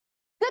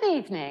Good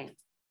evening.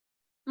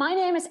 My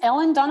name is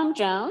Ellen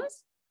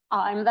Dunham-Jones.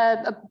 I'm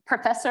the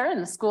professor in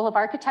the School of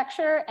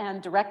Architecture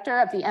and director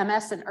of the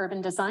MS in Urban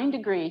Design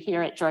degree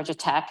here at Georgia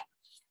Tech.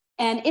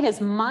 And it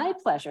is my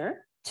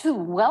pleasure to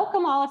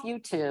welcome all of you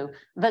to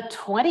the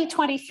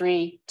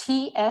 2023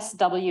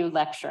 TSW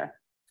lecture.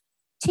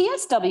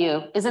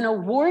 TSW is an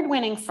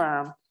award-winning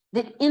firm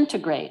that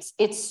integrates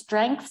its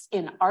strengths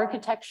in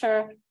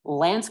architecture,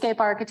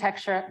 landscape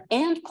architecture,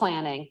 and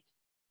planning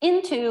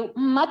into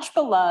much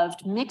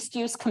beloved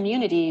mixed-use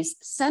communities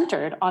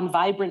centered on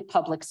vibrant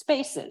public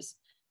spaces.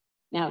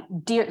 Now,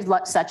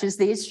 such as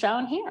these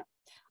shown here.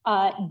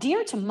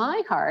 Dear to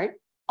my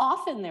heart,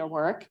 often their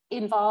work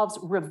involves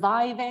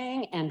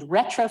reviving and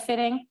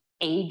retrofitting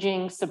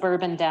aging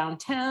suburban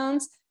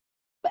downtowns,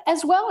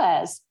 as well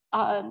as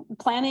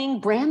planning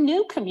brand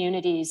new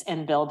communities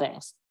and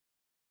buildings.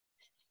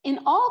 In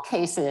all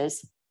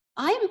cases,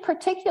 I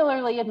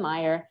particularly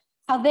admire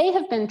how they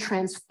have been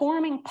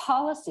transforming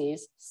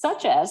policies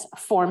such as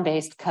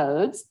form-based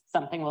codes,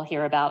 something we'll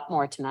hear about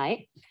more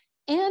tonight,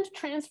 and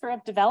transfer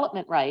of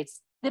development rights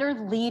that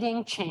are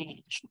leading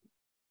change.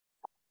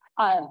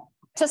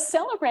 To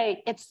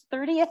celebrate its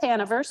 30th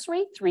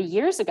anniversary 3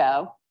 years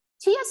ago,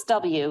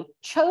 TSW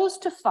chose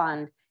to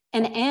fund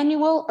an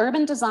annual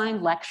urban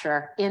design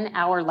lecture in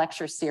our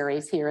lecture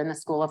series here in the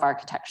School of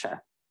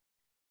Architecture.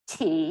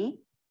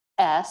 T,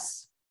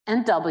 S,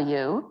 and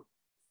W,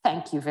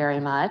 thank you very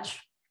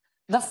much.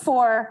 The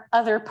 4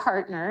 other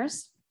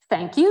partners,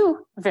 thank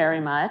you very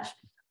much.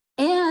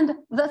 And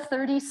the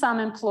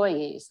 30-some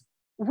employees.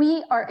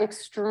 We are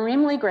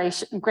extremely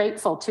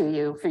grateful to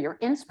you for your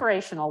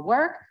inspirational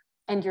work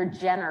and your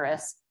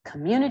generous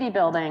community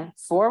building,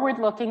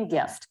 forward-looking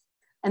gift,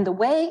 and the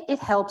way it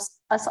helps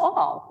us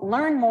all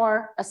learn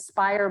more,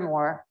 aspire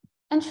more,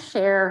 and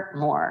share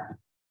more.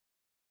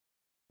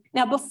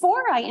 Now,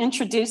 before I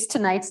introduce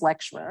tonight's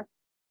lecturer,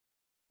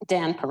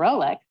 Dan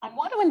Parolek, I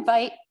want to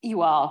invite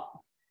you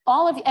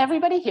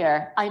everybody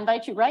here, I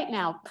invite you right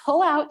now,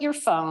 pull out your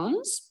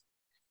phones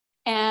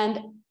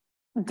and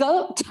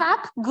go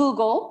tap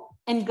Google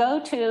and go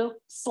to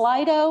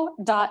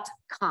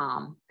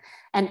slido.com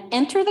and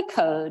enter the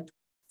code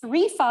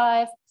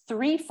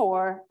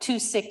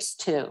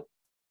 3534262.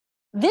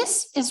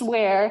 This is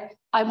where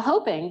I'm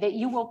hoping that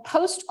you will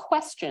post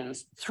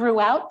questions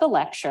throughout the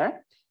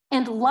lecture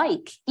and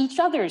like each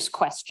other's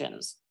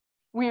questions.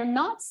 We're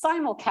not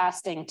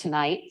simulcasting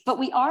tonight, but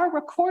we are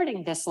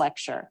recording this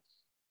lecture.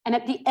 And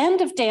at the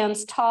end of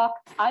Dan's talk,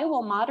 I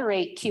will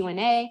moderate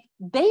Q&A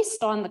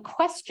based on the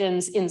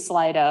questions in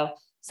Slido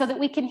so that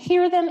we can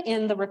hear them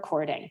in the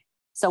recording.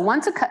 So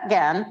once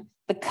again,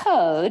 the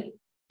code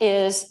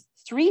is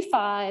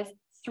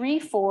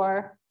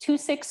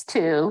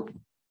 3534262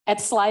 at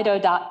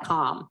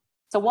slido.com.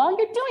 So while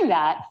you're doing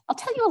that, I'll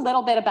tell you a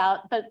little bit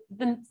about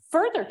the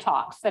further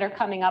talks that are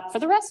coming up for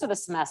the rest of the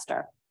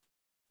semester.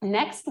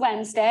 Next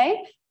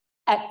Wednesday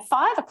at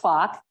 5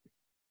 o'clock,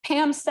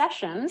 Pam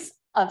Sessions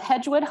of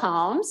Hedgewood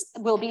Homes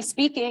will be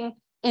speaking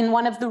in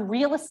one of the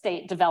real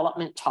estate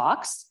development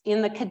talks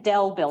in the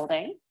Cadell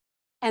building.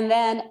 And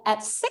then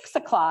at 6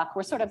 o'clock,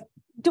 we're sort of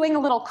doing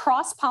a little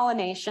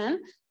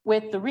cross-pollination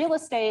with the real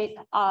estate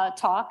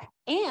talk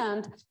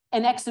and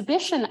an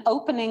exhibition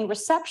opening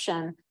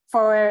reception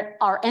for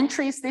our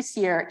entries this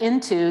year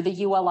into the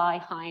ULI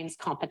Hines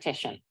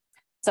competition.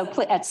 So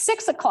at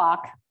 6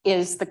 o'clock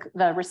is the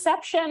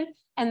reception,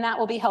 and that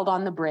will be held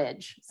on the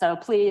bridge. So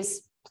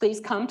please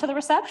come to the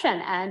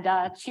reception and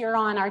cheer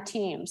on our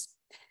teams.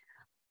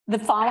 The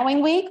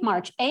following week,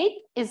 March 8th,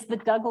 is the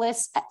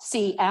Douglas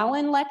C.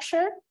 Allen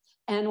Lecture.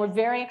 And we're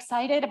very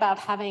excited about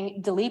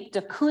having Dilip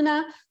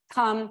Dakuna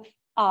come.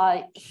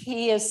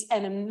 He is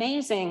an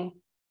amazing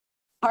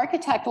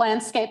architect,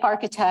 landscape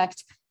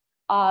architect,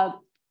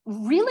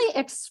 really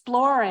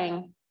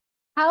exploring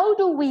how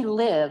do we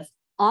live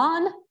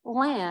on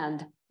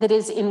land that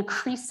is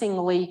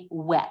increasingly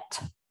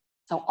wet.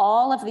 So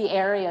all of the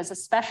areas,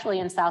 especially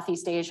in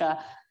Southeast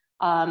Asia,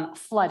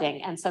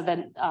 flooding. And so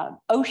the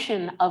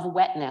ocean of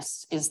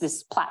wetness is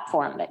this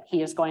platform that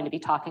he is going to be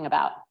talking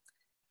about.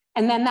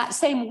 And then that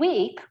same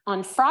week,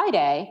 on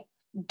Friday,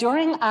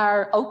 during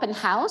our open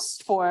house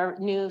for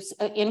new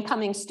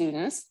incoming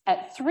students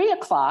at 3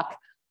 o'clock,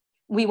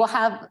 we will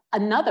have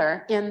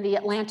another in the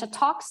Atlanta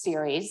Talk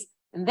series.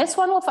 And this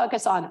one will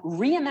focus on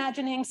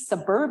reimagining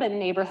suburban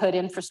neighborhood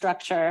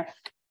infrastructure.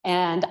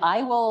 And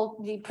I will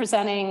be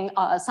presenting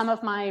some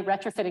of my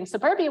retrofitting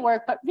suburbia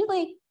work, but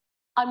really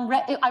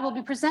I will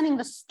be presenting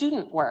the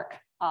student work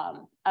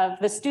of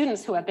the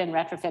students who have been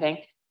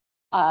retrofitting.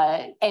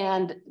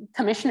 And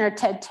Commissioner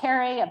Ted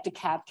Terry of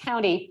DeKalb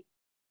County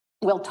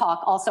will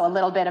talk also a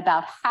little bit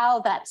about how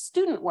that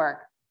student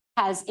work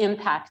has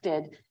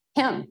impacted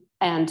him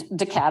and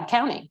DeKalb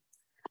County.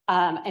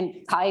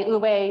 And Kai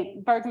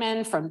Uwe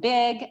Bergman from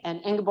BIG and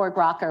Ingeborg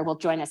Rocker will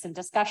join us in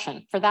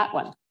discussion for that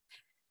one.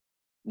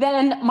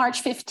 Then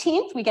March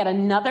 15th, we get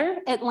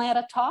another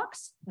Atlanta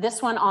Talks,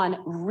 this one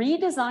on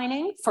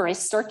redesigning for a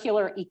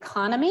circular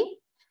economy.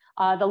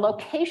 The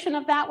location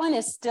of that one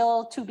is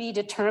still to be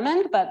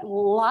determined, but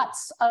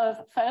lots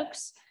of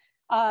folks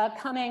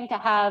coming to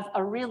have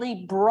a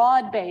really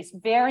broad-based,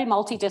 very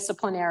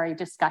multidisciplinary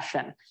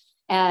discussion.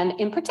 And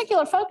in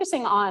particular,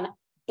 focusing on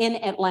in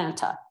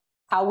Atlanta,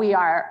 how we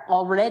are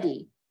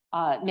already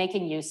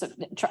making use of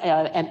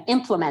and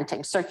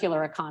implementing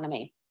circular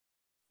economy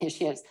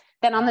issues.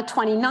 Then on the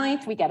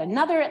 29th, we get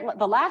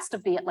the last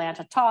of the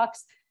Atlanta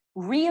talks,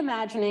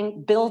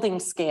 reimagining building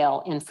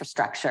scale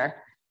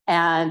infrastructure,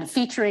 and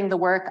featuring the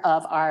work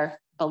of our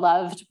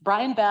beloved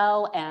Brian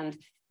Bell and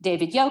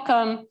David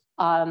Yoakum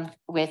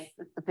with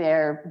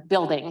their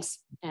buildings.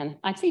 And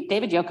I see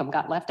David Yoakum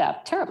got left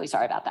out. Terribly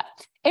sorry about that.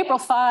 April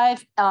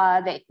 5,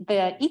 the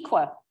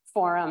EQA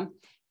Forum,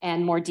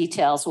 and more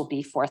details will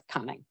be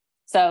forthcoming.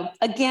 So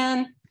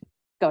again,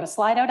 go to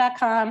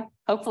slido.com.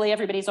 Hopefully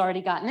everybody's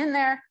already gotten in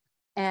there.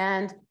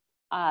 And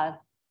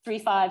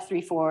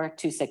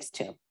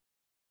 3534262.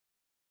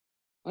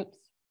 Oops.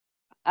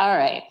 All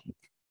right.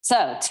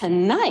 So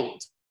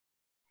tonight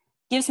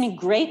gives me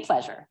great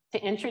pleasure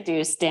to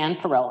introduce Dan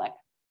Parolek.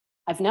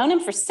 I've known him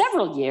for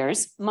several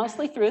years,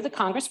 mostly through the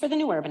Congress for the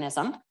New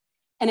Urbanism,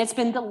 and it's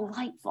been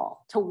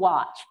delightful to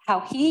watch how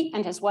he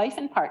and his wife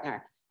and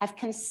partner have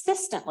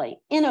consistently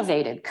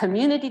innovated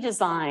community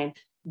design,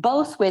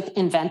 both with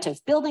inventive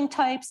building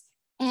types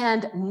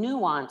and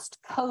nuanced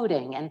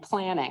coding and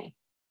planning.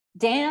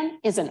 Dan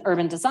is an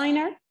urban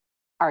designer,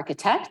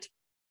 architect,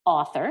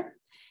 author,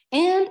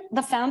 and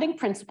the founding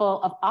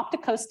principal of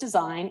Opticos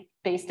Design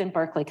based in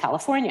Berkeley,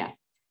 California.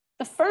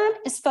 The firm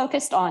is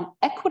focused on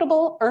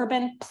equitable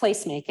urban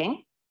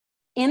placemaking,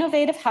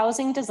 innovative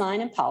housing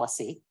design and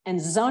policy, and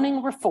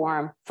zoning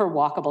reform for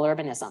walkable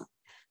urbanism.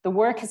 The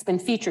work has been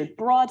featured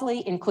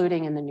broadly,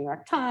 including in the New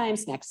York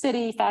Times, Next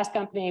City, Fast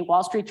Company,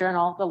 Wall Street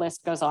Journal, the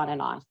list goes on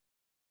and on.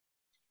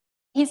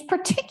 He's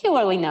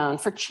particularly known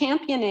for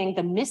championing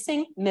the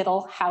missing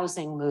middle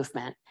housing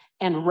movement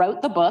and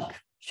wrote the book,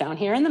 shown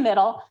here in the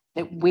middle,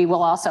 that we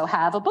will also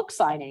have a book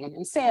signing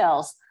and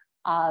sales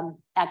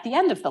at the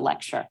end of the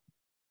lecture.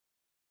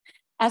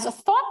 As a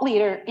thought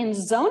leader in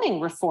zoning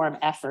reform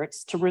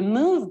efforts to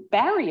remove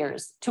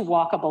barriers to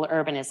walkable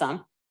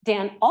urbanism,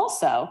 Dan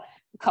also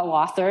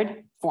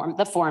co-authored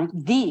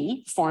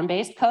the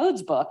Form-Based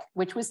Codes book,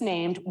 which was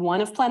named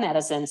one of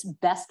Planetizen's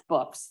best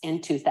books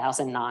in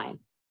 2009.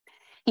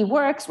 He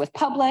works with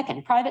public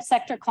and private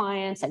sector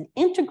clients and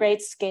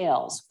integrates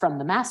scales from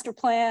the master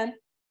plan,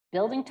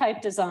 building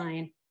type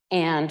design,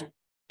 and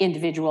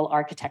individual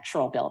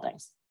architectural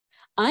buildings.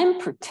 I'm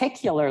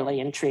particularly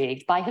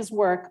intrigued by his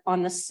work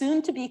on the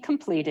soon-to-be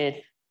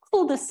completed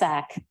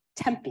cul-de-sac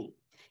Tempe,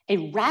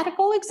 a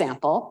radical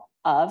example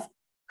of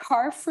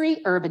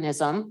car-free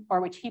urbanism, or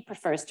which he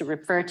prefers to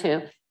refer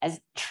to as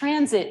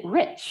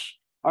transit-rich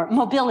or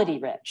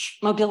mobility-rich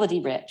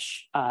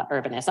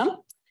urbanism.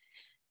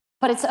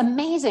 But it's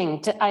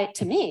amazing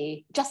to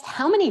me just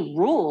how many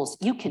rules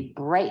you can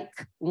break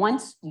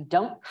once you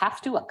don't have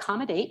to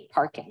accommodate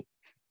parking.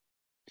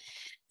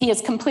 He has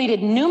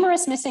completed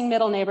numerous missing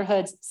middle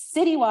neighborhoods,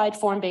 citywide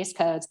form-based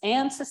codes,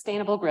 and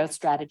sustainable growth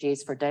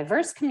strategies for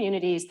diverse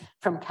communities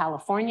from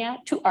California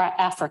to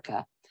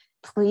Africa.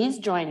 Please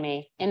join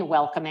me in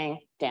welcoming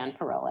Dan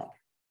Parolek.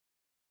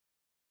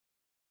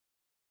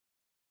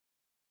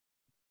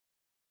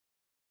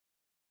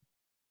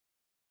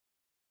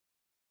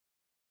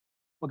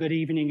 Well, good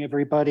evening,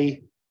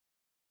 everybody.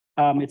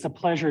 It's a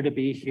pleasure to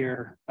be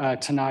here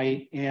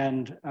tonight.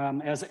 And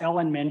as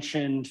Ellen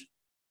mentioned,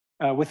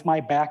 with my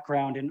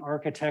background in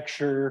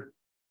architecture,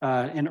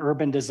 in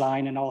urban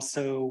design, and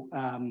also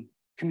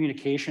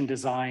communication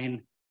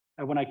design,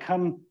 when I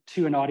come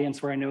to an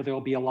audience where I know there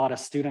will be a lot of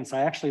students,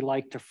 I actually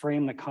like to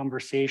frame the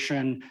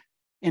conversation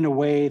in a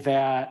way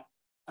that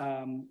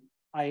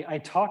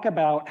I talk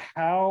about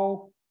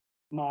how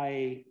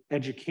my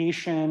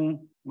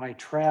education, my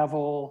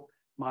travel,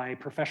 my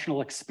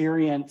professional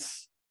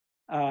experience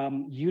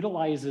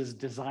utilizes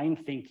design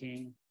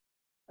thinking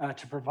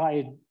to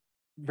provide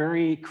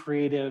very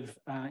creative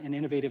and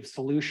innovative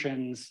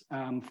solutions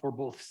for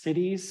both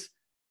cities,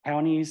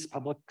 counties,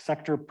 public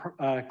sector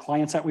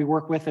clients that we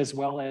work with, as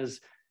well as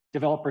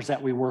developers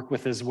that we work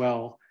with as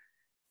well.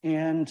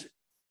 And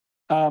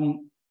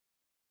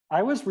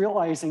I was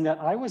realizing that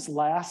I was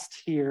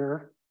last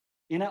here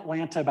in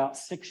Atlanta about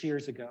 6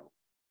 years ago.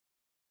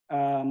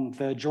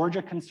 The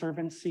Georgia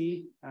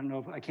Conservancy,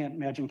 I can't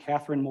imagine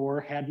Catherine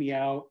Moore had me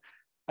out.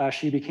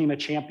 She became a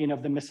champion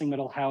of the missing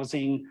middle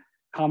housing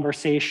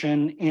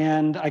conversation,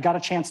 and I got a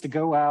chance to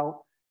go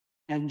out,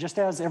 and just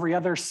as every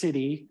other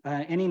city,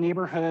 any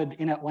neighborhood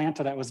in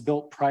Atlanta that was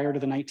built prior to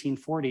the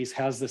 1940s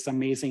has this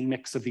amazing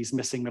mix of these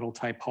missing middle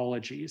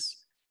typologies.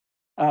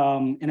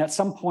 And at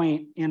some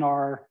point in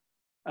our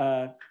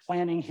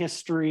planning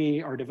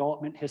history, our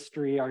development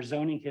history, our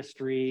zoning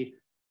history,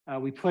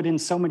 we put in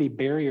so many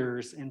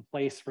barriers in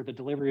place for the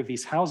delivery of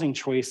these housing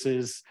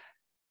choices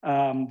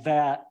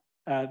that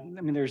I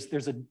mean,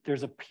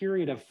 there's a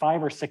period of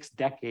 5 or 6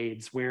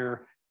 decades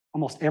where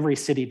almost every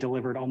city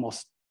delivered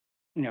almost,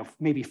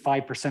 maybe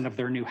 5% of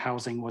their new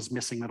housing was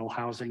missing middle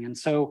housing. And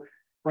so,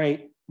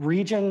 right,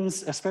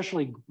 regions,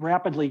 especially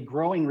rapidly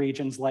growing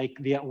regions like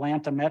the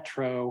Atlanta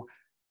metro,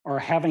 are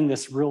having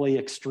this really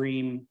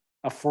extreme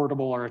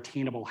affordable or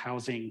attainable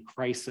housing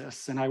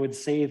crisis. And I would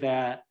say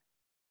that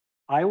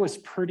I was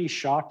pretty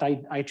shocked.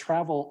 I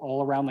travel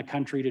all around the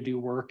country to do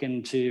work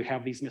and to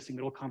have these missing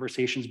middle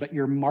conversations, but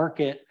your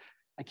market,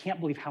 I can't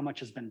believe how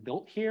much has been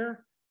built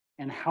here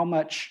and how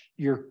much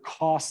your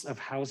costs of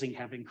housing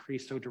have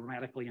increased so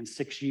dramatically in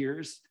 6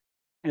 years.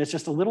 And it's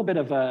just a little bit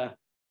of a,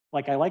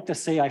 like I like to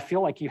say, I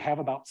feel like you have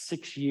about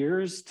 6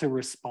 years to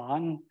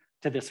respond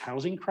to this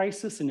housing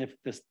crisis. And if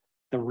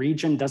the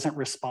region doesn't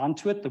respond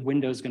to it, the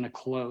window is going to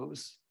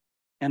close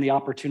and the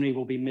opportunity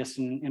will be missed.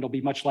 And it'll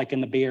be much like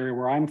in the Bay Area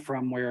where I'm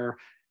from, where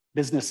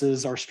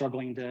businesses are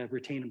struggling to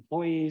retain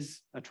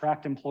employees,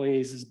 attract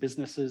employees as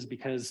businesses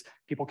because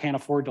people can't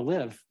afford to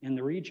live in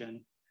the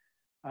region.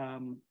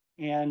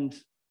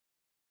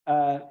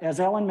 As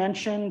Ellen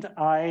mentioned,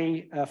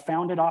 I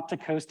founded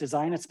Opticos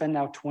Design. It's been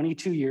now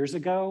 22 years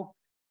ago.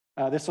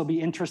 This will be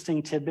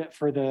interesting tidbit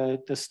for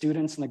the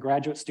students and the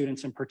graduate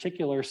students in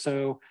particular.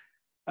 So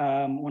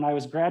when I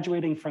was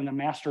graduating from the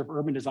Master of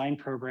Urban Design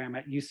program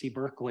at UC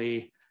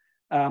Berkeley,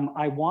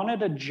 I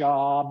wanted a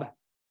job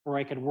where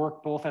I could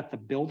work both at the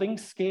building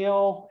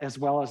scale as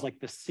well as like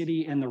the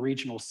city and the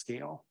regional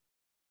scale.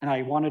 And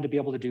I wanted to be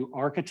able to do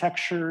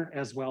architecture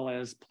as well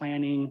as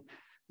planning,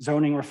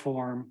 zoning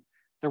reform.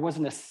 There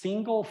wasn't a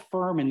single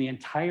firm in the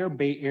entire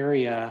Bay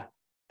Area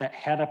that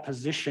had a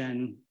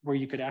position where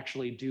you could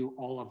actually do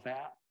all of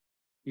that.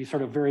 You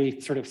sort of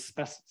very sort of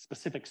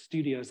specific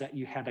studios that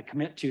you had to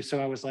commit to. So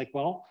I was like,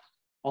 well,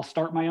 I'll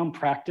start my own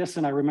practice.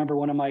 And I remember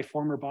one of my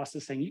former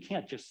bosses saying, you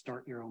can't just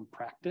start your own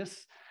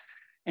practice.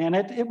 And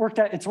it worked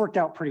out, it's worked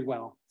out pretty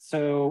well.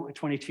 So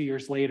 22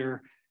 years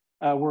later,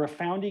 we're a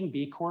founding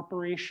B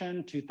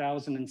Corporation.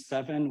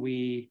 2007,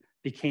 we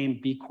became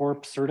B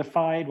Corp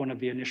certified, one of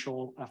the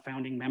initial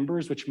founding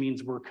members, which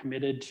means we're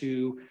committed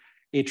to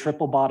a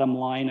triple bottom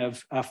line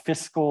of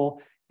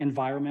fiscal,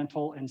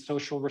 environmental, and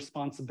social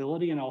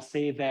responsibility. And I'll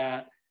say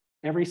that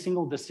every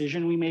single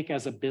decision we make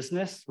as a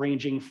business,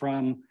 ranging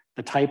from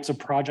the types of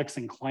projects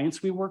and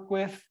clients we work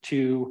with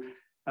to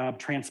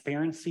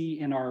transparency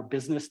in our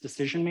business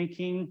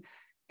decision-making,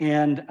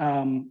 and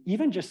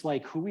even just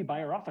like who we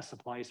buy our office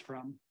supplies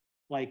from,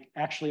 like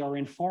actually are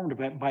informed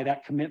by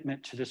that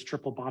commitment to this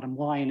triple bottom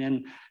line.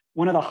 And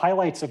one of the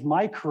highlights of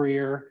my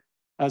career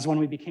is when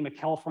we became a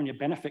California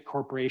benefit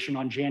corporation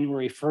on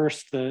January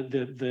 1st,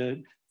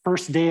 the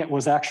first day it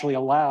was actually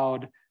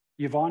allowed,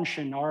 Yvonne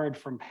Chenard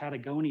from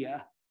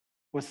Patagonia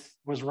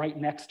was right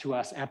next to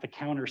us at the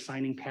counter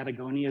signing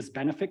Patagonia's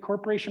benefit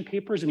corporation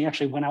papers, and he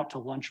actually went out to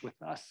lunch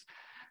with us.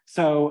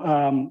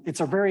 So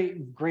it's a very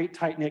great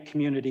tight-knit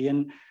community,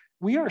 and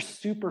we are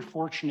super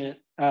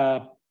fortunate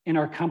in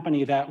our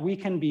company that we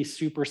can be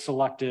super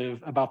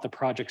selective about the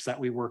projects that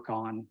we work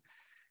on.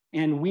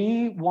 And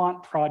we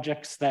want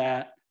projects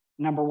that,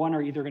 number one,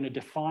 are either going to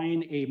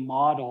define a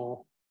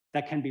model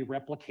that can be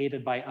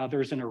replicated by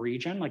others in a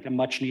region, like a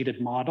much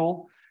needed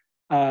model.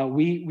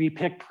 We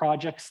pick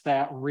projects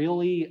that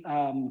really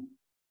can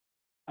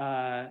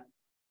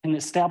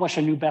establish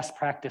a new best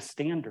practice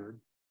standard.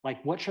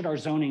 Like, what should our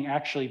zoning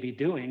actually be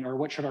doing, or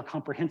what should our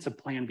comprehensive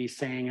plan be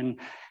saying? And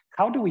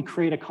how do we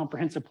create a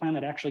comprehensive plan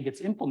that actually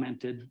gets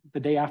implemented the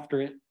day after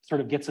it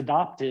sort of gets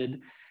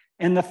adopted?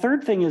 And the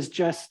third thing is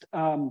just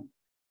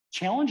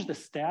challenge the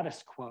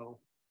status quo.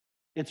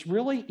 It's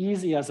really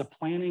easy as a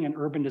planning and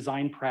urban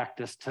design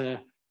practice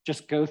to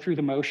just go through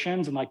the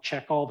motions and like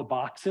check all the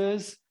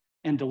boxes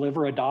and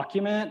deliver a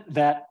document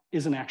that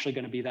isn't actually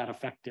going to be that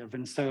effective.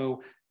 And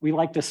so we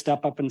like to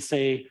step up and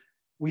say,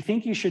 we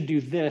think you should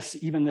do this,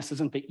 even this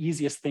isn't the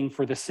easiest thing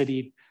for the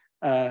city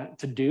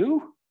to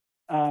do.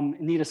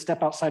 Need to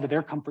step outside of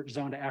their comfort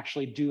zone to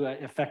actually do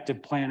an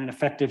effective plan, an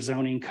effective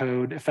zoning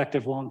code,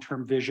 effective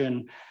long-term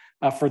vision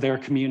for their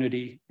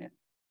community.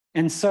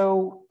 And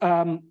so,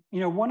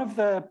 one of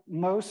the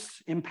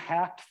most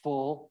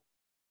impactful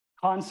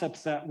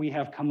concepts that we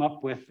have come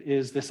up with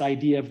is this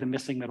idea of the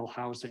missing middle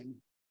housing.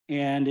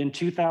 And in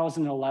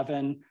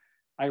 2011,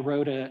 I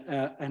wrote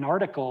an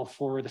article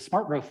for the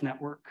Smart Growth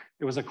Network.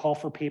 It was a call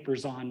for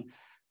papers on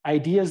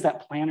ideas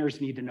that planners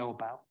need to know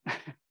about.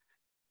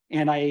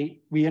 And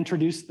we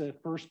introduced the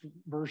first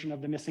version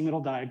of the missing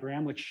middle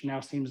diagram, which now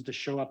seems to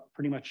show up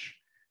pretty much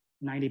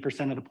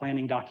 90% of the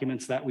planning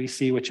documents that we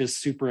see, which is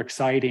super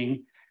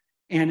exciting.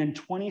 And in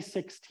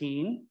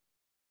 2016,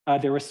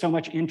 there was so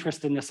much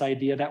interest in this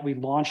idea that we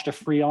launched a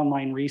free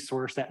online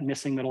resource at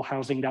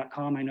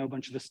missingmiddlehousing.com. I know a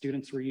bunch of the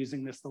students were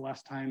using this the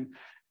last time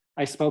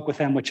I spoke with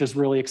them, which is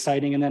really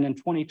exciting. And then in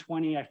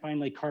 2020, I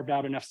finally carved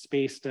out enough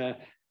space to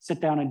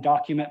sit down and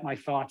document my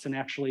thoughts. And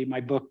actually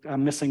my book,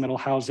 Missing Middle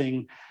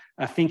Housing,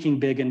 Thinking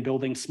Big and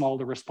Building Small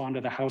to Respond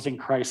to the Housing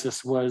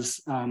Crisis, was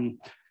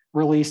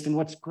released. And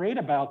what's great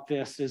about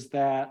this is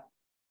that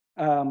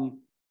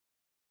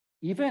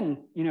even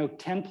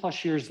 10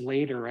 plus years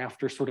later,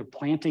 after sort of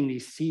planting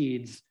these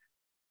seeds,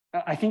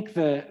 I think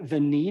the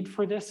need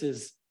for this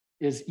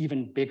is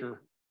even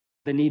bigger.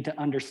 The need to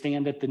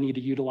understand it, the need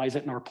to utilize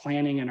it in our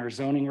planning and our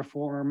zoning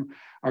reform,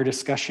 our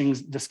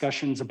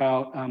discussions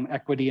about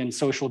equity and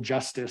social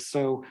justice.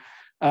 So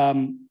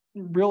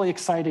really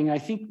exciting. I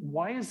think,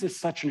 why is this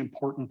such an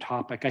important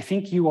topic? I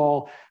think you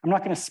all, I'm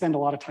not going to spend a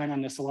lot of time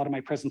on this. A lot of my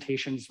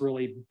presentations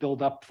really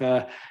build up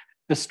the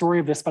story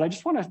of this, but I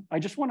just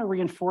want to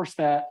reinforce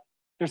that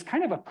there's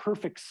kind of a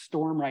perfect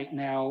storm right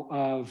now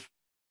of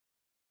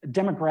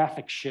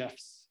demographic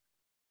shifts,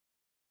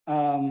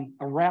 a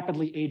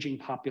rapidly aging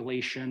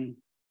population,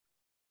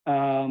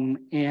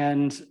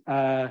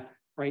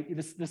 right,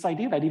 this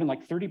idea that even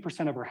like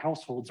 30% of our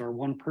households are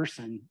one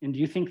person. And do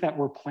you think that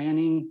we're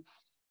planning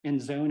and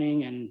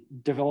zoning and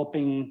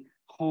developing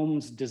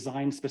homes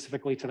designed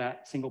specifically to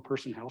that single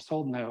person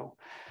household? No.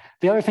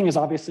 The other thing is,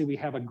 obviously, we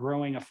have a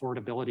growing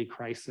affordability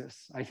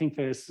crisis. I think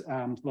this,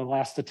 the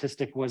last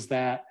statistic was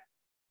that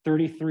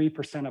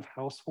 33% of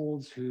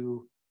households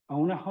who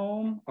own a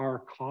home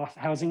are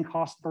housing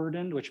cost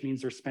burdened, which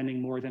means they're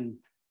spending more than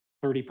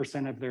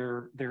 30% of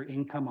their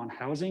income on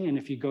housing. And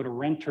if you go to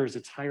renters,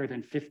 it's higher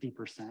than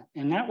 50%.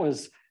 And that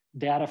was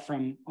data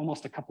from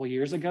almost a couple of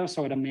years ago.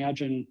 So I'd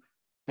imagine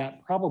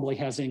that probably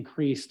has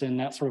increased, and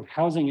that sort of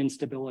housing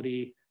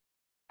instability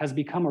has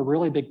become a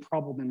really big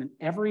problem in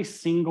every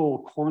single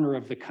corner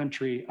of the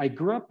country. I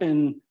grew up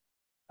in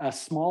a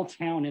small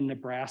town in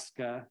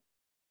Nebraska,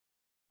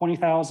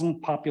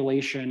 20,000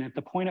 population. At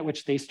the point at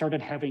which they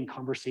started having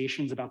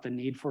conversations about the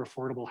need for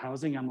affordable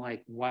housing, I'm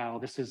like, wow,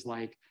 this is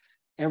like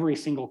every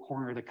single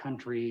corner of the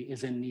country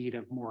is in need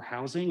of more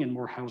housing and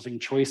more housing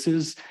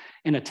choices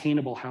and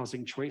attainable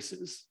housing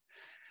choices.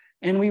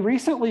 And we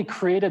recently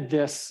created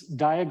this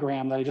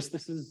diagram that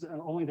this is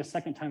only the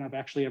second time I've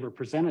actually ever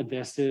presented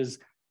this, is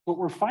what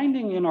we're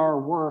finding in our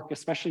work,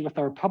 especially with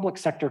our public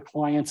sector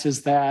clients,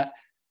 is that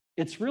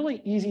it's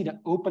really easy to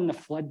open the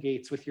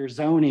floodgates with your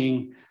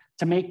zoning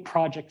to make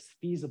projects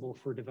feasible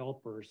for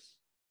developers.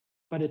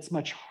 But it's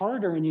much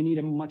harder, and you need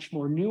a much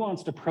more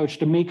nuanced approach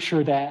to make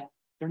sure that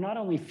they're not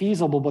only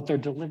feasible, but they're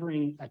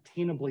delivering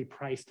attainably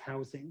priced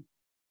housing.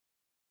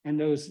 And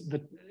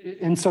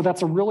so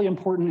that's a really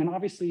important, and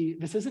obviously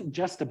this isn't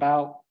just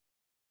about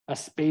a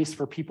space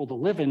for people to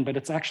live in, but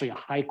it's actually a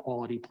high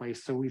quality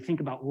place. So we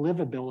think about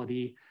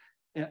livability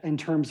in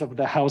terms of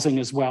the housing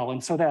as well.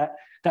 And so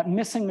that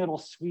missing middle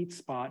sweet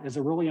spot is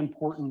a really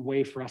important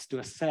way for us to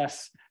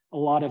assess a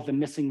lot of the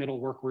missing middle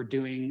work we're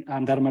doing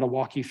that I'm going to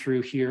walk you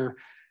through here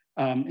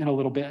in a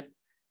little bit.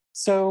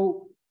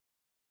 So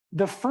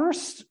the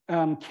first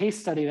case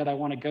study that I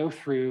want to go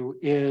through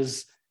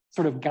is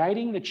sort of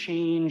guiding the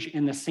change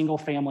in the single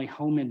family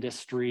home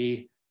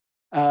industry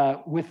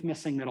with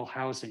missing middle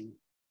housing.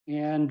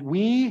 And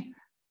we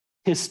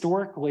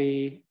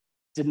historically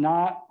did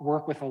not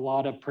work with a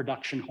lot of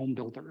production home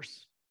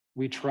builders.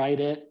 We tried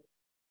it.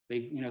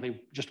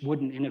 They just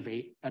wouldn't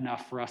innovate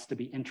enough for us to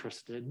be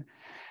interested.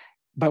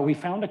 But we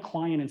found a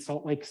client in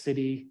Salt Lake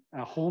City,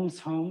 Holmes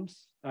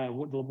Homes,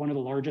 one of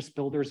the largest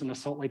builders in the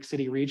Salt Lake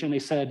City region. They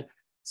said,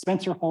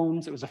 Spencer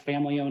Homes, it was a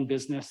family-owned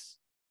business.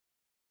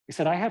 He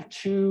said, I have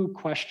two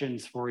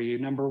questions for you.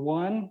 Number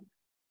one,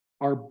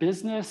 our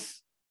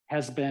business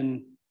was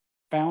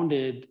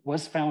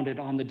founded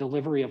on the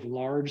delivery of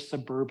large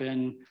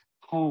suburban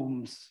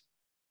homes,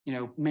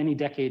 many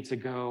decades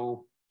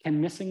ago.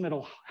 Can missing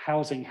middle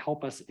housing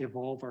help us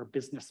evolve our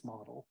business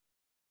model?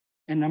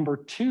 And number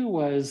two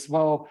was,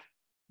 well,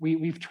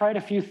 we've tried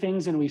a few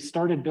things, and we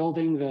started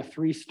building the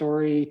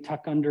 3-story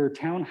tuck under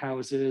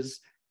townhouses,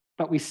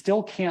 but we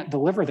still can't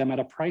deliver them at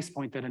a price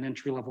point that an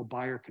entry-level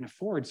buyer can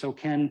afford. So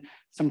can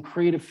some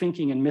creative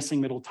thinking and missing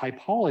middle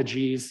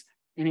typologies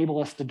enable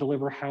us to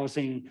deliver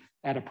housing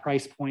at a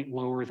price point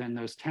lower than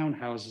those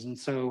townhouses? And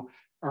so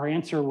our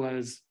answer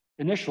was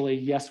initially,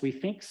 yes, we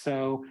think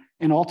so.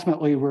 And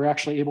ultimately, we're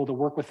actually able to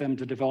work with them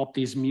to develop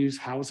these Muse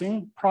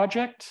housing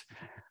project.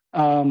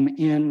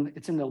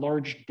 It's in the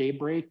large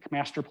Daybreak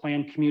master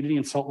plan community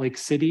in Salt Lake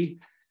City.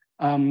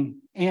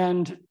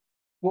 And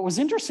what was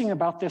interesting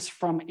about this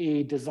from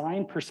a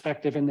design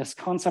perspective and this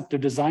concept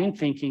of design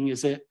thinking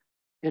is it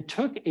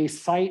took a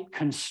site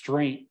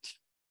constraint.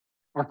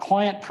 Our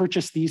client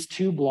purchased these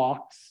 2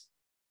 blocks,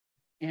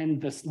 and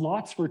the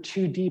lots were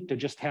too deep to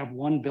just have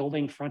one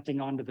building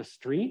fronting onto the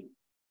street,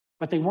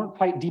 but they weren't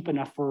quite deep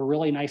enough for a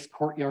really nice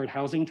courtyard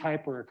housing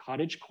type or a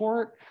cottage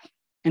court.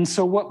 And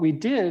so what we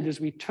did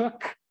is we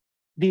took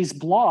these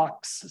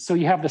blocks, so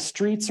you have the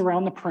streets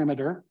around the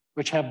perimeter,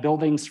 which have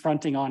buildings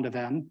fronting onto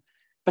them,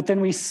 but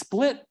then we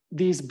split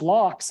these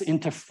blocks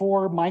into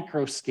 4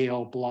 micro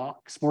scale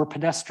blocks, more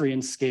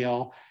pedestrian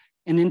scale,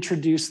 and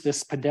introduced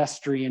this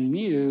pedestrian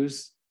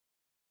muse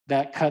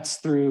that cuts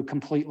through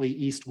completely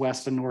east,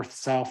 west, and north,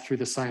 south through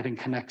the site and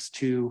connects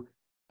to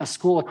a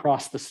school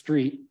across the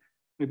street.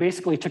 We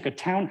basically took a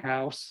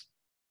townhouse,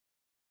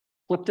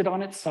 flipped it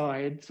on its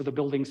side, so the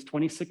building's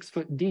 26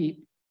 foot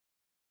deep,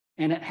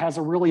 and it has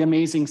a really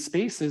amazing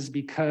spaces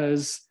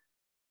because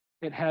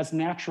it has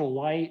natural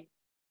light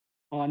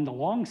on the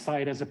long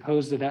side as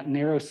opposed to that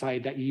narrow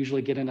side that you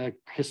usually get in a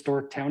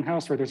historic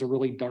townhouse where there's a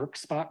really dark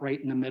spot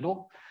right in the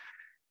middle.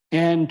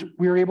 And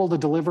we were able to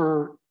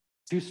deliver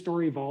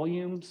 2-story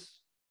volumes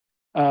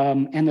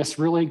and this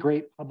really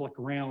great public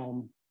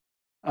realm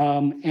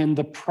And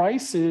the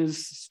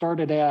prices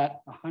started at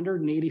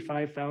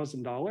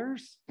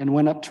 $185,000 and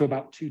went up to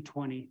about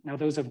 $220,000. Now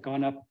those have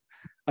gone up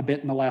a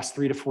bit in the last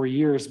 3 to 4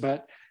 years,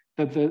 but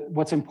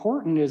what's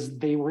important is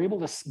they were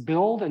able to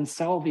build and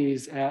sell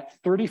these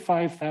at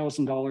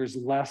 $35,000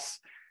 less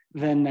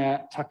than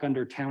that tuck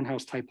under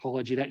townhouse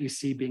typology that you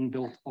see being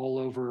built all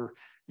over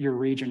your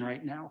region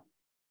right now,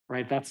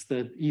 right? That's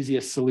the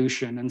easiest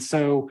solution. And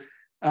so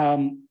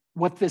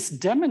what this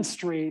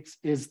demonstrates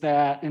is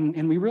that,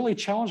 and we really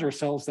challenge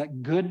ourselves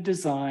that good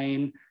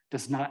design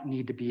does not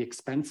need to be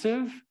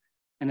expensive,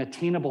 and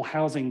attainable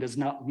housing does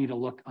not need to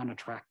look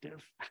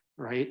unattractive,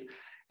 right?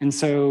 And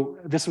so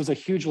this was a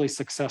hugely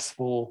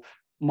successful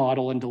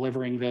model in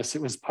delivering this.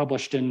 It was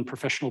published in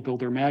Professional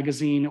Builder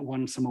magazine, it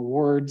won some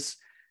awards.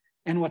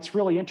 And what's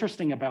really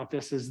interesting about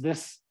this is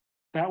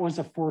that was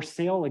a for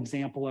sale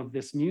example of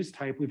this muse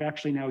type. We've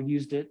actually now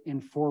used it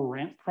in for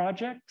rent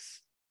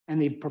projects,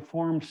 and they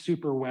performed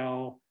super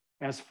well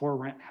as for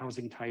rent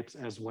housing types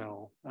as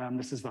well.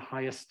 This is the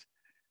highest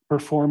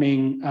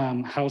performing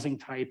housing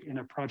type in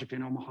a project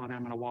in Omaha that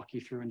I'm going to walk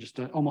you through in just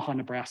Omaha,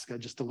 Nebraska,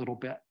 just a little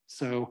bit.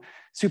 So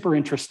super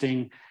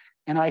interesting.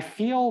 And I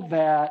feel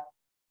that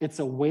it's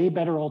a way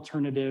better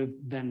alternative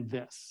than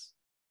this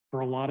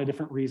for a lot of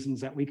different reasons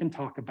that we can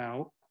talk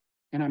about.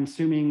 And I'm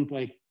assuming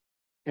like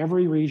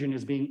every region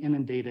is being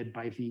inundated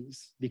by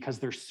these because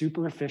they're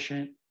super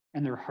efficient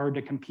and they're hard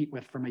to compete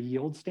with from a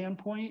yield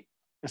standpoint,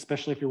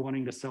 especially if you're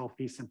wanting to sell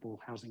fee simple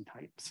housing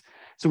types.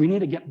 So we need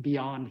to get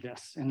beyond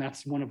this. And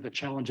that's one of the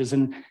challenges,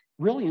 and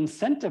really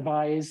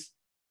incentivize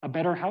a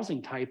better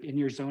housing type in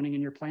your zoning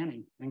and your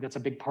planning. I think that's a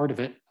big part of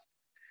it.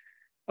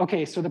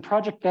 Okay, so the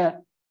project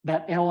that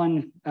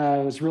Ellen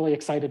was really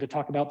excited to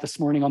talk about this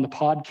morning on the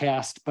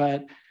podcast,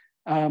 but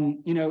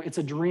you know, it's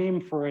a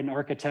dream for an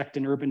architect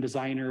and urban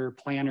designer,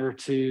 planner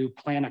to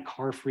plan a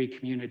car-free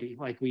community.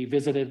 Like we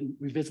visit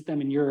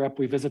them in Europe,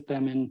 we visit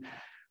them in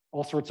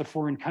all sorts of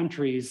foreign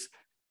countries.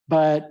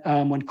 But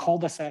when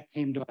cul-de-sac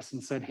came to us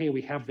and said, hey,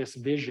 we have this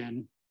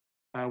vision,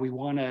 we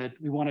want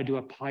to do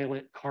a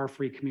pilot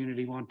car-free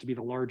community, we want it to be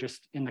the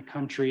largest in the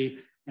country,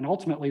 and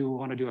ultimately we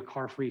want to do a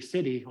car-free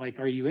city. Like,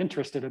 are you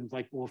interested? I'm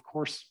like, well, of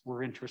course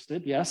we're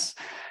interested. Yes,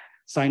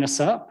 sign us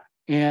up.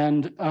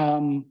 And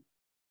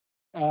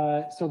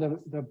so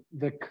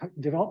the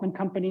development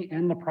company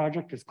and the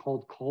project is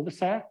called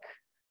Cul-de-sac.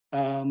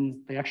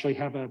 They actually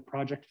have a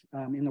project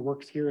in the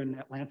works here in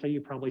Atlanta.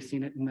 You've probably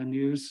seen it in the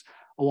news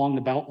along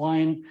the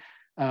Beltline.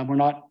 We're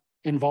not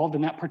involved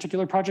in that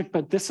particular project,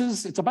 but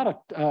it's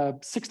about a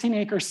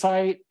 16-acre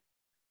site.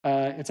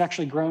 It's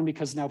actually grown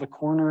because now the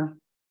corner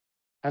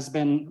has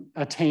been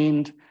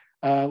attained,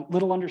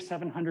 little under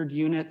 700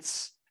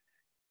 units.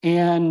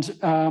 And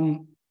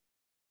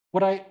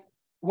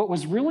what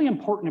was really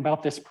important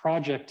about this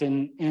project,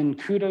 and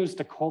kudos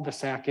to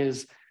Cul-de-sac,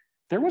 is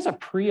there was a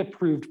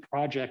pre-approved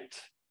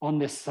project on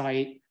this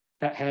site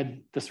that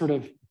had the sort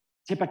of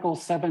typical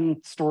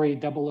 7-story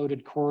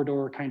double-loaded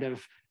corridor kind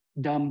of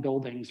dumb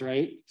buildings,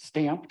 right?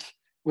 Stamped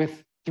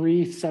with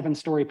 3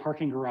 7-story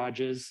parking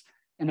garages,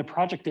 and the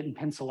project didn't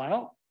pencil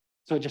out.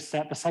 So the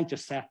site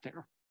just sat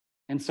there.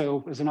 And so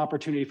it was an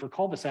opportunity for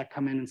Cul-de-sac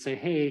come in and say,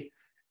 hey,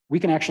 we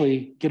can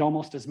actually get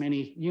almost as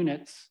many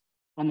units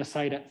on the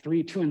site at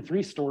 2 and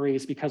 3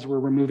 stories because we're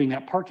removing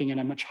that parking in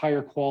a much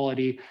higher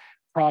quality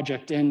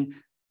project. And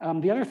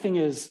the other thing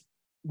is,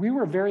 we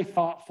were very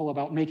thoughtful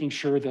about making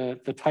sure the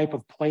type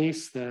of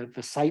place, the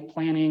site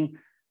planning,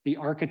 the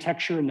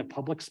architecture and the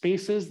public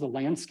spaces, the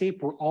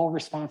landscape were all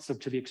responsive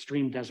to the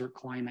extreme desert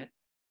climate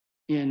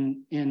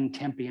in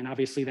Tempe. And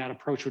obviously that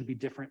approach would be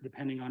different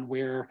depending on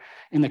where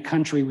in the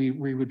country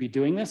we would be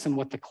doing this and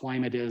what the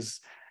climate is.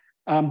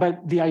 But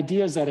the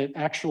idea is that it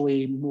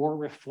actually more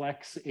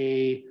reflects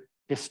a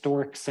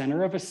historic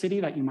center of a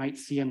city that you might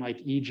see in like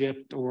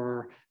Egypt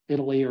or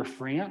Italy or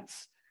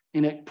France.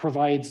 And it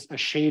provides a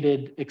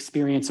shaded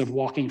experience of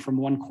walking from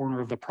one corner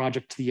of the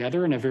project to the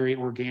other in a very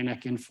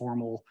organic,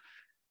 informal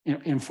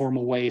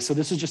way. So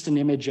this is just an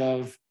image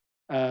of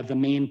the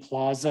main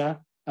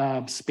plaza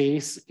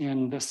space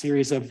and a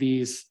series of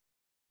these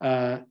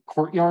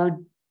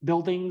courtyard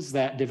buildings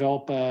that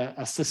develop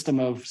a system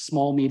of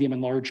small, medium,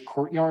 and large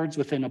courtyards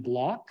within a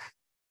block.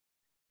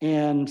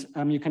 And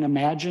you can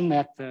imagine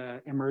that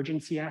the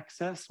emergency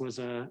access was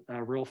a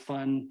real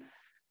fun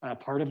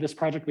part of this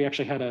project. We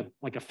actually had a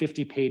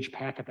 50-page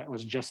packet that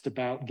was just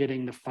about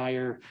getting the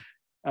firemen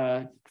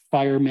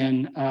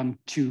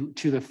to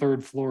the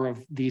 3rd floor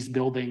of these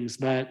buildings.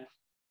 But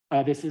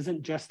this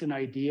isn't just an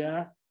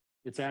idea.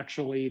 It's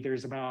actually,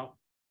 there's about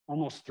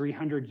almost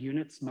 300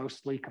 units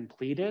mostly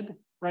completed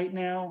right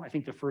now. I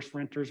think the first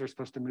renters are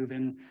supposed to move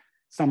in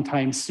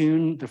sometime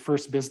soon. The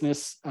first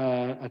business,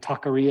 a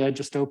taqueria,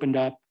 just opened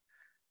up.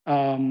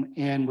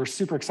 And we're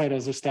super excited. I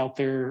was just out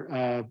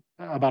there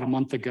about a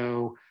month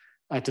ago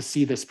to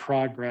see this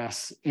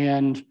progress.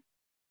 And,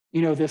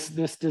 you know, this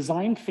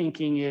design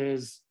thinking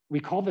is, we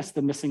call this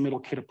the missing middle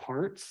kit of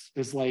parts,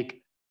 is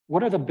like,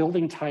 what are the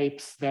building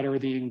types that are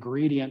the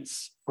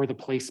ingredients for the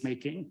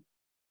placemaking?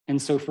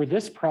 And so for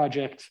this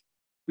project,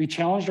 we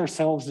challenged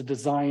ourselves to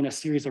design a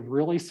series of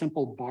really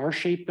simple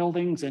bar-shaped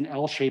buildings and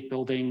L-shaped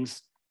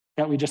buildings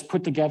that we just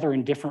put together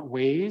in different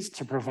ways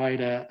to provide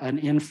an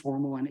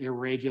informal and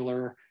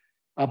irregular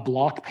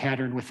block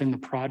pattern within the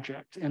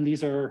project. And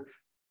these are,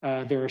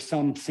 there are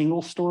some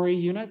single-story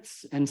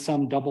units and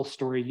some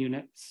double-story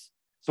units.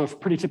 So a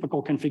pretty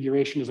typical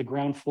configuration is a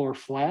ground floor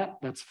flat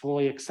that's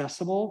fully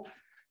accessible.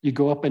 You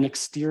go up an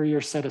exterior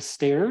set of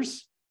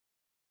stairs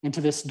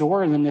into this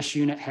door, and then this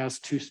unit has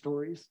 2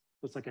 stories.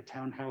 It's like a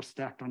townhouse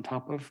stacked on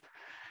top of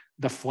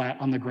the flat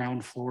on the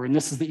ground floor. And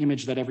this is the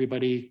image that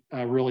everybody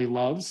really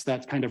loves.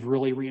 That kind of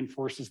really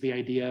reinforces the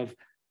idea of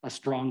a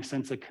strong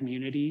sense of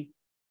community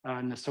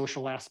and the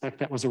social aspect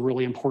that was a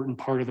really important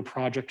part of the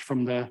project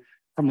from the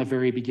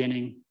very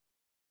beginning.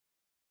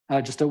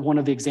 Just one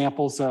of the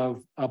examples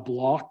of a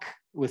block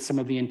with some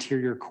of the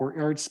interior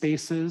courtyard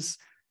spaces,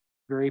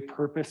 very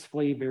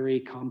purposefully, very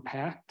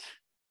compact,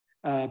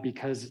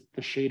 because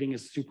the shading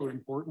is super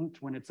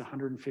important when it's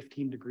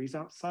 115 degrees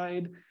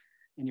outside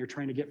and you're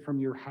trying to get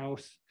from your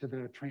house to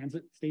the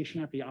transit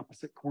station at the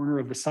opposite corner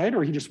of the site,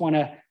 or you just want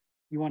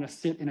to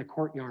sit in a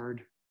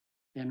courtyard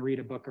and read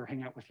a book or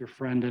hang out with your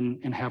friend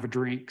and have a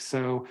drink.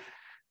 So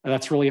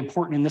that's really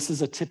important. And this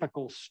is a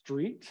typical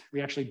street.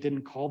 We actually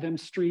didn't call them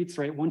streets,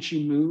 right? Once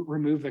you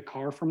remove the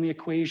car from the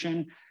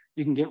equation,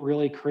 you can get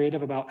really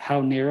creative about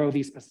how narrow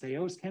these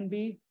paseos can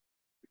be.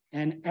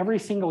 And every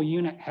single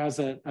unit has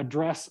an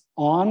address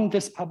on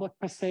this public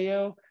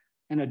paseo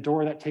and a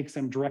door that takes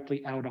them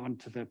directly out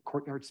onto the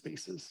courtyard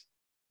spaces.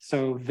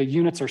 So the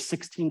units are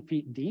 16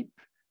 feet deep.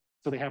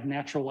 So they have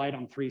natural light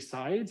on 3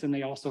 sides, and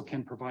they also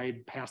can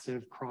provide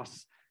passive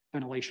cross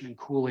ventilation and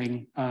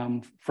cooling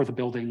for the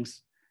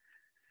buildings.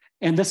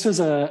 And this is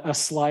a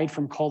slide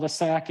from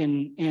cul-de-sac,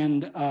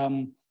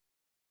 and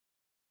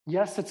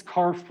yes, it's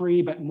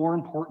car-free, but more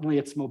importantly,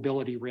 it's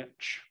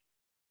mobility-rich.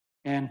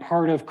 And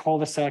part of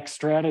cul-de-sac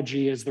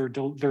strategy is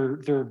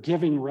they're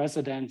giving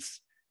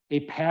residents a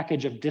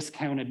package of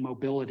discounted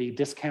mobility,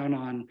 discount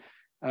on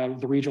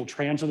the regional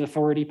transit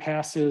authority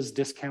passes,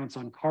 discounts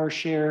on car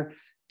share,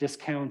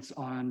 discounts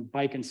on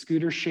bike and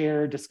scooter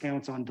share,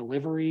 discounts on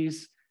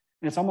deliveries.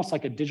 And it's almost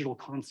like a digital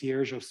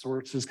concierge of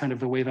sorts is kind of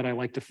the way that I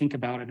like to think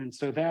about it. And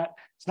so that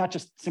it's not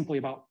just simply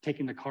about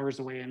taking the cars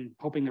away and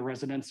hoping the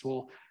residents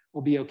will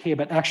be okay,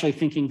 but actually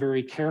thinking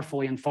very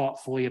carefully and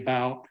thoughtfully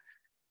about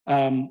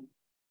how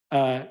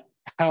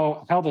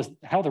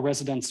the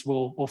residents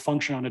will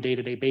function on a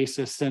day-to-day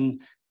basis.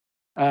 And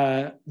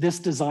this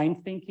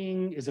design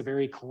thinking is a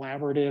very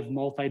collaborative,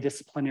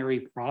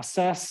 multidisciplinary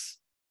process.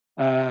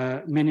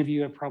 Many of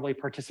you have probably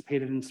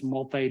participated in some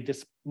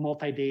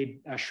multi-day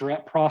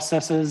charrette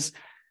processes.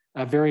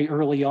 Very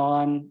early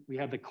on, we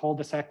had the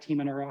cul-de-sac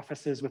team in our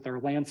offices with our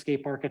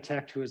landscape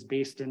architect who is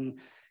based in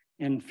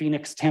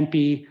Phoenix,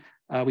 Tempe.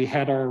 We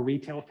had our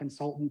retail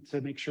consultant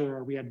to make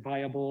sure we had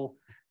viable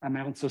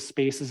amounts of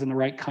spaces and the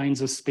right kinds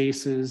of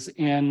spaces.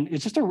 And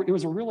it's just it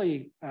was a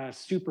really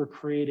super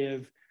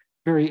creative,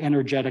 very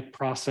energetic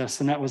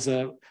process. And that was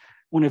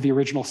one of the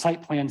original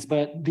site plans.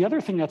 But the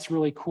other thing that's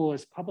really cool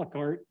is public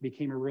art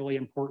became a really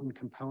important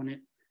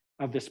component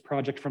of this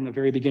project from the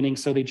very beginning.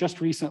 So they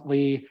just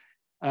recently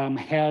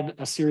had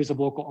a series of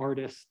local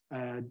artists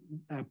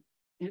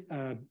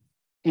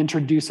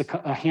introduce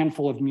a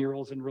handful of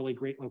murals in really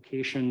great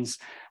locations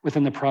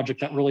within the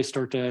project that really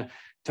start to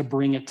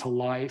bring it to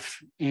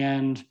life.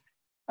 And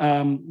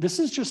this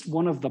is just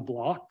one of the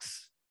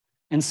blocks.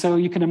 And so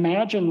you can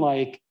imagine,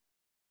 like,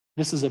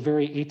 this is a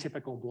very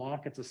atypical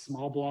block. It's a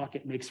small block.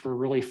 It makes for a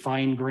really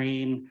fine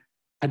grain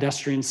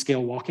pedestrian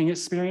scale walking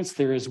experience.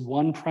 There is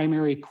one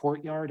primary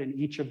courtyard in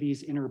each of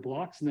these inner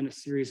blocks, and then a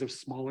series of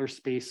smaller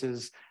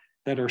spaces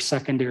that are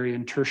secondary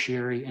and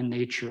tertiary in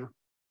nature.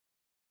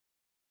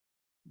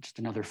 Just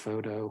another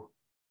photo.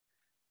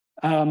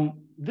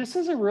 This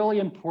is a really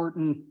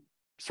important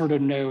sort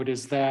of note,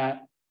 is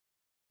that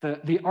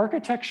the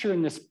architecture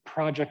in this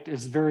project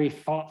is very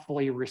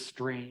thoughtfully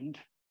restrained.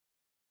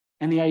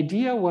 And the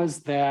idea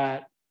was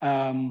that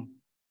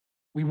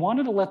we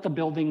wanted to let the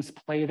buildings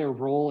play their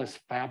role as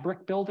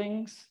fabric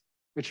buildings,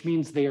 which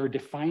means they are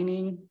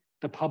defining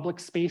the public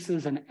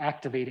spaces and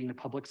activating the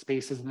public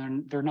spaces.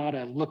 And they're not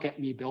a look at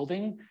me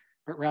building,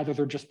 but rather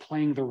they're just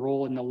playing the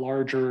role in the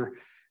larger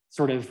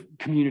sort of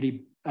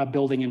community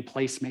building and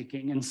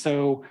placemaking. And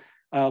so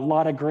a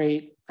lot of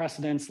great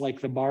precedents like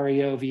the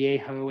Barrio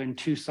Viejo in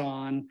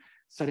Tucson,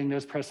 setting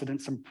those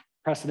precedents, some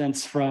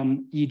precedents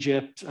from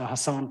Egypt.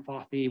 Hassan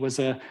Fathi was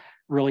a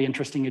really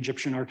interesting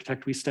Egyptian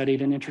architect we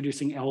studied, and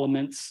introducing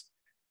elements,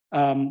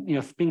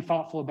 being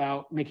thoughtful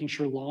about making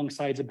sure long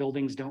sides of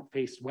buildings don't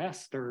face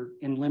west or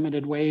in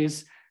limited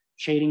ways,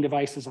 shading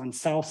devices on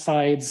south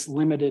sides,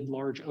 limited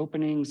large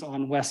openings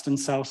on west and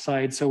south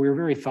sides. So we were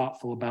very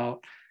thoughtful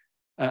about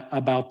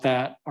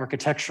that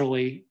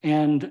architecturally.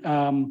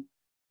 And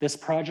this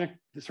project,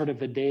 sort of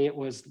the day it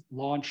was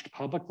launched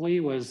publicly,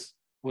 was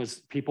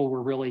people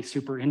were really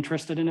super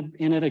interested in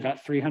it. It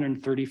got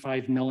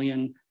 335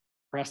 million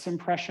press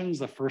impressions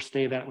the first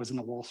day that was in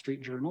the Wall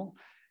Street Journal.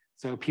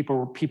 So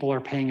people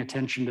are paying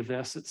attention to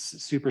this.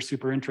 It's super,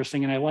 super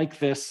interesting. And I like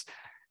this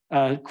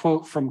a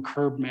quote from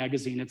Curb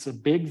magazine. It's a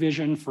big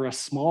vision for a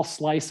small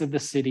slice of the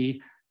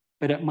city,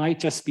 but it might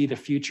just be the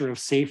future of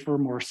safer,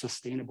 more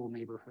sustainable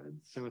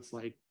neighborhoods. So it's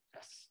like,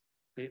 yes,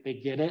 they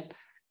get it.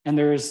 And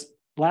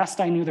last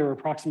I knew, there were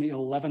approximately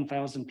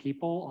 11,000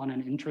 people on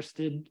an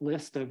interested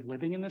list of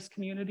living in this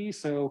community.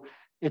 So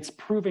it's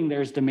proving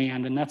there's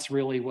demand, and that's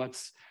really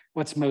what's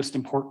most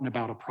important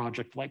about a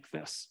project like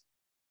this.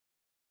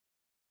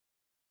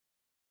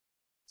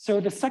 So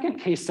the second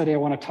case study I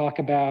want to talk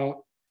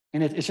about,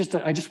 and it's just,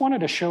 I just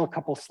wanted to show a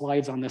couple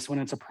slides on this one.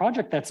 It's a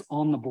project that's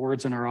on the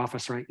boards in our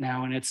office right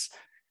now, and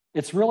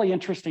it's really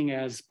interesting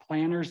as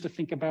planners to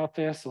think about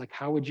this, like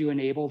how would you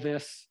enable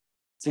this?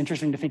 It's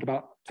interesting to think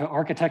about, to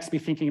architects be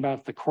thinking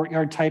about the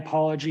courtyard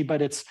typology,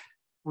 but it's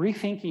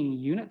rethinking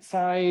unit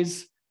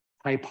size,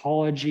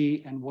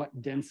 typology, and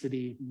what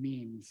density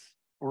means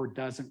or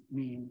doesn't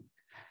mean.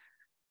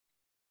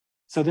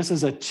 So this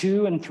is a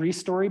 2- and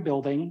 3-story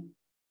building.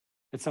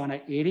 It's on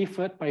an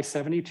 80-foot by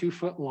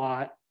 72-foot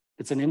lot.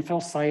 It's an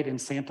infill site in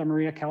Santa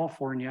Maria,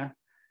 California,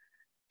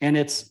 and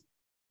it's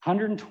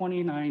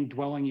 129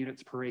 dwelling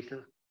units per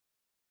acre.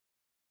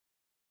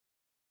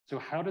 So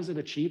how does it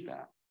achieve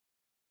that?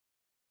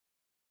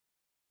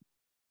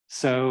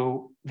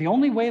 So the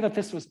only way that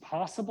this was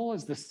possible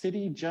is the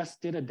city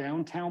just did a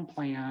downtown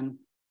plan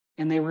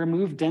and they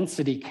removed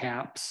density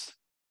caps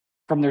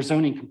from their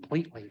zoning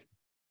completely.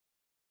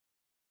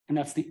 And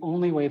that's the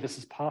only way this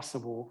is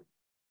possible,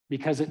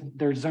 because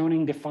their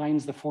zoning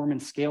defines the form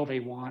and scale they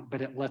want,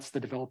 but it lets the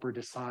developer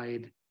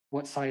decide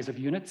what size of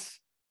units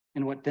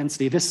and what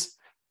density. This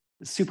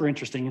is super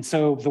interesting. And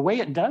so the way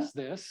it does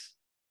this,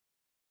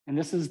 and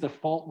this is the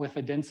fault with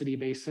a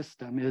density-based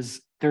system,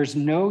 is there's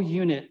no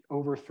unit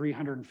over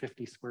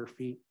 350 square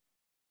feet.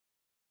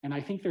 And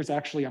I think there's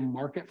actually a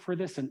market for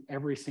this in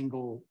every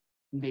single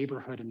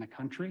neighborhood in the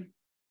country.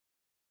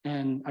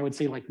 And I would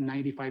say like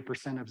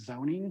 95% of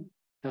zoning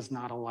does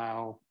not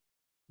allow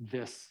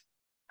this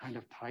kind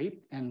of type.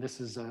 And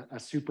this is a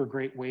super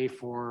great way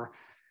for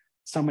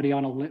somebody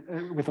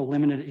with a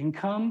limited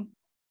income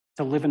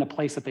to live in a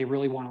place that they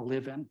really want to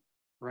live in,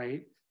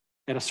 right?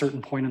 At a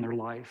certain point in their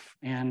life.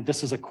 And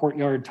this is a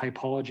courtyard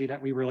typology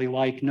that we really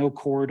like. No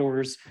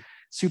corridors,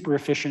 super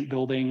efficient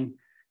building,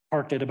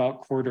 parked at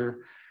about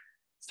quarter.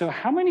 So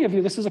how many of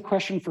you, this is a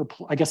question for,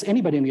 I guess,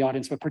 anybody in the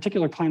audience, but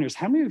particular planners,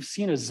 how many have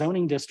seen a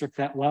zoning district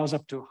that allows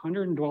up to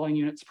 100 dwelling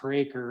units per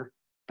acre,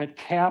 but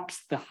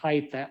caps the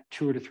height at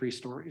 2 to 3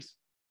 stories?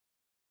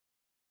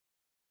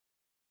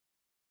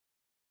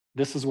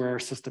 This is where our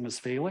system is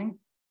failing,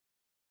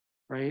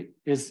 right?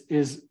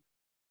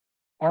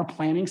 Our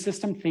planning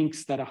system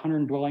thinks that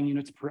 120 dwelling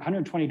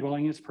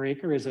units per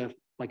acre is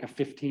like a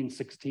 15,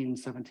 16,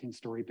 17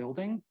 story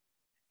building.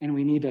 And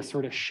we need to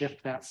sort of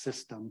shift that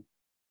system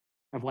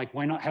of like,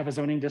 why not have a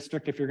zoning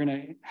district if you're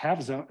gonna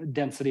have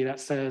density that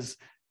says,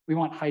 we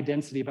want high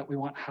density, but we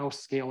want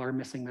house scale or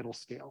missing middle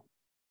scale.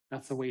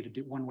 That's the way to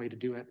do, one way to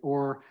do it.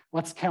 Or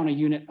let's count a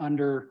unit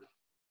under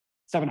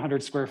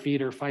 700 square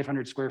feet or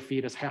 500 square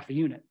feet as half a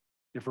unit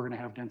if we're gonna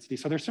have density.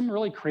 So there's some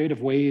really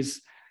creative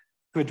ways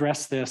to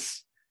address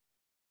this.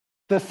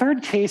 The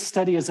third case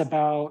study is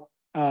about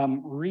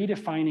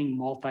redefining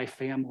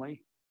multifamily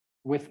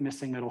with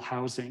missing middle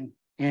housing.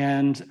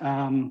 And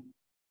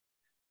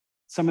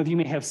some of you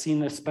may have seen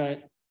this,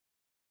 but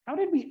how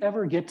did we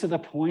ever get to the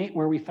point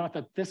where we thought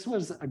that this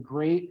was a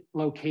great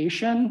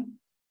location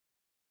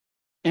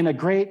and a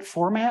great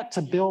format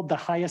to build the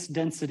highest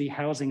density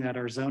housing that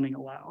our zoning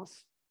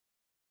allows?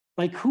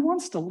 Like, who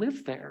wants to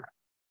live there?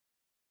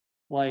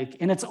 Like,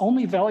 and it's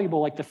only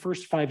valuable like the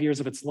first 5 years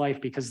of its life,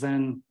 because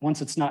then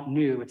once it's not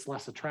new, it's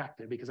less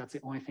attractive because that's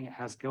the only thing it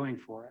has going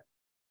for it.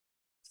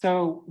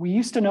 So we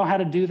used to know how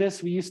to do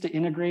this. We used to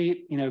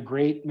integrate,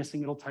 great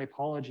missing middle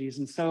typologies.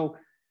 And so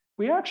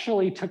we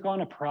actually took on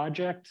a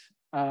project.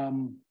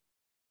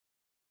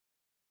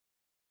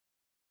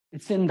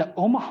 It's in the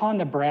Omaha,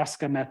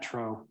 Nebraska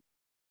metro.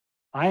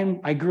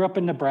 I grew up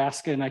in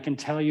Nebraska, and I can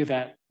tell you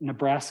that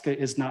Nebraska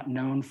is not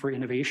known for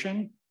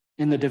innovation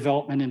in the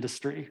development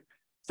industry.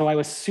 So I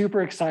was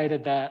super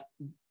excited that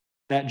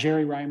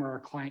Jerry Reimer, our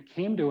client,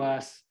 came to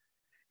us,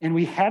 and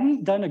we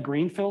hadn't done a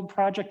greenfield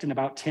project in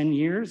about 10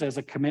 years as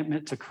a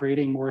commitment to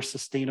creating more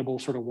sustainable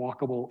sort of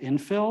walkable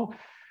infill.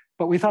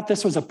 But we thought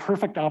this was a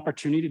perfect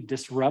opportunity to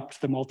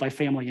disrupt the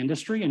multifamily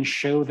industry and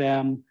show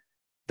them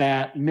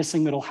that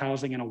missing middle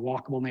housing in a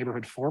walkable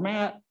neighborhood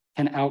format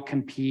can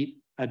outcompete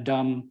a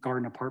dumb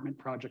garden apartment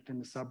project in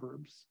the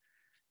suburbs.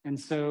 And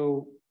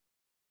so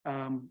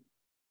the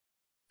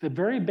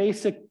very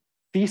basic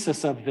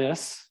thesis of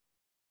this,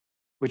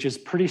 which is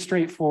pretty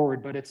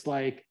straightforward, but it's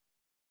like,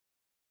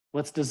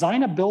 let's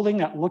design a building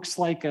that looks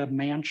like a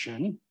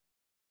mansion.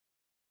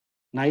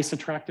 Nice,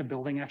 attractive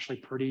building, actually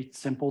pretty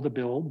simple to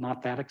build,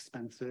 not that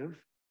expensive.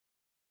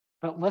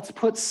 But let's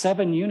put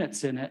 7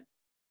 units in it,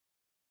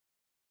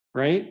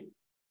 right?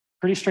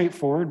 Pretty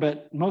straightforward,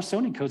 but most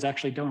zoning codes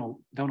actually don't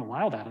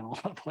allow that in a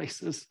lot of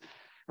places,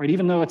 right?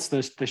 Even though it's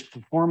the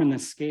form and the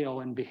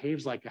scale and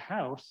behaves like a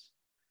house.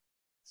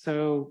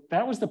 So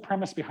that was the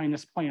premise behind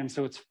this plan.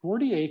 So it's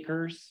 40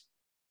 acres.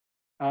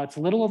 It's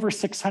a little over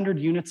 600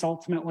 units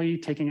ultimately,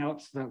 taking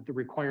out the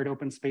required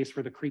open space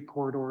for the creek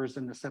corridors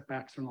and the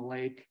setbacks from the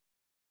lake.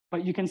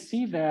 But you can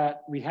see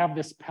that we have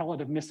this palette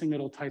of missing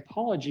middle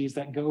typologies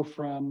that go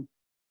from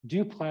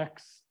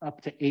duplex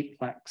up to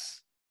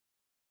eightplex.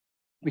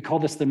 We call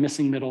this the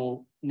missing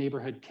middle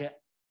neighborhood kit.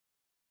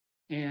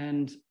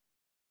 And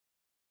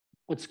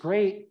what's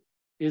great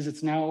is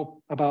it's now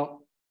about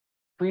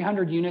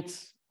 300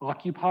 units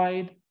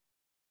occupied,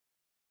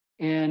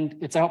 and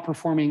it's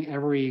outperforming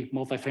every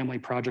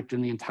multifamily project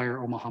in the entire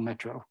Omaha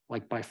Metro,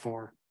 like by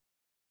far,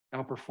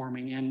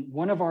 outperforming. And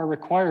one of our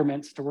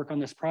requirements to work on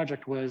this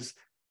project was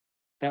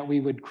that we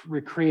would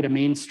recreate a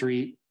main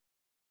street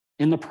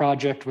in the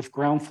project with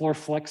ground floor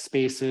flex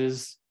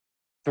spaces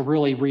to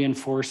really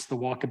reinforce the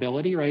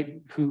walkability,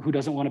 right? Who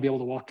doesn't want to be able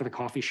to walk to the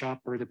coffee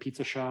shop or the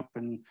pizza shop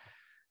and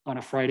on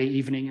a Friday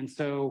evening? And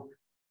so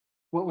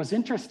what was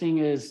interesting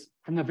is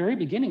from the very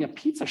beginning, a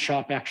pizza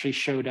shop actually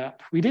showed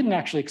up. We didn't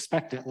actually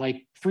expect it.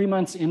 Like 3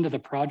 months into the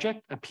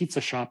project, a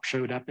pizza shop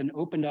showed up and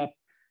opened up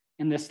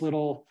in this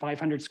little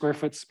 500 square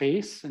foot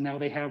space. And now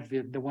they have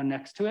the one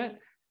next to it.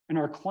 And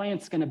our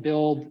client's going to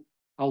build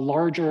a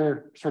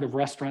larger sort of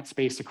restaurant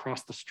space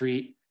across the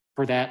street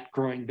for that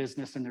growing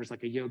business. And there's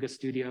like a yoga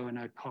studio and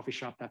a coffee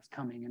shop that's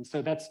coming. And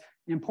so that's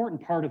an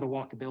important part of the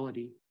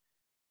walkability.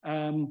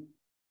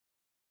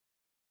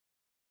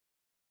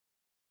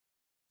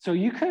 So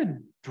you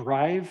could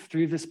drive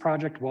through this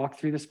project, walk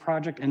through this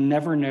project, and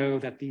never know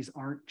that these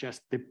aren't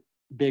just the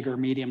big or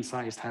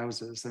medium-sized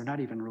houses. They're not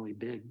even really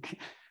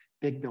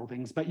big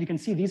buildings. But you can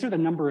see these are the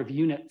number of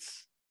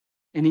units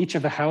in each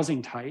of the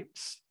housing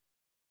types.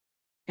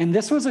 And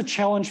this was a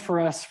challenge for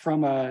us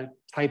from a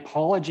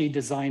typology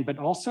design, but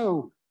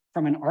also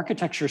from an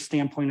architecture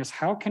standpoint, is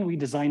how can we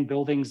design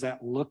buildings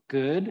that look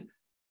good,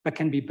 but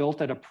can be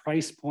built at a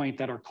price point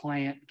that our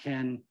client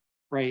can,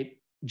 right,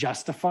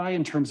 justify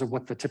in terms of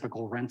what the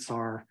typical rents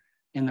are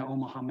in the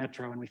Omaha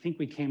Metro. And we think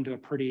we came to a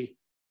pretty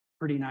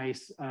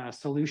nice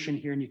solution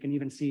here. And you can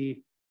even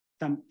see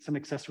some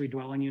accessory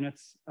dwelling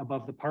units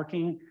above the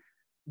parking.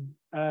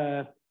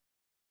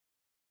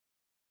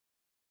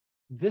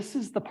 This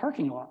is the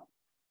parking lot.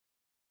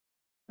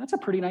 That's a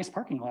pretty nice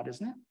parking lot,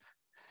 isn't it?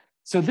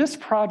 So this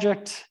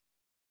project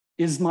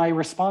is my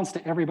response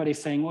to everybody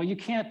saying, well, you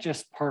can't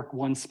just park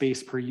one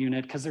space per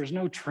unit because there's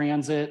no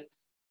transit.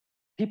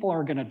 People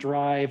are going to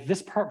drive.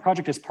 This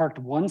project is parked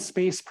one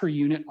space per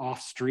unit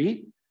off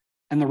street,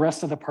 and the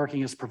rest of the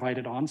parking is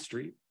provided on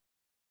street.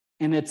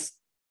 And it's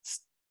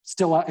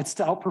still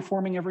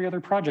outperforming every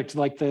other project.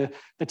 Like the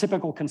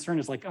typical concern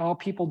is like, oh,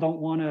 people don't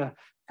want to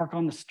park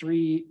on the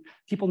street.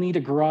 People need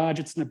a garage.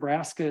 It's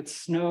Nebraska. It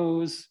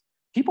snows.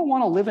 People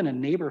want to live in a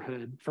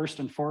neighborhood first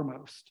and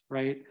foremost,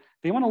 right?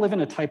 They want to live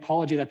in a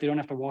typology that they don't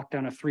have to walk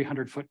down a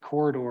 300-foot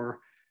corridor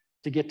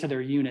to get to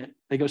their unit.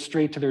 They go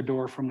straight to their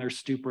door from their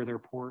stoop or their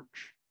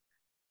porch.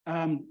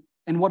 And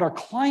what our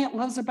client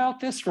loves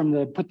about this,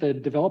 put the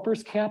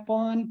developer's cap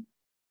on,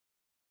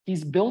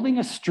 he's building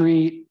a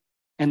street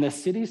and the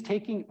city's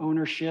taking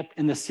ownership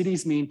and the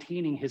city's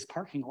maintaining his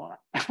parking lot.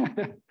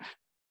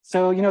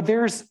 So, you know,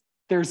 there's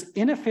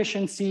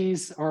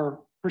inefficiencies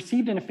or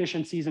perceived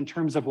inefficiencies in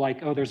terms of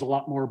like, oh, there's a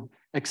lot more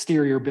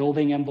exterior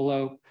building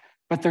envelope,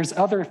 but there's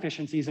other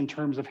efficiencies in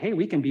terms of, hey,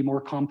 we can be more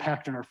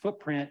compact in our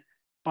footprint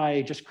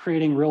by just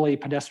creating really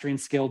pedestrian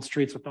scaled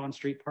streets with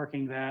on-street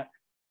parking that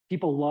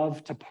people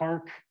love to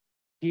park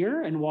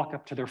here and walk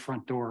up to their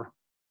front door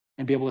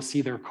and be able to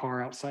see their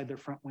car outside their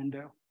front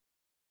window.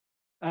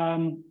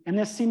 And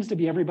this seems to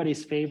be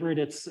everybody's favorite.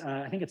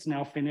 I think it's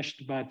now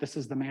finished, but this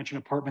is the mansion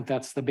apartment.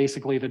 That's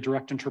basically the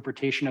direct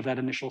interpretation of that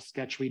initial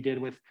sketch we did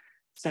with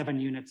 7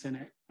 units in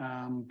it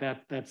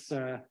that's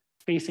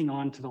facing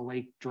onto the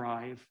Lake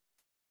Drive.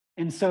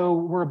 And so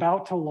we're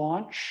about to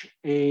launch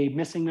a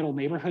missing middle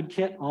neighborhood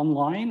kit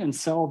online and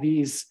sell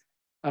these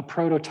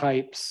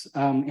prototypes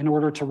in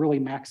order to really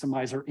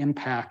maximize our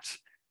impact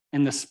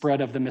in the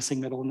spread of the missing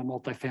middle in the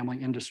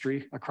multifamily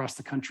industry across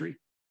the country.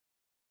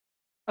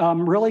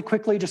 Really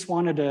quickly, just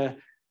wanted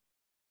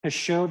to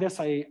show this.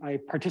 I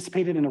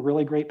participated in a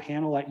really great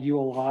panel at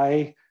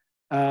ULI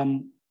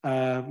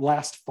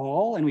last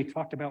fall, and we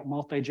talked about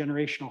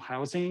multi-generational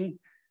housing.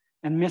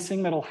 And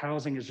missing middle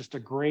housing is just a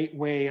great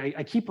way.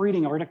 I keep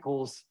reading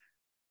articles,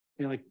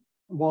 you know, like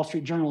Wall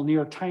Street Journal, New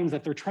York Times,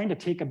 that they're trying to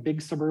take a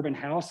big suburban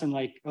house and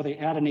like, oh, they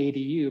add an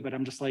ADU, but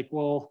I'm just like,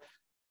 well,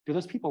 do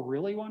those people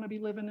really want to be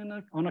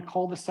living on a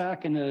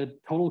cul-de-sac in a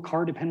total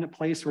car dependent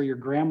place where your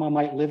grandma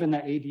might live in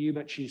that ADU,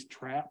 but she's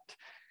trapped?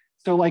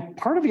 So like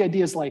part of the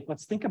idea is like,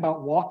 let's think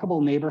about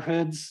walkable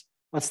neighborhoods.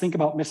 Let's think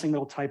about missing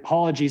middle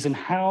typologies and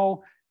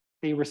how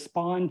they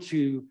respond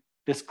to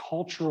this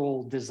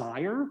cultural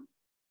desire,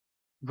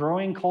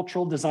 growing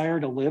cultural desire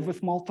to live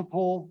with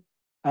multiple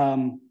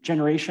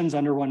generations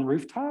under one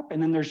rooftop.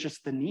 And then there's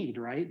just the need,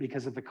 right?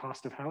 Because of the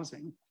cost of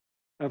housing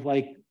of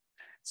like,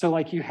 so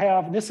like you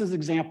have, this is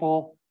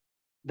example,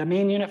 the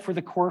main unit for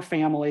the core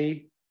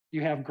family,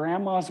 you have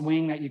grandma's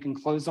wing that you can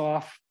close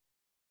off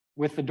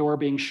with the door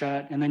being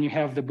shut. And then you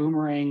have the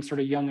boomerang sort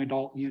of young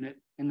adult unit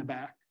in the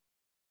back.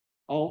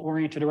 all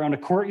oriented around a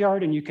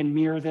courtyard, and you can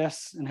mirror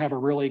this and have a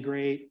really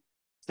great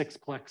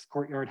sixplex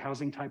courtyard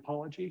housing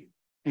typology.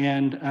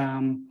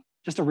 And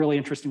just a really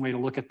interesting way to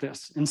look at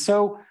this. And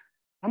so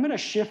I'm going to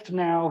shift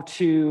now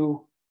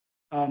to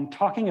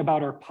talking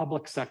about our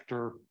public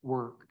sector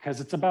work,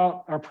 because it's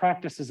about, our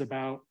practice is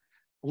about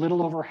a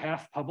little over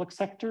half public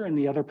sector and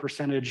the other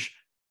percentage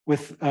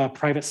with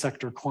private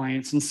sector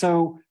clients. And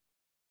so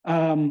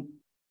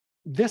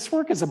this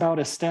work is about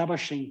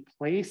establishing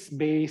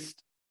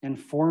place-based and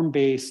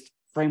form-based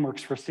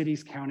frameworks for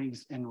cities,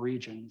 counties, and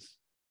regions.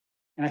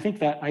 And I think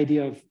that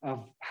idea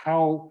of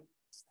how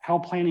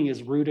planning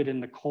is rooted in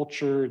the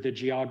culture, the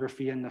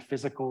geography, and the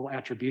physical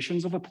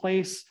attributions of a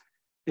place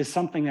is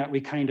something that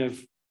we kind of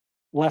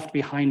left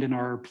behind in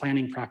our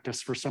planning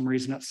practice for some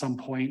reason at some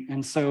point.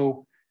 And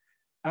so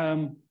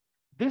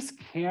this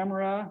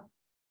camera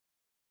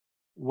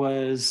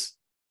was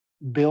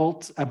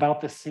built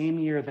about the same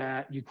year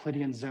that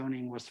Euclidean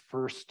zoning was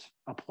first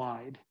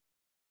applied.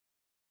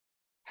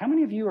 How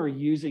many of you are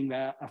using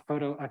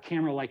a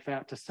camera like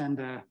that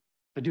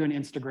to do an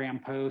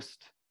Instagram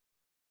post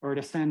or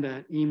to send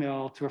an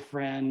email to a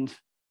friend?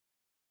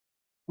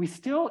 It's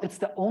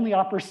the only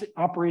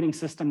operating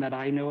system that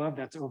I know of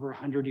that's over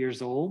 100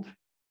 years old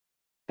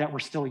that we're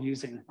still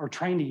using or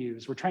trying to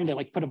use. We're trying to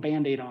like put a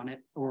Band-Aid on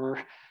it.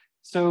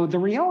 So the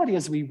reality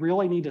is we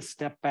really need to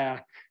step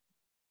back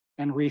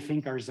and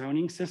rethink our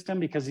zoning system,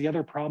 because the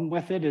other problem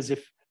with it is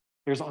if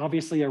there's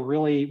obviously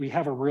we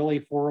have a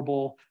really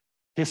horrible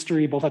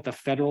history, both at the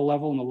federal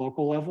level and the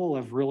local level,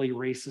 of really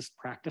racist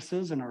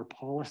practices in our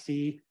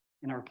policy,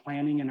 in our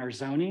planning, and our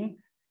zoning.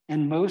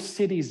 And most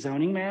city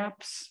zoning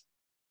maps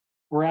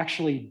were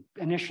actually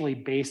initially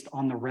based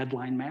on the red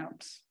line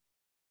maps.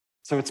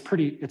 So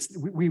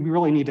we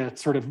really need to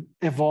sort of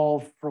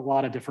evolve for a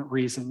lot of different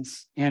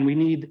reasons. And we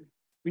need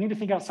to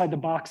think outside the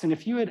box. And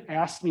if you had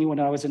asked me when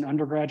I was in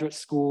undergraduate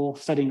school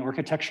studying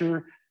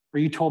architecture, or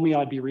you told me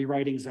I'd be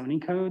rewriting zoning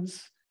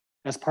codes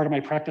as part of my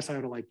practice, I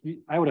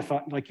would have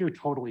thought like, you're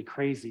totally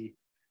crazy.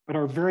 But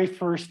our very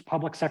first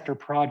public sector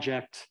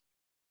project,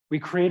 we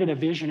created a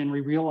vision and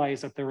we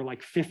realized that there were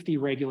like 50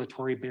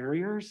 regulatory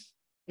barriers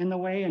in the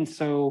way. And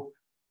so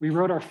we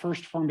wrote our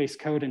first form-based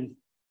code in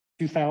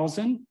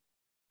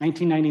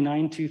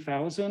 1999,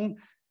 2000.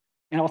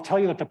 And I'll tell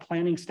you that the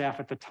planning staff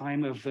at the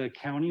time of the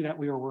county that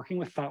we were working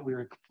with thought we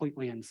were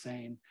completely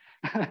insane.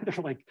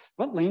 They're like,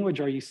 what language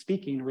are you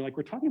speaking? And we're like,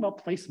 we're talking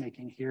about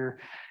placemaking here.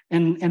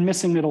 And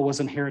missing middle was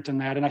inherent in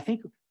that. And I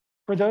think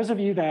for those of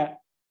you that,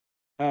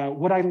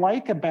 what I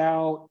like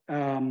about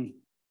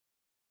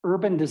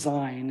urban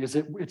design is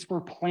it's where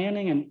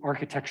planning and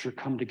architecture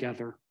come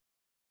together.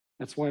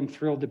 That's why I'm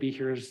thrilled to be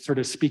here, sort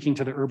of speaking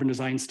to the urban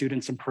design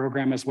students and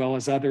program as well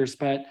as others.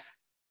 But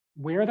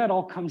where that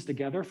all comes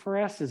together for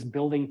us is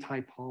building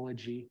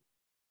typology.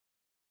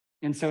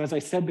 And so, as I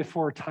said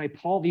before,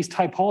 these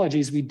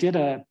typologies, we did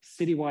a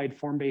citywide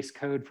form-based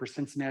code for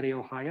Cincinnati,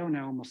 Ohio,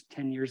 now almost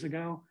 10 years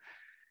ago.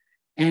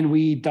 And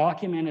we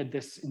documented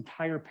this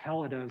entire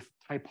palette of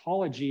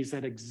typologies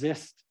that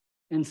exist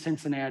in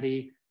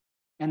Cincinnati.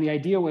 And the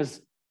idea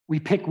was we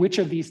pick which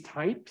of these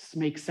types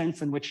make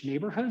sense in which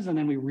neighborhoods, and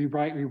then we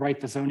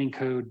rewrite the zoning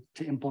code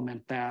to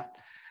implement that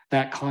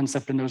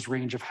concept in those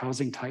range of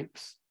housing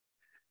types.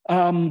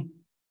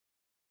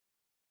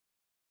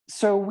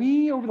 So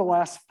we, over the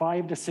last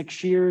 5 to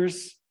 6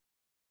 years,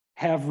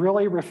 have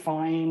really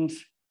refined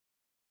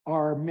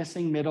our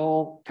missing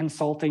middle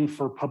consulting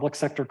for public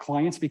sector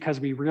clients, because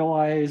we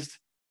realized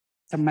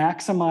to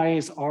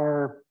maximize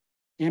our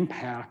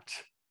impact,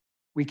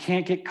 we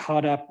can't get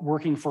caught up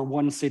working for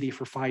one city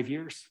for 5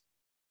 years,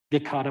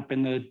 get caught up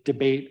in the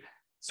debate.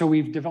 So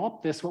we've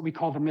developed what we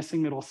call the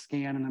missing middle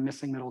scan and the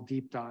missing middle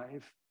deep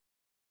dive.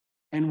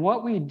 And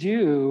what we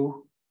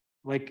do,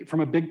 like from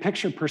a big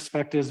picture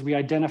perspective, is we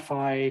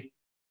identify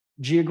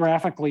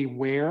geographically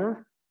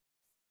where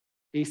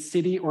a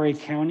city or a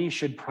county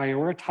should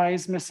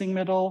prioritize missing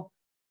middle.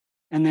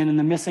 And then in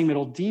the missing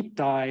middle deep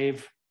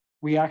dive,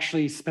 we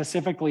actually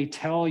specifically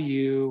tell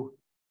you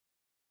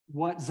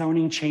what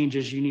zoning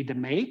changes you need to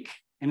make.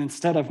 And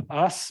instead of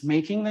us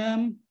making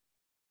them,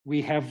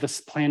 we have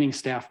this planning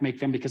staff make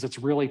them, because it's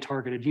really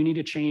targeted. You need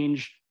to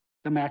change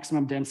the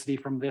maximum density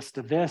from this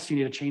to this. You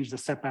need to change the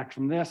setback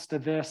from this to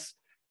this.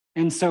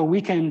 And so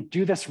we can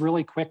do this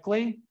really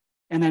quickly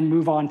and then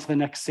move on to the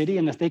next city.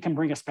 And if they can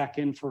bring us back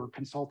in for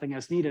consulting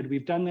as needed.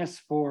 We've done this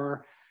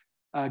for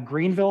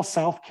Greenville,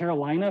 South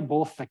Carolina,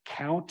 both the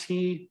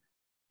county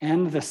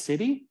and the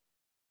city.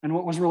 And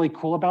what was really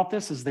cool about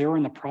this is they were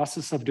in the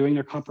process of doing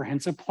their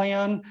comprehensive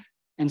plan,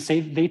 and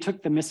they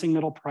took the missing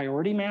middle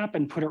priority map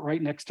and put it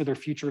right next to their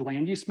future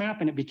land use map,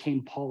 and it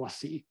became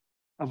policy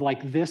of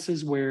like, this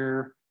is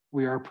where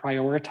we are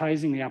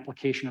prioritizing the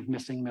application of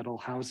missing middle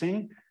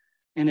housing.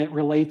 And it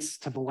relates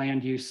to the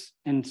land use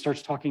and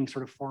starts talking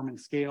sort of form and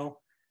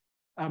scale.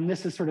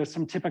 This is sort of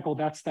some typical,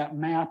 that's that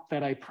map,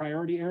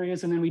 priority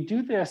areas. And then we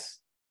do this,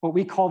 what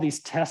we call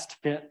these test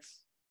fits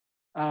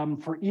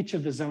for each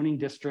of the zoning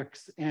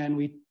districts.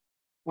 And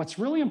what's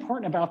really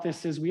important about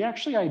this is we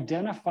actually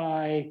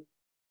identify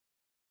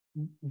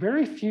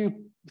very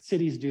few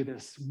cities do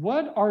this.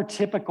 What are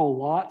typical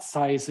lot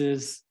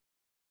sizes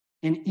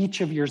in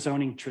each of your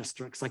zoning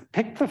districts? Like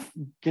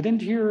get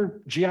into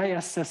your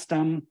GIS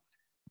system.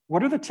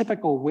 What are the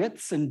typical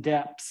widths and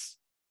depths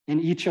in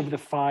each of the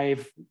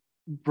 5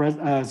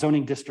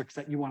 zoning districts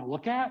that you want to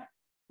look at?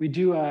 We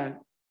do a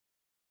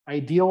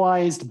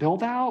idealized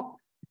build out,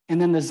 and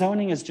then the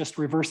zoning is just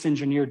reverse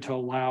engineered to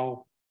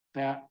allow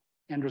that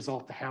end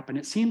result to happen.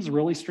 It seems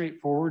really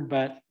straightforward,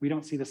 but we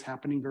don't see this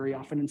happening very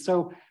often. And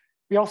so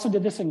we also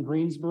did this in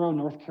Greensboro,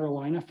 North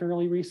Carolina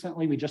fairly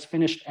recently. We just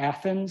finished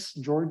Athens,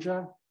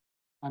 Georgia.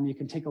 You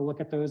can take a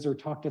look at those or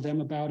talk to them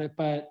about it.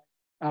 But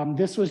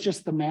this was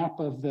just the map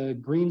of the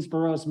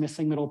Greensboro's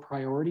missing middle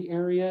priority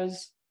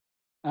areas.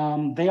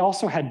 They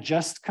also had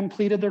just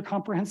completed their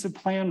comprehensive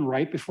plan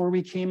right before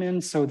we came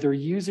in. So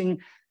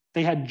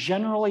they had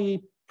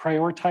generally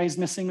prioritized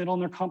missing middle in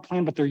their comp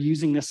plan, but they're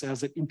using this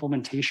as an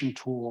implementation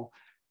tool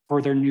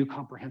for their new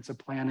comprehensive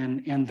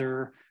plan, and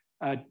they're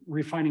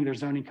refining their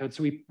zoning code.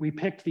 So we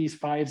picked these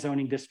 5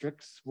 zoning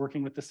districts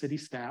working with the city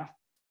staff.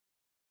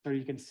 So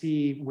you can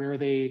see where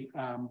they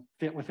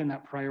fit within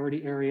that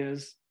priority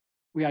areas.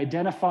 We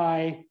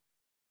identify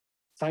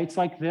sites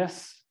like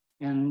this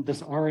in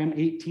this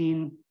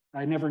RM18.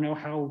 I never know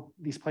how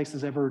these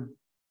places ever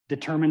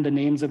determine the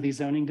names of these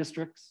zoning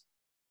districts.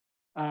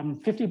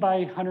 50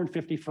 by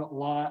 150 foot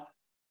lot.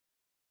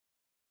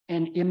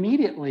 And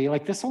immediately,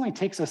 like this only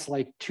takes us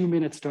like 2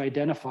 minutes to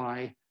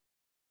identify.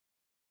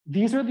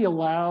 These are the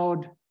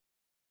allowed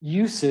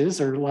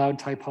uses or allowed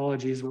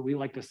typologies, what we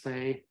like to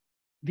say.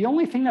 The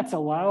only thing that's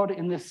allowed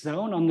in this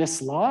zone on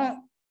this lot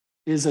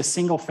is a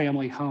single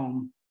family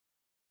home.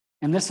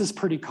 And this is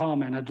pretty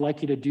common. I'd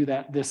like you to do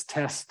this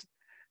test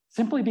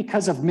simply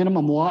because of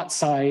minimum lot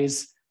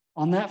size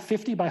on that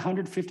 50 by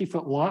 150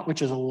 foot lot,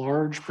 which is a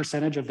large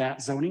percentage of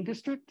that zoning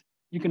district.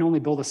 You can only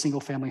build a single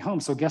family home.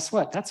 So guess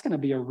what? That's going to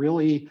be a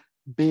really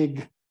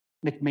big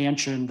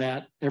McMansion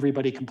that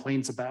everybody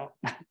complains about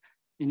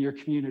in your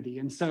community.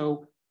 And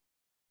so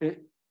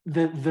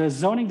the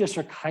zoning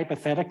district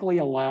hypothetically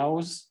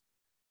allows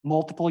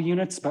multiple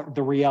units, but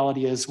the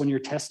reality is when you're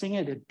testing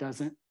it, it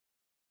doesn't.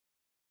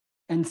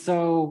 And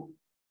so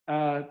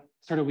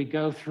sort of we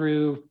go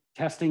through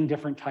testing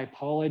different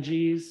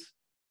typologies.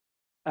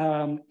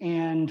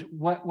 And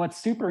what's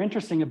super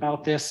interesting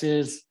about this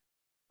is,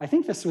 I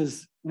think this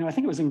was, I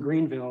think it was in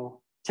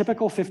Greenville,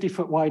 typical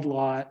 50-foot wide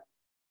lot.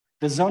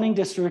 The zoning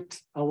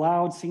district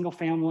allowed single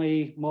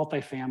family,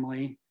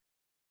 multifamily,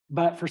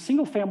 but for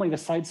single family, the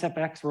side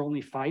setbacks were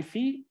only 5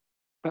 feet,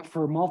 but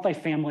for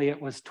multifamily, it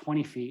was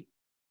 20 feet.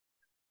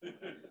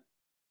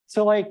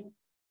 So like,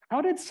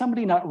 how did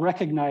somebody not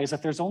recognize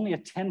that there's only a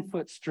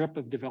 10-foot strip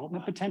of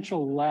development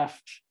potential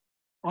left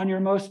on your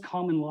most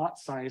common lot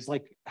size?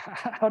 Like,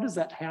 how does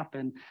that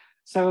happen?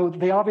 So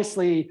they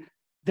obviously,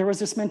 there was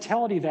this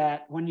mentality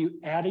that when you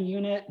add a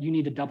unit, you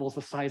need to double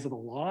the size of the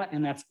lot,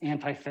 and that's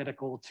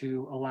antithetical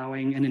to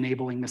allowing and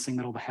enabling missing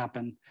middle to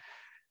happen.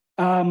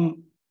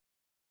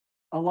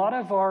 A lot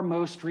of our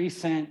most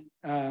recent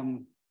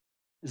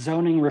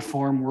zoning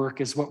reform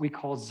work is what we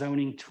call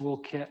zoning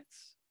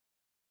toolkits.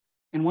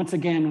 And once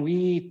again,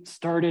 we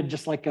started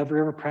just like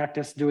every other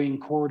practice doing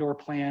corridor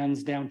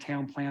plans,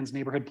 downtown plans,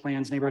 neighborhood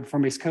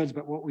form-based codes.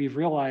 But what we've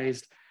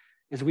realized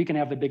is we can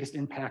have the biggest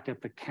impact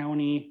at the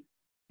county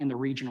and the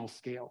regional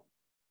scale.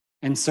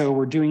 And so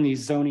we're doing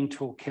these zoning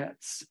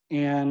toolkits.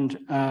 And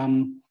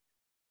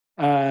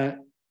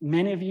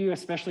many of you,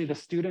 especially the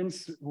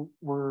students,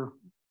 were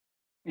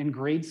in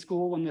grade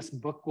school when this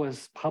book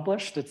was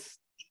published.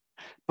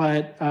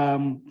 But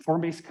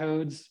form-based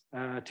codes,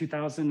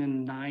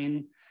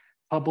 2009,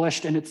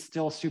 published, and it's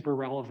still super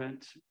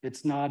relevant.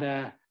 It's not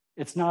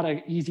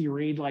an easy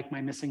read like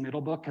my missing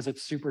middle book because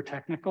it's super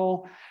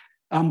technical.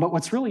 But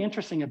what's really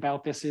interesting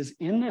about this is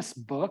in this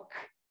book,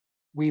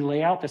 we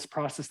lay out this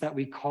process that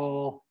we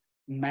call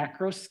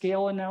macro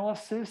scale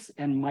analysis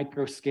and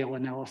micro scale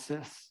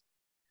analysis.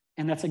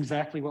 And that's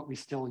exactly what we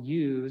still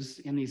use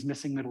in these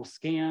missing middle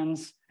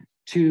scans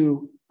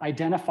to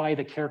identify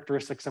the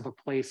characteristics of a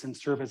place and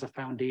serve as a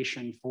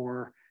foundation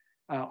for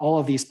all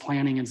of these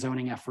planning and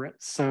zoning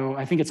efforts. So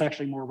I think it's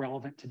actually more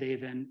relevant today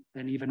than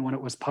even when it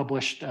was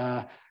published.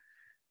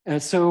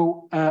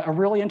 So a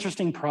really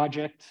interesting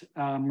project,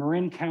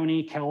 Marin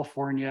County,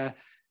 California.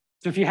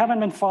 So if you haven't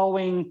been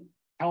following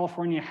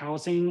California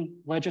housing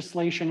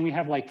legislation, we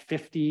have like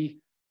 50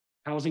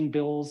 housing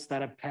bills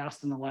that have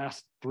passed in the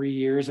last 3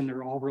 years, and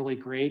they're all really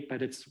great,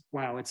 but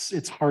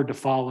it's hard to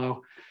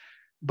follow.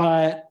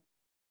 But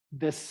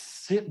the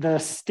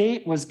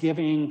state was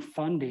giving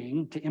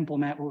funding to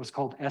implement what was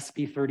called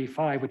SB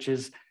 35, which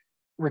is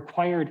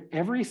required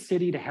every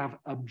city to have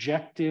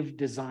objective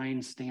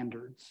design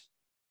standards.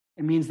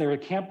 It means there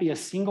can't be a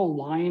single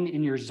line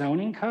in your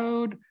zoning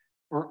code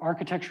or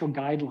architectural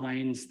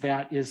guidelines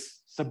that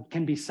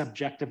can be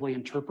subjectively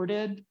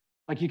interpreted.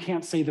 Like you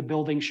can't say the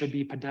building should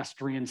be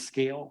pedestrian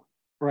scale,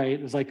 right?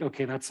 It's like,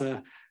 okay, that's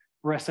a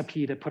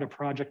recipe to put a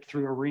project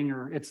through a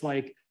ringer. It's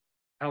like,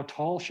 how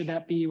tall should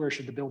that be? Where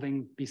should the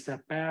building be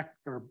set back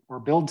or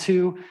build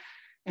to?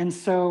 And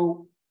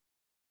so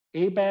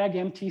ABAG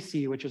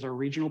MTC, which is our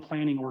regional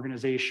planning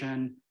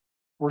organization,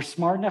 were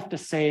smart enough to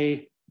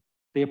say,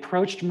 they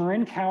approached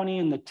Marin County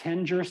and the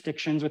 10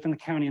 jurisdictions within the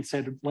county and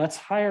said, let's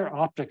hire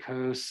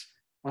Opticos,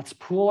 let's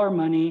pool our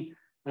money,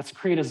 let's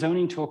create a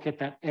zoning toolkit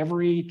that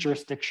every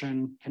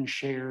jurisdiction can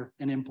share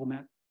and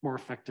implement more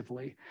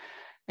effectively.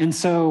 And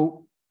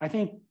so I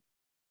think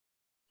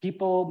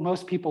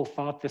most people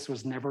thought this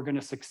was never going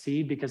to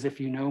succeed, because if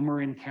you know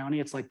Marin County,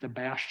 it's like the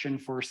bastion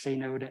for say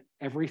no to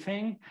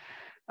everything.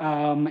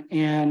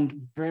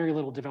 And very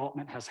little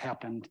development has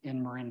happened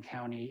in Marin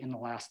County in the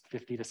last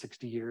 50 to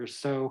 60 years.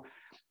 So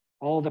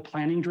all the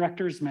planning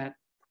directors met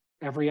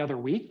every other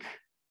week.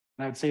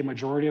 And I would say a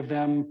majority of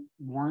them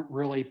weren't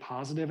really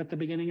positive at the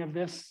beginning of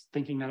this,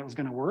 thinking that it was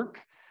going to work.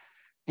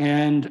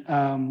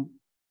 And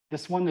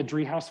this won the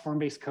Driehaus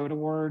Form-Based Code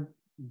Award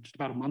just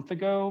about a month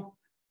ago.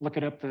 Look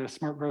it up, the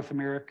Smart Growth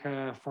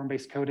America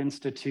Form-Based Code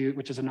Institute,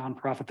 which is a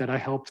nonprofit that I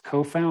helped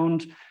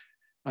co-found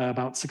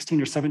about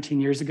 16 or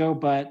 17 years ago.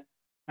 But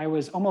I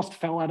almost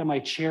fell out of my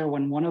chair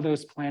when one of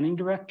those planning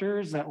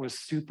directors that was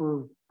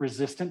super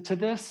resistant to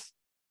this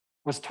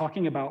was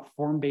talking about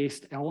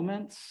form-based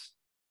elements.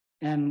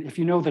 And if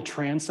you know the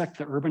transect,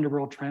 the urban to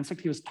rural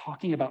transect, he was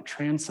talking about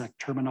transect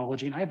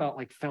terminology. And I about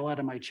like fell out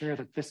of my chair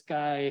that this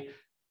guy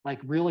like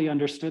really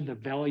understood the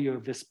value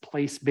of this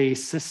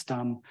place-based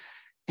system.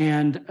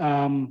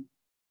 And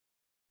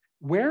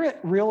where it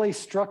really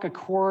struck a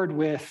chord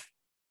with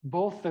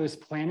both those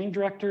planning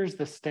directors,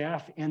 the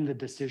staff, and the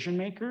decision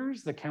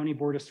makers, the county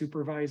board of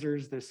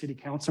supervisors, the city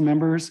council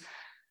members,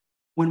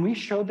 when we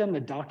showed them the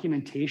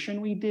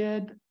documentation we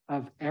did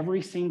of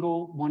every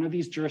single one of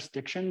these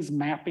jurisdictions,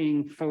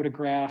 mapping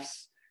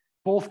photographs,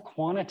 both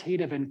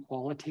quantitative and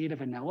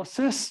qualitative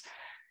analysis,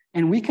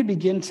 and we could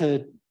begin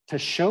to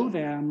show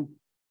them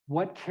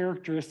what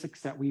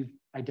characteristics that we've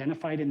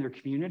identified in their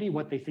community,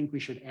 what they think we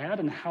should add,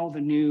 and how the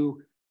new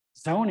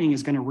zoning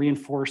is going to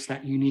reinforce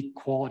that unique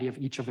quality of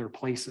each of their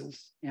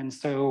places. And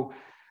so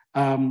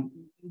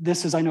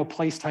this is, I know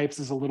place types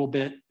is a little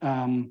bit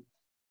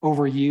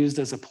overused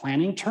as a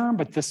planning term,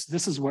 but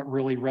this is what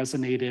really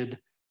resonated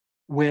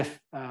with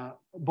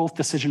both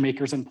decision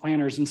makers and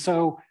planners. And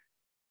so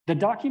the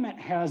document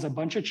has a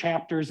bunch of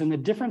chapters, and the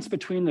difference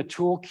between the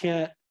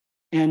toolkit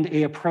and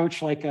a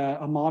approach like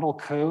a model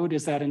code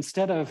is that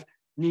instead of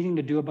needing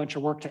to do a bunch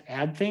of work to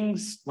add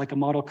things like a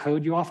model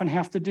code you often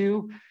have to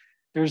do,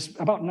 there's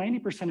about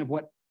 90% of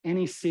what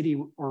any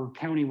city or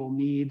county will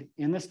need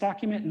in this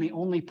document, and they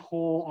only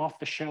pull off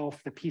the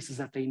shelf the pieces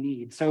that they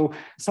need. So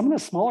some of the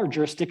smaller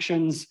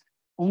jurisdictions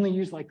only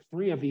use like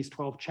 3 of these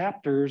 12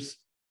 chapters,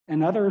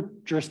 and other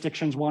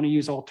jurisdictions want to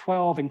use all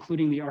 12,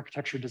 including the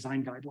architecture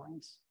design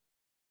guidelines.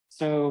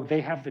 So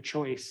they have the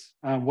choice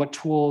what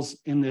tools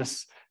in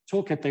this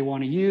toolkit they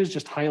want to use,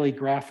 just highly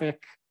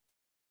graphic.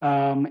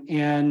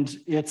 And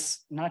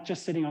it's not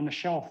just sitting on the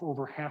shelf.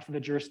 Over half of the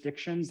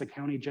jurisdictions, the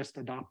county just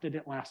adopted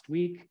it last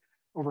week.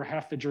 Over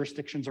half the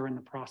jurisdictions are in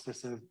the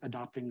process of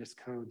adopting this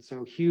code.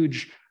 So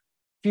huge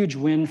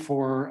win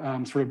for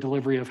sort of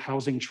delivery of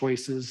housing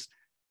choices.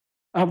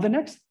 The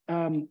next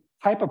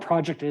type of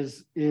project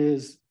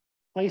is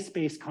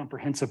place-based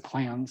comprehensive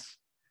plans.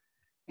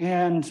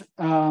 And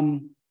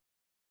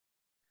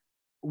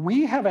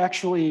we have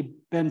actually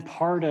been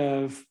part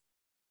of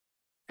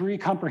 3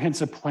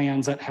 comprehensive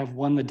plans that have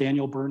won the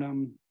Daniel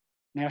Burnham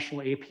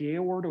National APA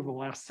Award over the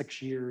last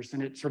 6 years.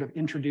 And it sort of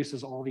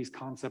introduces all these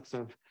concepts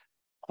of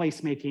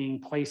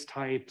placemaking, place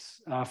types,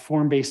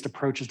 form-based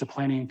approaches to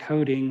planning and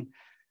coding.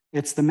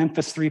 It's the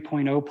Memphis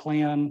 3.0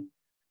 plan,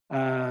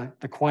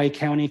 the Kauai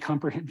County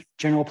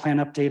General Plan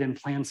Update, and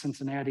Plan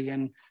Cincinnati.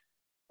 And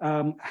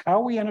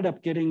how we ended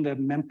up getting the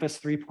Memphis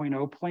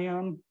 3.0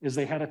 plan is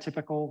they had a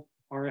typical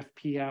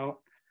RFP out,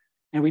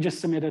 and we just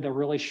submitted a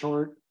really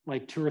short,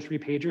 like 2 or 3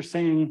 pager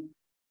saying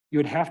you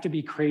would have to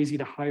be crazy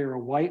to hire a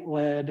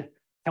white-led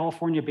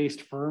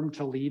California-based firm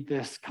to lead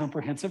this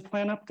comprehensive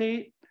plan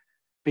update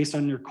based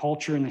on your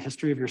culture and the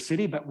history of your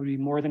city, but we'd be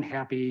more than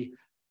happy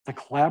to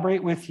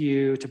collaborate with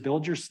you, to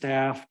build your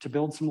staff, to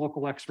build some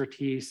local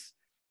expertise,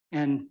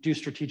 and do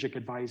strategic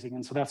advising.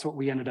 And so that's what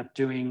we ended up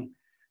doing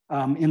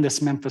in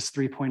this Memphis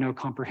 3.0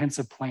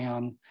 comprehensive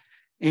plan.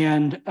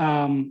 And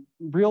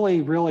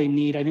really, really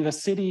neat. I think the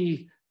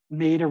city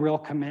made a real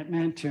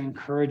commitment to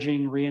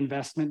encouraging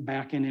reinvestment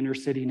back in inner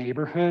city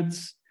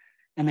neighborhoods.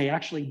 And they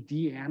actually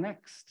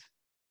de-annexed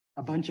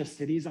a bunch of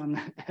cities on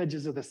the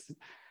edges of the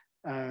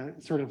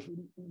sort of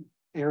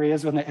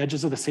areas on the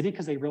edges of the city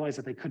because they realized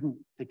that they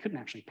couldn't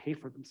actually pay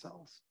for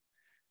themselves.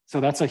 So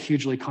that's a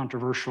hugely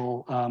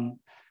controversial,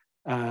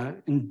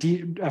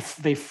 indeed,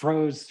 they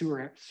froze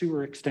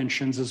sewer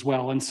extensions as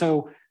well. And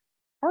so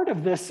part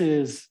of this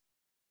is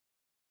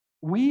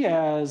we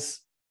as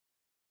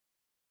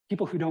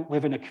people who don't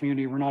live in a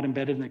community, we're not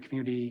embedded in the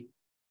community,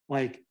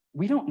 like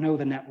we don't know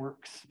the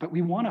networks, but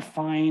we want to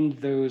find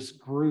those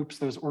groups,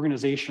 those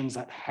organizations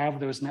that have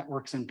those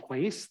networks in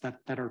place that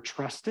are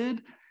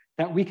trusted,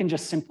 that we can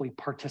just simply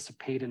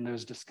participate in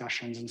those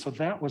discussions. And so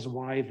that was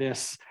why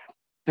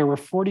there were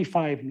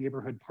 45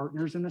 neighborhood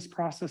partners in this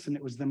process, and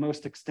it was the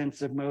most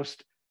extensive,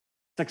 most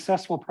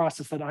successful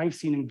process that I've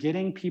seen in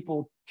getting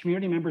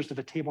community members to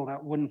the table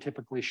that wouldn't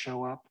typically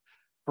show up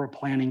for a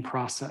planning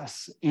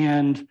process.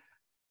 And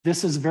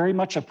this is very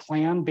much a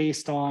plan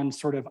based on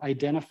sort of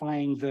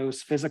identifying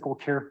those physical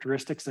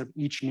characteristics of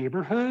each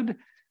neighborhood.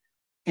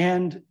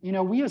 And,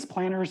 we as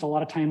planners a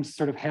lot of times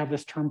sort of have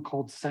this term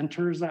called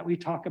centers that we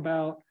talk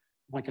about,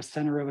 like a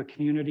center of a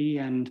community.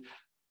 And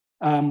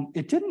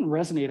it didn't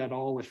resonate at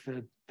all with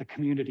the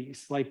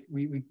communities. Like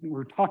we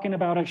were talking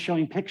about it,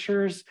 showing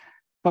pictures,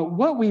 but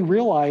what we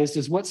realized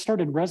is what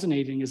started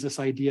resonating is this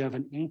idea of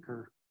an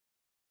anchor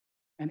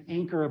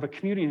of a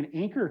community. An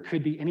anchor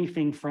could be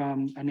anything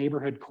from a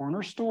neighborhood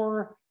corner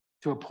store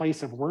to a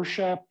place of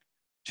worship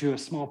to a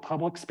small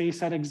public space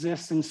that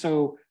exists. And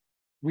so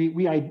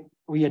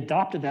we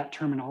adopted that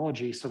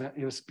terminology so that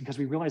it was because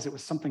we realized it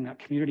was something that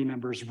community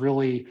members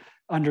really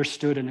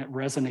understood and it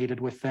resonated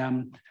with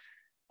them.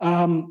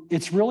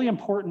 It's really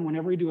important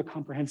whenever we do a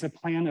comprehensive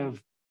plan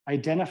of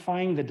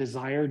identifying the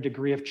desired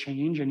degree of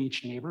change in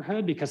each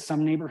neighborhood, because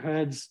some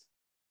neighborhoods,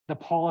 the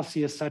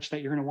policy is such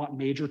that you're going to want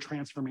major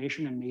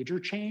transformation and major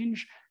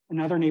change.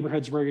 And other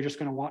neighborhoods where you're just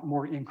going to want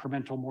more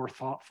incremental, more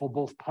thoughtful,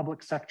 both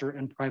public sector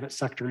and private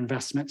sector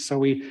investment. So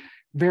we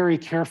very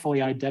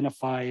carefully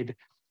identified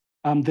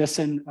this,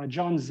 and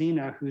John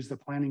Zena, who's the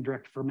planning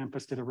director for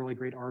Memphis, did a really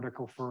great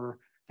article for,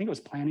 I think it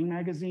was Planning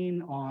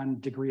Magazine, on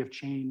degree of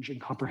change in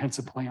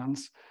comprehensive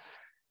plans.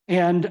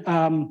 And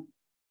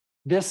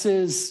this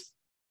is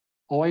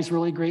always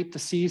really great to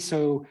see.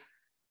 So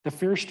the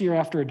first year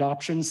after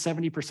adoption,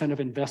 70% of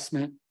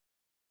investment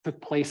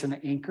took place in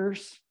the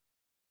anchors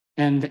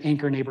and the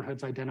anchor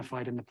neighborhoods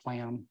identified in the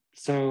plan.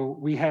 So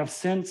we have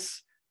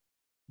since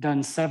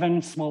done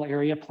 7 small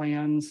area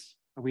plans.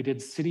 We did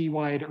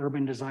citywide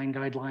urban design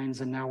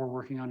guidelines, and now we're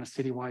working on a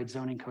citywide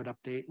zoning code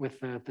update with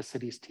the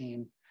city's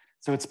team.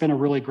 So it's been a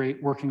really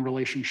great working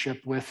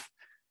relationship with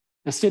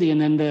the city. And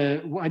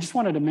then I just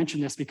wanted to mention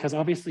this because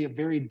obviously a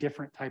very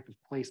different type of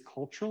place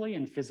culturally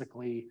and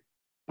physically,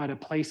 but a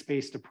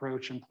place-based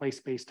approach and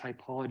place-based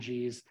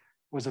typologies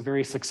was a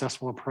very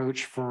successful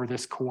approach for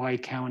this Kauai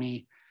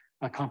County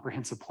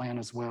comprehensive plan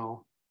as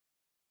well.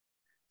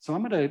 So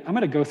I'm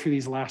gonna go through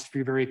these last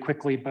few very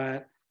quickly,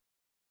 but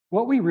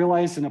what we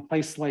realized in a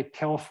place like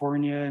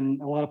California and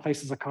a lot of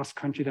places across the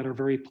country that are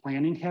very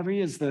planning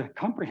heavy is the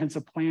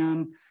comprehensive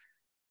plan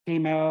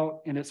came out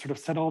and it sort of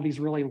said all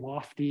these really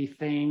lofty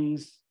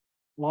things,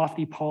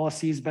 lofty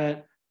policies,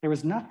 but there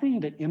was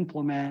nothing to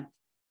implement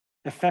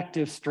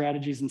effective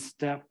strategies and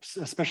steps,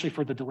 especially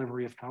for the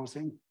delivery of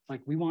housing.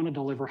 Like, we want to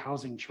deliver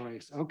housing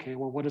choice. Okay,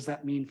 well, what does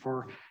that mean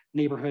for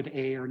neighborhood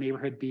A or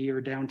neighborhood B or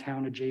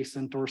downtown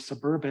adjacent or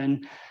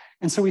suburban?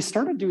 And so we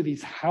started doing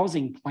these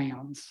housing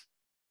plans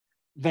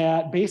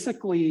that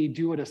basically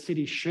do what a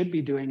city should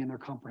be doing in their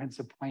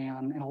comprehensive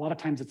plan. And a lot of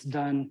times it's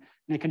done,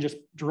 and it can just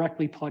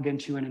directly plug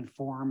into and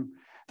inform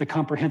the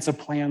comprehensive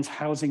plan's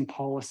housing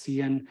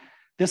policy. And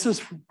this is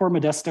for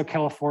Modesto,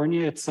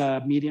 California. It's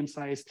a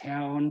medium-sized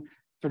town,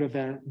 sort of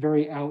the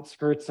very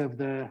outskirts of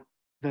the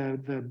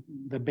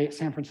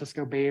San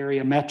Francisco Bay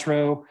Area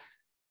metro.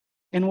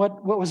 And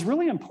what was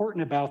really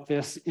important about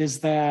this is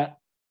that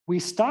we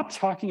stopped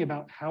talking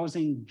about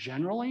housing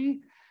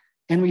generally,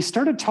 and we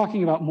started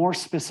talking about more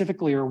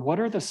specifically, or what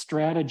are the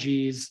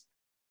strategies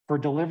for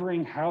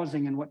delivering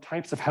housing and what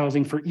types of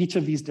housing for each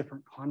of these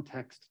different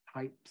context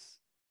types.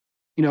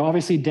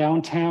 Obviously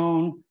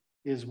downtown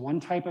is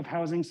one type of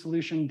housing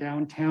solution,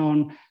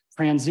 downtown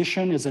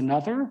transition is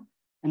another,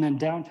 and then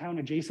downtown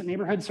adjacent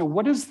neighborhoods. So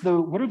what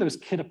are those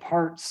kit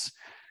parts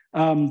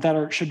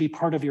that should be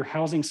part of your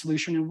housing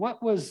solution? And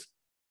what was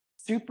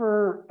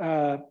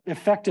super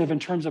effective in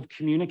terms of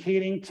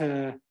communicating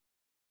to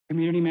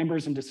community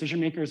members and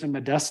decision makers in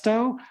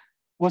Modesto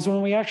was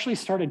when we actually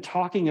started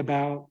talking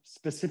about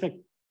specific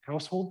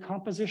household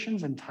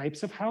compositions and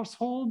types of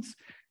households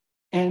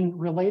and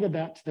related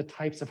that to the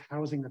types of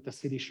housing that the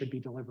city should be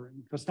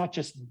delivering. So it's not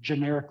just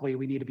generically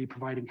we need to be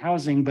providing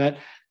housing, but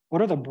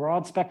what are the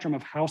broad spectrum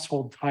of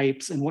household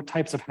types and what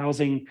types of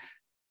housing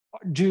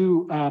are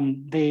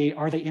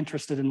they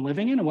interested in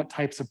living in, and what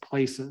types of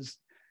places?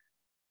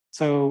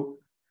 So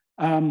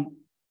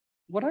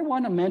what I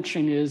want to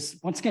mention is,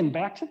 once again,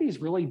 back to these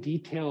really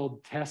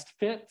detailed test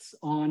fits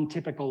on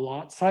typical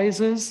lot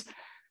sizes.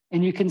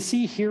 And you can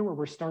see here where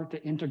we're starting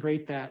to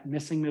integrate that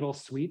missing middle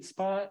sweet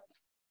spot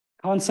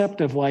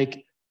concept of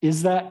like,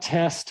 is that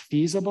test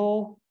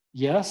feasible?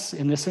 Yes,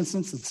 in this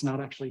instance, it's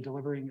not actually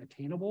delivering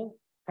attainable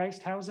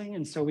priced housing.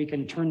 And so we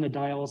can turn the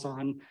dials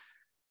on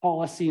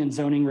policy and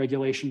zoning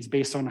regulations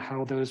based on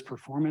how those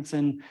performance.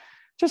 And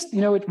just,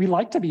 we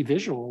like to be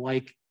visual,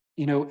 like,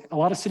 a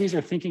lot of cities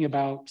are thinking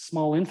about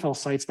small infill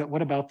sites, but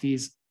what about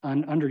these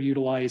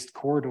underutilized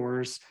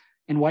corridors?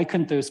 And why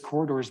couldn't those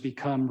corridors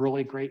become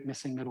really great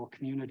missing middle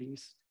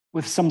communities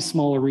with some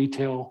smaller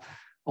retail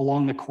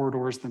along the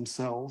corridors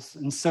themselves?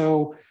 And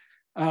so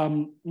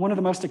one of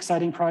the most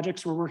exciting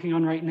projects we're working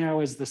on right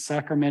now is the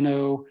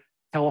Sacramento,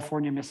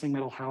 California missing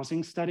middle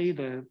housing study.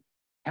 The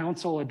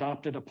council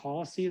adopted a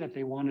policy that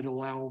they wanted to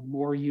allow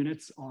more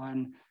units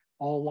on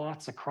all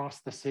lots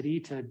across the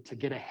city to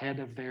get ahead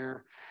of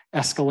their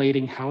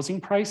escalating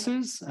housing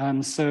prices.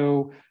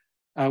 So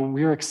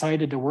we're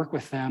excited to work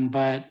with them,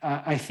 but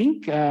I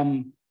think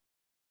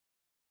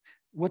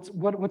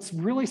what's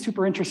really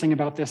super interesting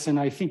about this, and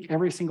I think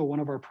every single one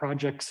of our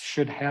projects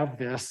should have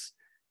this,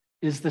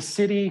 is the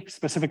city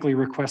specifically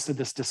requested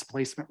this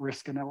displacement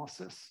risk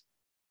analysis,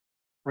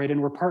 right? And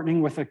we're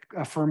partnering with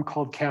a firm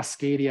called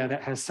Cascadia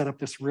that has set up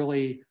this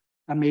really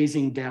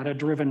amazing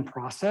data-driven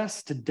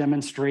process to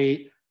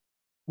demonstrate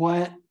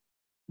what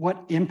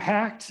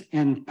impact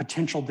and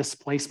potential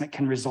displacement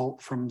can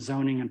result from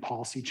zoning and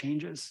policy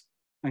changes.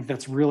 I think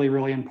that's really,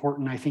 really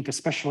important. I think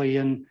especially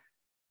in,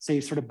 say,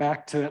 sort of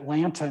back to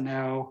Atlanta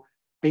now,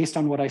 based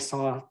on what I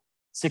saw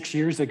 6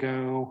 years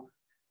ago,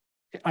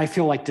 I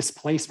feel like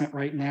displacement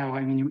right now,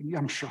 I mean,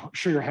 I'm sure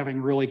you're having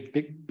really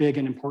big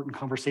and important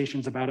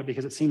conversations about it,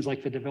 because it seems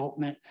like the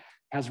development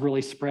has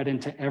really spread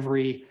into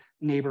every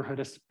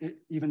neighborhood,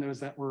 even those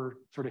that were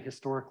sort of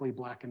historically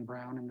Black and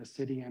brown in the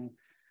city. And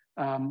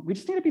we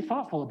just need to be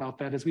thoughtful about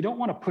that, as we don't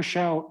want to push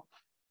out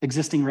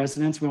existing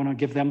residents. We want to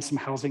give them some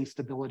housing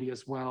stability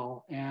as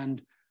well.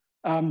 And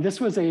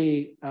this was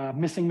a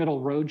Missing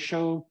Middle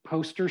Roadshow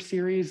poster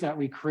series that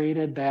we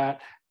created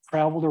that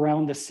traveled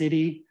around the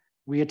city.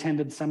 We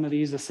attended some of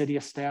these. The city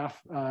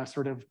staff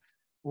sort of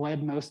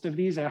led most of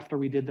these after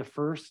we did the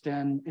first.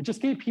 And it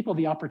just gave people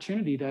the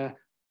opportunity to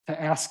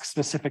ask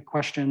specific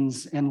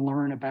questions and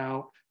learn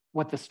about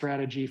what the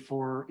strategy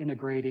for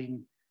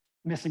integrating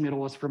Missing Middle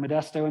was for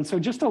Modesto. And so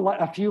just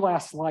a few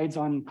last slides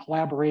on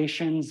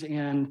collaborations.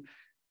 And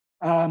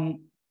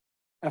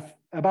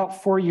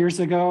about 4 years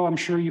ago, I'm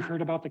sure you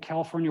heard about the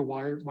California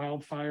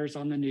wildfires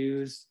on the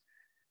news.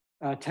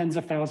 Tens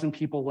of thousands of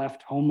people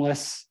left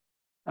homeless.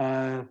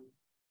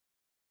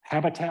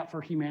 Habitat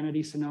for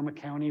Humanity Sonoma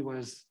County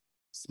was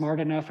smart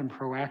enough and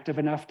proactive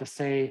enough to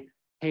say,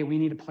 hey, we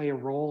need to play a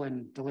role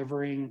in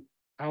delivering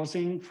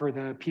housing for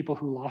the people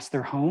who lost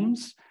their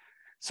homes.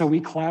 So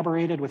we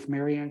collaborated with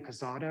Marianne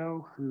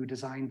Casado, who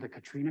designed the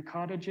Katrina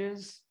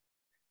cottages.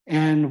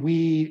 And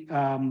we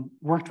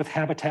worked with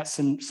Habitat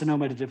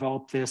Sonoma to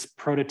develop this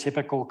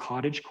prototypical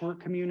cottage court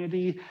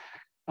community.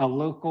 A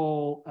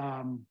local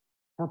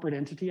corporate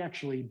entity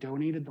actually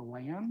donated the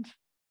land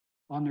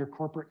on their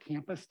corporate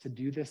campus to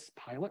do this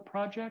pilot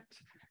project.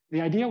 The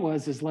idea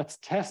is let's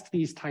test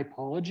these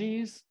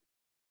typologies,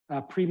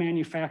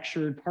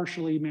 pre-manufactured,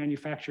 partially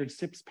manufactured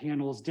SIPS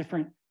panels,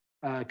 different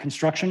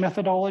construction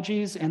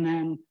methodologies, and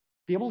then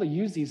be able to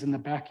use these in the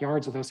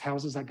backyards of those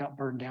houses that got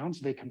burned down,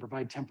 so they can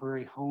provide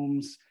temporary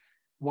homes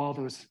while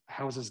those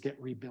houses get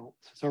rebuilt.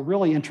 So a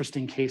really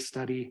interesting case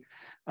study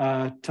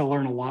to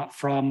learn a lot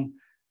from.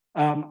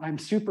 I'm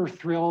super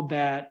thrilled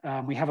that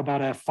we have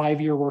about a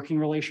 5-year working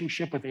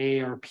relationship with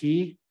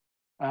AARP,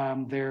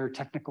 their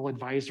technical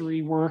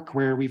advisory work,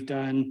 where we've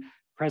done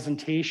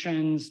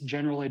presentations,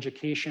 general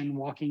education,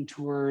 walking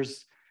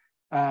tours.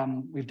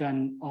 We've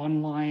done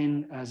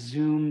online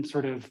Zoom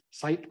sort of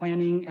site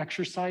planning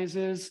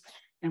exercises.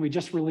 And we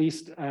just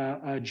released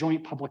a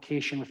joint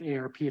publication with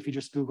AARP. If you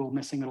just Google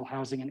Missing Middle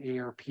Housing and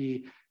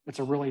AARP, it's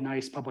a really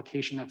nice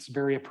publication that's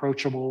very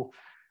approachable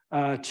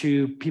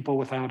to people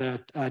without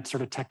a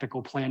sort of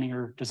technical planning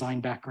or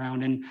design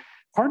background. And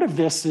part of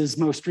this is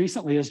most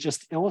recently is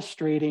just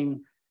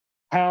illustrating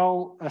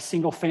how a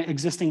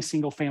existing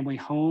single family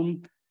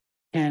home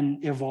can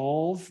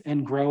evolve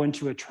and grow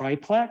into a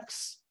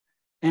triplex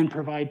and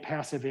provide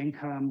passive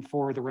income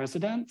for the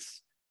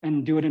residents,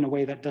 and do it in a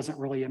way that doesn't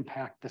really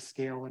impact the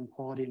scale and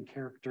quality and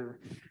character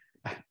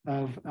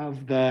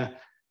of the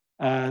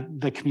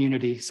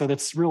community. So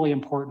that's really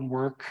important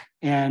work.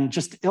 And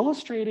just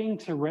illustrating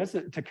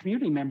to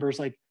community members,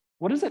 like,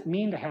 what does it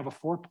mean to have a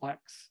fourplex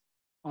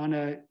on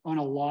a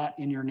lot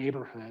in your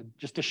neighborhood,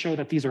 just to show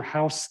that these are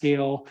house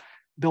scale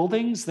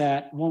buildings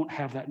that won't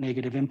have that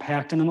negative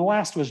impact. And then the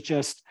last was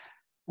just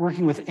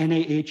working with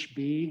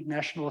NAHB,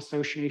 National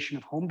Association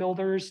of Home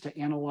Builders, to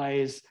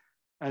analyze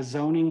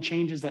zoning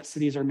changes that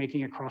cities are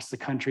making across the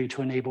country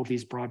to enable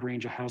these broad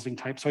range of housing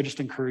types. So I just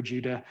encourage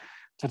you to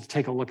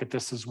take a look at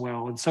this as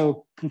well. And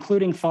so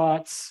concluding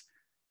thoughts,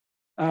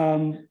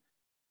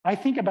 I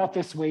think about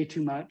this way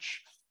too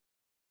much.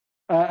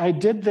 I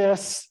did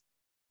this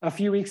a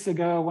few weeks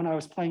ago when I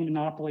was playing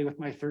Monopoly with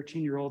my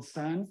 13-year-old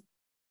son.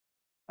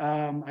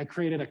 I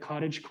created a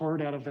cottage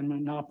court out of the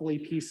Monopoly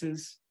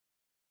pieces.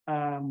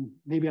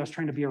 Maybe I was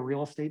trying to be a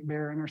real estate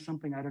baron or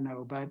something, I don't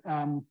know. But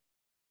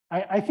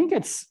I think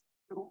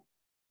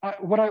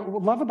what I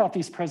love about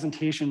these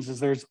presentations is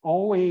there's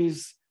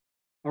always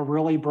a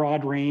really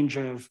broad range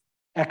of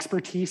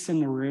expertise in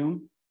the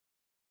room.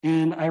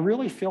 And I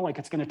really feel like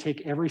it's going to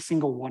take every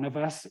single one of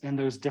us in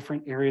those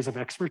different areas of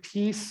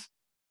expertise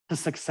to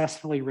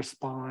successfully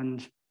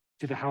respond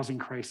to the housing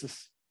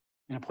crisis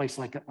in a place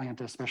like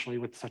Atlanta, especially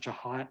with such a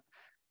hot,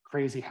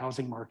 crazy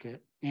housing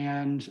market.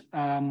 And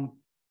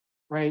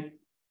right,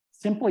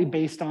 simply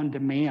based on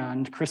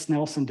demand, Chris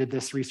Nelson did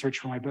this research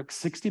for my book,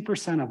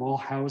 60% of all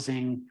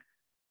housing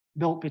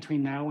built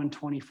between now and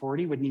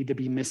 2040 would need to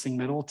be missing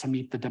middle to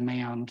meet the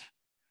demand.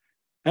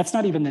 That's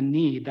not even the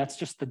need, that's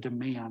just the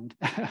demand.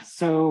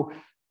 So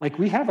like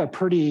we have a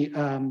pretty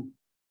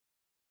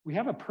we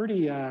have a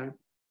pretty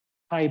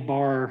high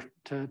bar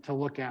to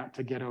look at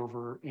to get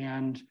over.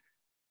 And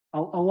a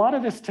lot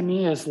of this to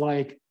me is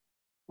like,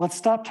 let's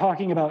stop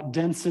talking about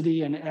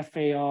density and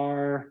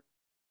FAR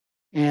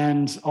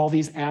and all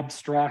these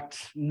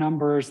abstract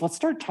numbers. Let's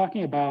start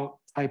talking about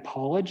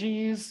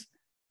typologies,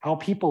 how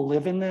people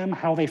live in them,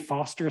 how they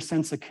foster a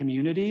sense of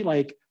community.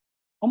 Like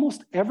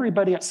almost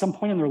everybody at some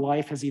point in their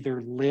life has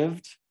either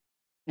lived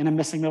in a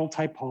missing middle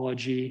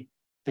typology,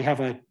 they have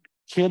a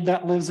kid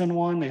that lives in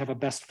one, they have a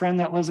best friend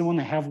that lives in one,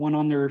 they have one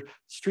on their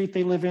street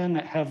they live in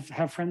that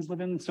have friends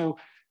live in. So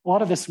a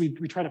lot of this, we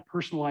try to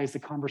personalize the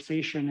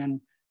conversation. And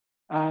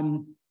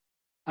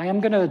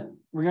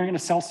we're gonna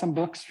sell some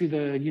books through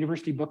the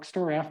university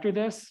bookstore after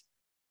this.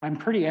 I'm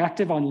pretty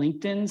active on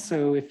LinkedIn,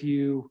 so if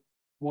you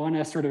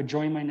wanna sort of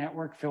join my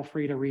network, feel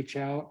free to reach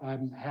out.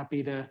 I'm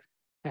happy to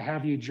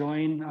have you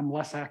join. I'm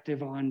less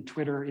active on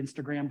Twitter or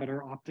Instagram, but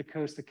our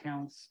Opticos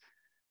accounts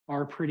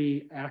are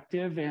pretty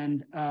active.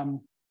 And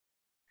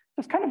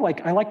it's kind of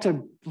like, I like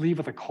to leave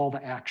with a call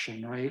to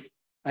action, right?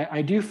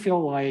 I do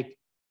feel like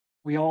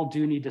we all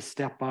do need to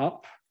step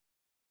up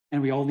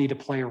and we all need to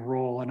play a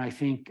role. And I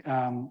think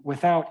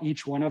without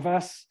each one of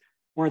us,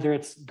 whether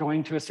it's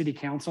going to a city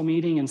council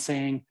meeting and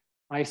saying,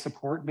 I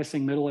support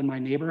missing middle in my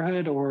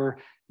neighborhood, or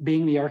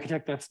being the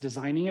architect that's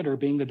designing it, or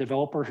being the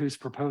developer who's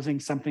proposing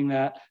something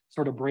that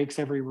sort of breaks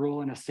every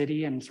rule in a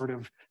city and sort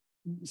of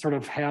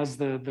has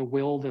the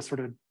will to sort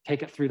of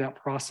take it through that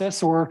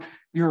process, or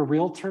you're a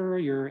realtor,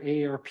 you're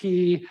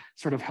AARP,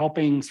 sort of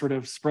helping sort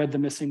of spread the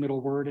missing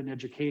middle word in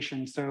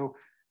education. So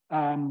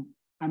I'm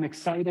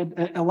excited.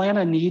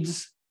 Atlanta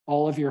needs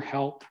all of your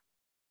help.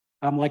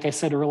 Like I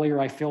said earlier,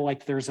 I feel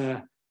like there's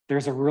a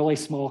really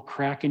small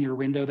crack in your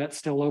window that's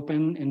still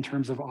open in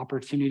terms of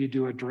opportunity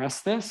to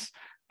address this,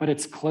 but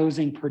it's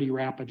closing pretty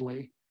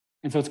rapidly.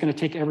 And so it's going to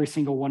take every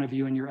single one of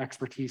you and your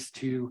expertise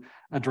to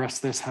address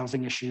this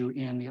housing issue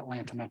in the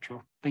Atlanta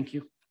Metro. Thank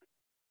you.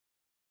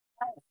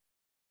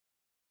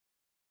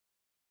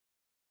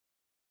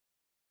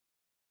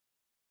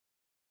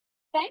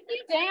 Thank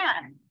you,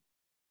 Dan.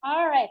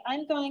 All right,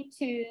 I'm going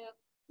to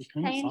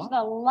change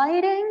the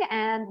lighting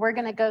and we're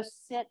going to go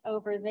sit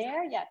over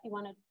there. Yeah, if you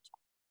want to,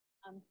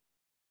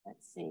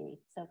 let's see.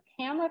 So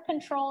camera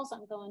controls,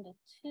 I'm going to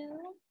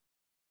 2,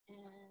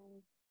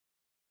 and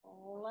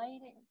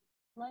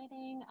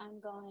lighting, I'm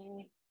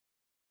going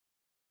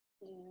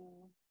to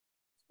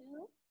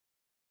 2.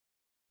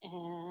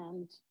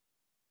 And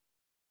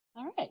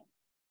all right.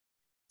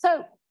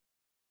 So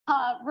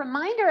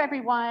reminder,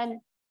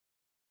 everyone,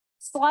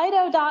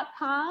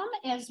 Slido.com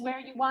is where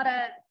you want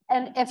to,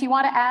 and if you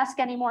want to ask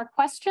any more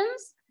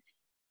questions,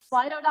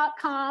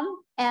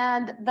 Slido.com,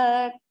 and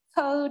the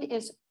code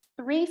is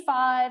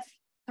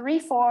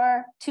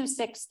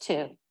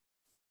 3534262.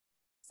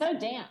 So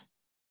Dan,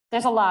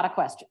 there's a lot of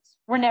questions.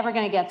 We're never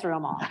going to get through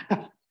them all.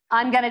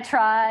 I'm going to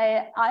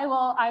try, I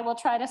will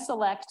try to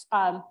select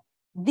one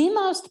of the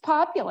most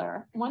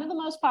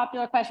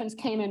popular questions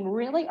came in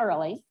really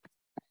early.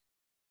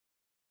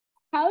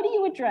 How do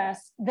you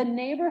address the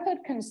neighborhood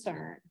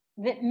concern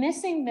that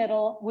missing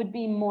middle would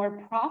be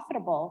more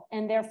profitable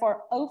and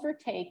therefore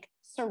overtake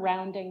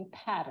surrounding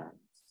patterns?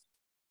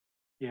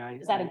 Yeah,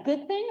 is that a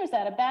good thing or is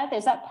that a bad thing?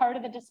 Is that part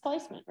of the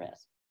displacement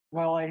risk?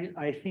 Well,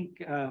 I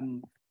think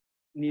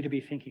need to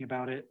be thinking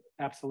about it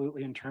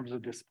absolutely in terms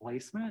of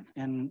displacement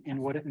and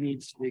what it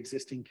means to the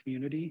existing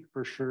community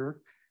for sure.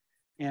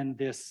 And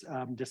this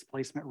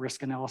displacement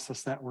risk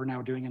analysis that we're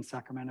now doing in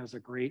Sacramento is a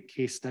great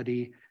case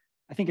study.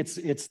 I think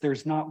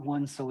there's not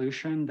one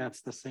solution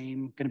that's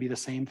going to be the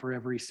same for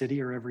every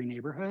city or every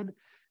neighborhood.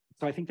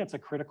 So I think that's a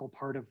critical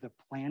part of the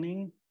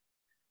planning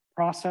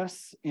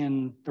process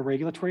in the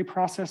regulatory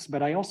process.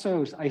 But I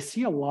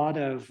see a lot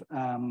of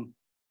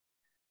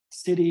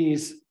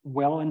cities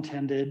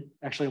well-intended,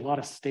 actually a lot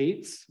of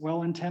states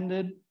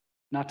well-intended,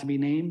 not to be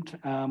named,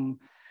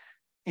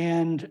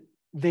 and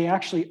they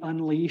actually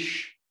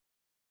unleash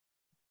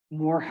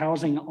more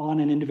housing on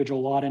an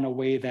individual lot in a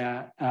way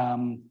that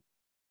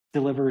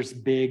delivers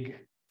big,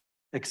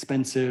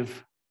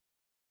 expensive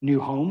new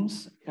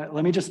homes.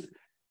 Let me just,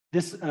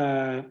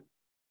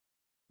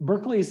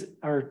 Berkeley,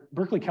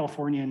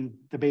 California, and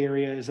the Bay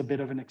Area is a bit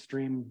of an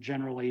extreme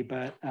generally,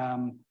 but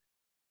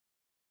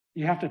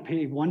you have to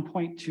pay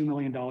 $1.2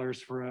 million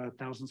for a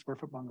 1,000 square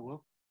foot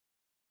bungalow.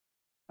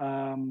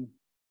 A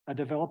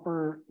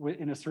developer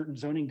in a certain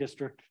zoning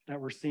district that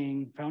we're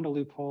seeing found a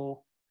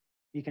loophole.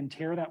 He can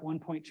tear that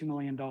 $1.2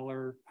 million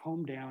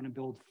home down and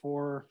build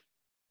 4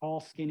 tall,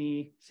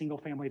 skinny, single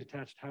family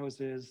detached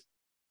houses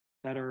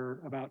that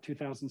are about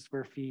 2,000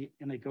 square feet,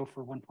 and they go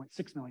for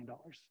 $1.6 million.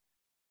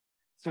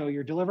 So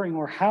you're delivering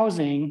more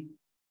housing,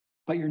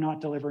 but you're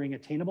not delivering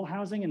attainable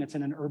housing, and it's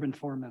in an urban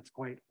form that's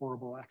quite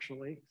horrible,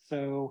 actually.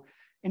 So,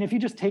 and if you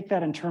just take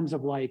that in terms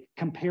of like,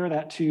 compare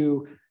that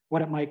to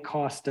what it might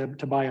cost to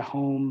buy a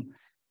home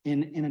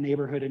in a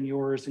neighborhood in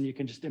yours, and you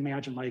can just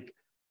imagine like,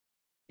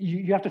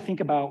 you have to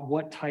think about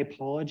what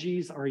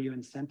typologies are you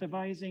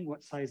incentivizing,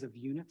 what size of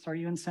units are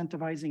you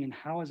incentivizing, and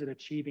how is it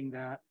achieving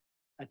that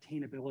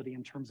attainability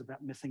in terms of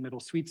that missing middle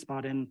sweet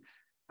spot. And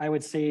I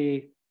would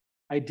say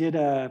I did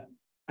a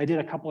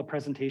couple of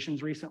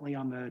presentations recently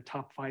on the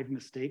top 5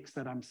 mistakes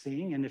that I'm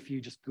seeing. And if you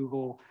just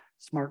Google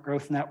Smart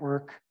Growth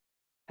Network,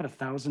 had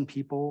 1,000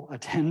 people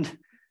attend.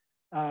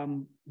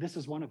 This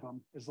is one of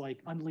them, is like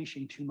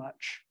unleashing too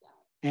much.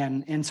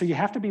 And so you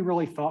have to be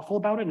really thoughtful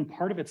about it. And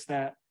part of it's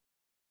that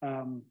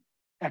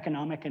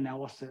economic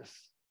analysis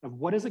of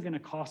what is it going to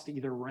cost to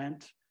either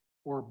rent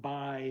or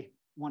buy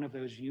one of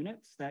those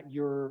units that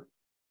you're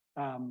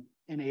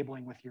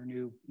enabling with your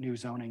new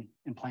zoning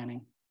and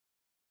planning.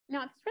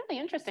 No, it's really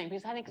interesting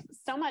because I think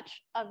so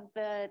much of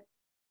the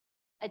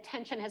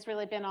attention has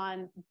really been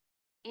on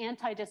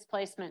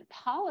anti-displacement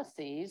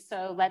policies.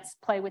 So let's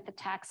play with the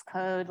tax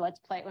code. Let's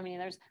play, I mean,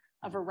 there's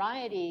a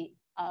variety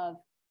of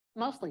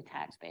mostly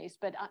tax-based,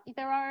 but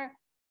there are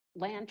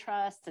land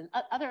trusts and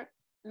other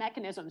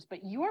mechanisms, but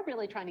you're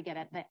really trying to get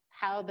at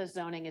how the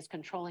zoning is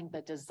controlling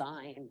the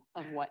design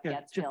of what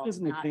gets built,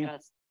 not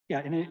just. Yeah,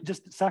 and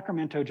just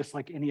Sacramento, just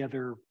like any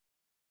other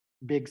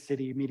big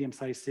city,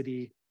 medium-sized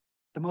city,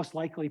 the most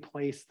likely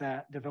place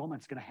that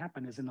development's going to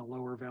happen is in the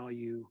lower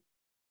value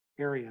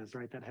areas,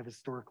 right, that have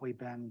historically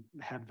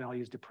had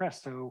values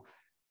depressed. So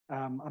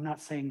I'm not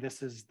saying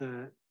this is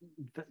the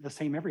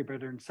same everywhere.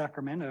 In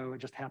Sacramento, it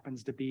just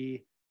happens to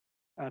be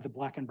the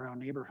Black and brown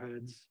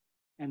neighborhoods.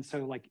 And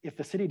so like if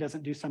the city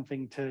doesn't do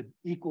something to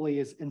equally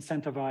as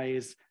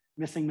incentivize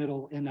missing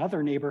middle in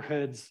other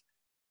neighborhoods,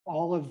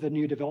 all of the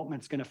new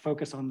development is going to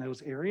focus on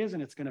those areas,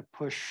 and it's going to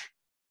push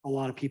a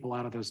lot of people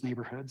out of those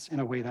neighborhoods in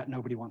a way that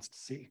nobody wants to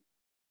see.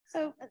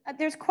 So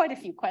there's quite a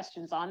few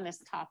questions on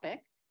this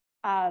topic.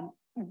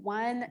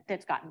 One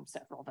that's gotten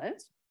several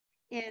votes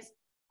is,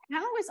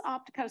 how is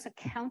Opticos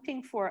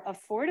accounting for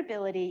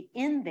affordability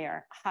in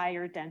their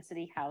higher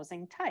density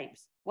housing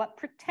types? What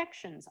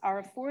protections are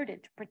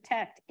afforded to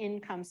protect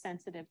income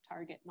sensitive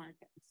target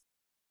markets?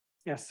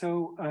 Yeah,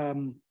 so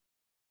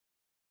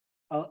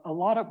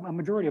a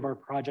majority of our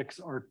projects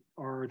are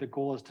the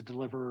goal is to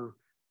deliver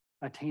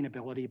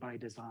attainability by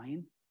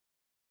design.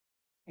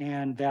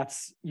 And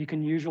you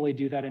can usually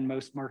do that in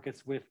most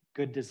markets with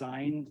good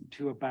design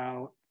to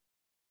about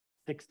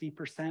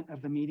 60%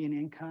 of the median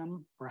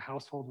income, for a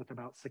household with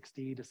about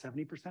 60 to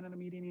 70% of the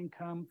median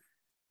income.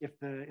 If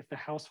the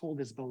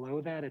household is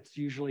below that, it's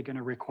usually going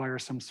to require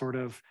some sort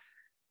of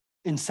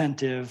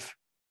incentive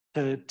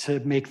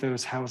to make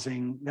that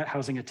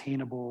housing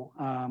attainable.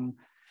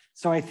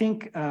 So I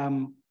think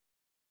the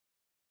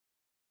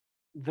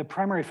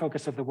primary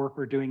focus of the work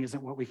we're doing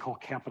isn't what we call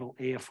capital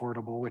A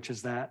affordable, which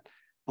is that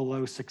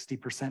below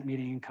 60%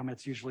 median income.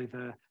 It's usually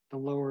the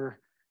lower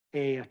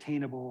A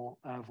attainable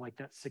of like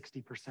that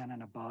 60%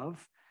 and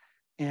above.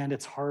 And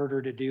it's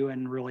harder to do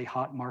in really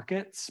hot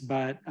markets.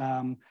 But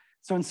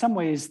so in some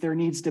ways, there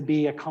needs to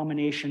be a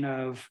combination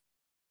of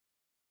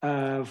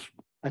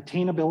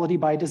attainability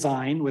by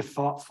design with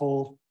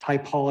thoughtful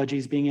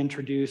typologies being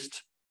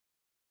introduced.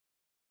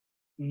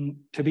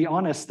 To be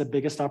honest, the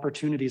biggest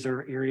opportunities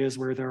are areas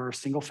where there are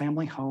single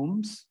family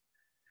homes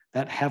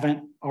that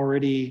haven't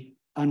already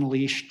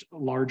unleashed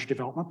large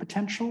development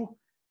potential.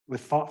 With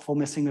thoughtful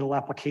missing middle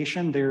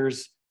application,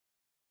 there's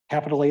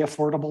capital A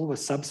affordable with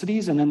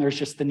subsidies, and then there's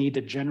just the need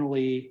to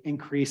generally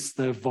increase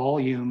the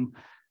volume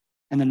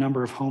and the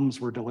number of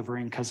homes we're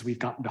delivering because we've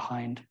gotten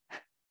behind.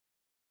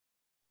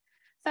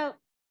 So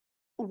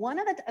one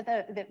of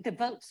the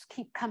votes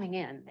keep coming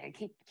in. They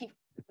keep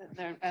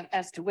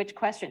as to which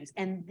questions,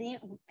 and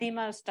the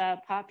most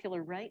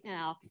popular right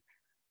now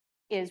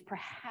is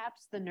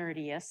perhaps the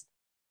nerdiest.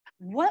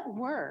 What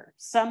were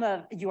some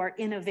of your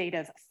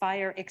innovative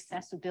fire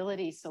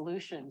accessibility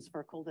solutions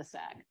for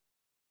cul-de-sac?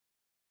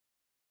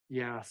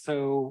 Yeah,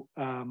 so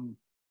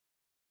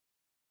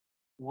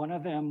one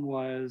of them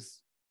was,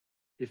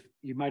 if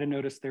you might have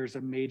noticed, there's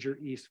a major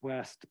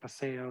east-west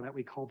paseo that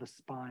we call the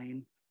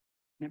spine.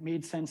 And it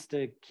made sense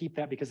to keep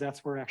that because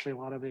that's where actually a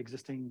lot of the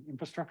existing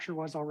infrastructure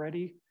was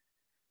already.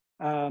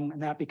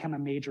 And that became a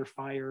major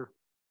fire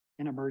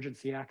and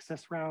emergency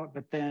access route.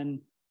 But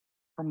then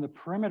from the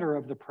perimeter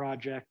of the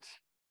project,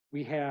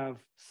 we have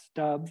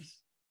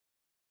stubs,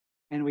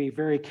 and we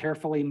very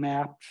carefully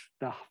mapped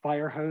the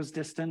fire hose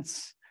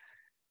distance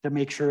to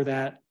make sure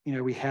that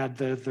we had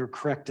the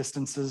correct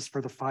distances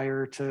for the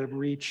fire to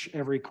reach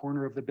every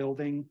corner of the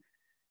building.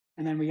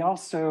 And then we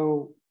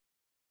also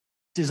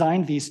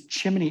designed these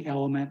chimney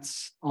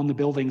elements on the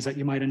buildings that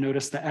you might have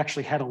noticed that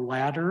actually had a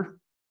ladder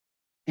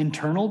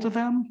internal to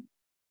them.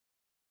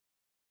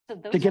 So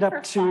those to get are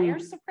up for to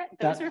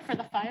those are for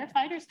the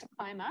firefighters to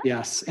climb up?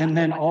 Yes, and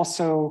then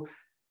also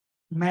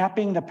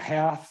mapping the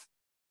path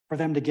for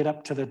them to get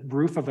up to the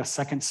roof of a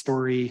second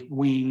story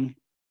wing,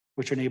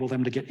 which enabled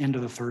them to get into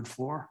the third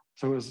floor.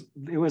 So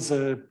it was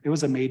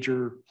a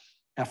major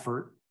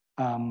effort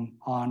on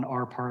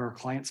our part, our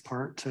client's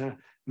part, to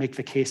make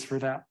the case for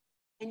that.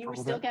 And you were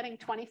still getting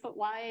 20-foot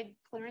wide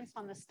clearance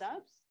on the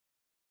stubs?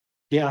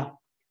 Yeah,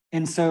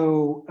 and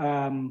so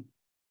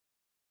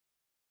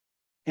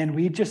and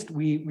we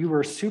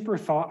were super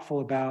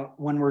thoughtful about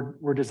when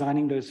we're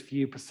designing those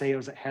few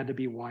paseos that had to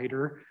be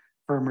wider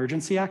for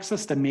emergency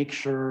access to make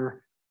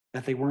sure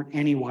that they weren't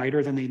any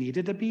wider than they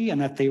needed to be,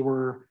 and that they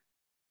were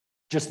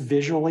just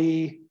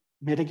visually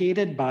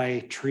mitigated by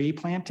tree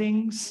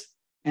plantings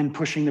and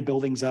pushing the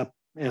buildings up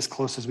as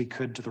close as we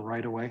could to the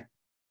right of way.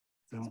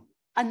 So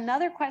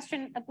another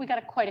question, we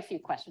got quite a few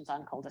questions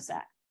on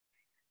cul-de-sac.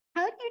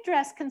 How do you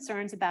address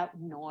concerns about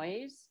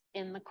noise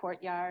in the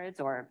courtyards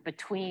or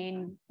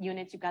between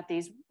units? You've got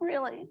these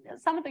really,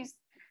 some of these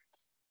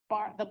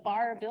the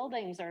bar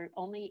buildings are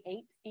only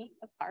 8 feet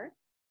apart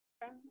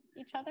from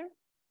each other.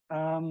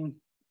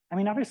 I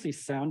mean, obviously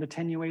sound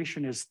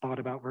attenuation is thought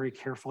about very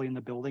carefully in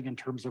the building in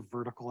terms of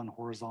vertical and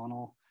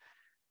horizontal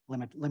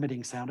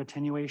limiting sound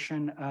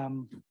attenuation.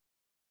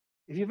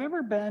 If you've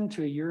ever been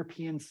to a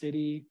European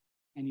city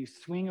and you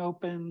swing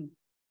open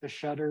the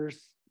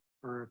shutters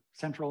for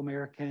Central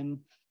American,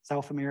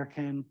 South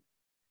American,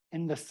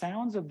 and the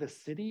sounds of the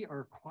city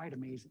are quite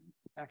amazing,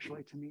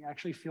 actually, to me. I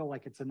actually feel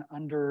like it's an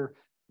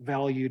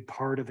undervalued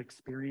part of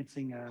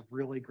experiencing a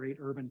really great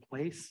urban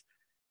place.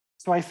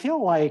 So I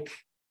feel like,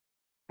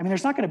 I mean,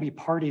 there's not going to be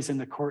parties in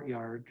the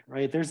courtyard,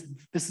 right? This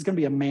is going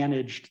to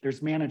be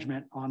there's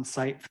management on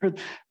site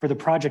for the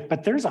project,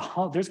 but there's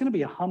going to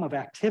be a hum of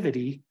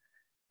activity,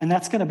 and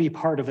that's going to be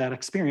part of that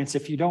experience.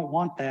 If you don't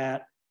want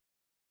that,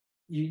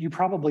 you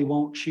probably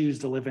won't choose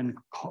to live in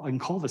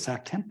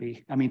cul-de-sac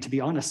Tempe. I mean, to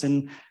be honest,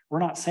 and we're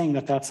not saying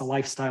that that's a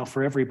lifestyle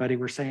for everybody.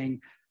 We're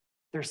saying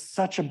there's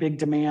such a big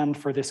demand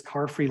for this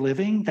car-free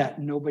living that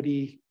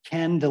nobody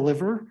can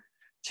deliver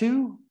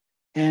to.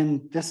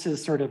 And this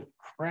is sort of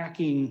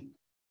cracking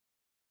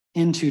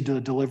into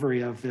the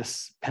delivery of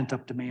this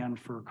pent-up demand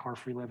for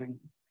car-free living.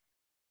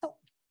 So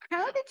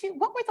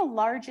what were the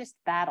largest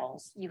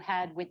battles you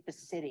had with the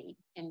city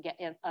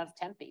of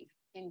Tempe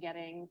in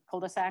getting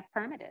cul-de-sac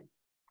permitted?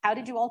 How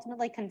did you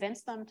ultimately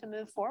convince them to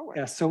move forward?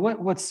 Yeah, so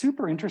what's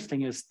super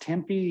interesting is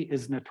Tempe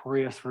is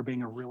notorious for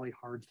being a really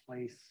hard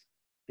place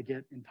to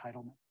get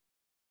entitlement.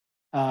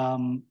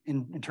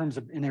 In terms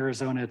of in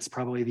Arizona, it's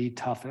probably the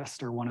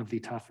toughest or one of the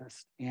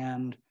toughest.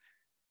 And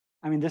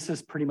I mean, this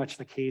is pretty much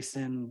the case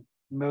in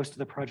most of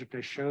the project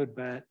I showed,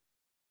 but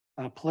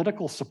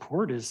political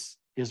support is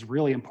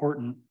really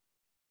important,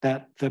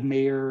 that the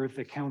mayor,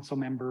 the council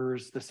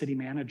members, the city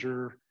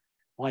manager,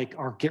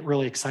 get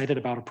really excited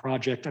about a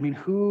project. I mean,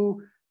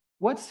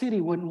 what city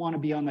wouldn't want to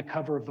be on the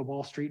cover of the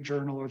Wall Street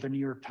Journal or the New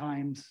York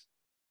Times,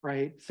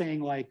 right?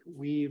 Saying like,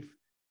 we're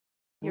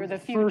the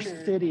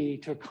first city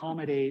to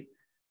accommodate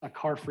a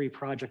car-free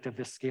project of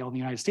this scale in the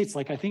United States.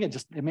 Like, I think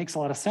it makes a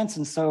lot of sense.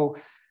 And so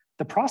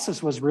the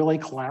process was really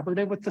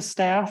collaborative with the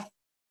staff.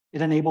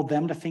 It enabled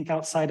them to think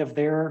outside of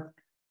their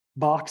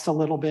box a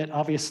little bit,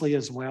 obviously,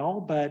 as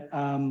well. But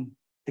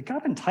it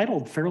got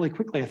entitled fairly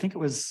quickly. I think it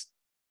was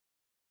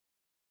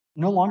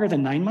no longer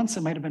than 9 months.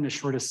 It might have been as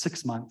short as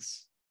 6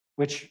 months,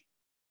 which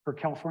for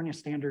California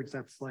standards,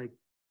 that's like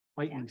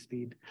lightning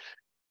speed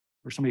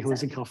for somebody who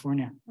lives in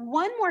California.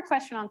 One more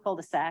question on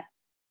cul-de-sac.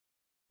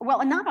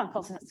 Well, not on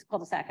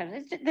cul-de-sac,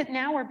 it's just that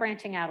now we're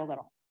branching out a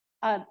little.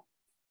 How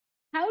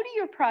do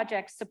your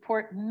projects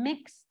support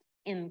mixed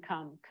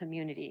income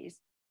communities?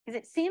 Because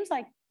it seems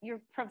like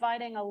you're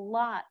providing a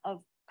lot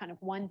of kind of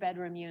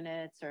 1-bedroom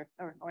units or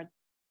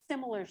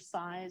similar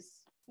size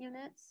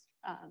units.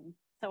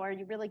 So are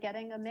you really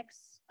getting a mix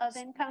of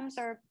incomes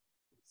or?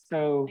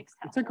 So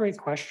it's a great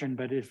question,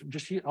 but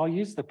I'll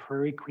use the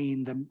Prairie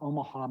Queen, the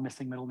Omaha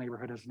missing middle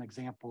neighborhood as an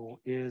example,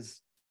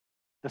 is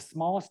the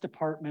smallest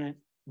apartment,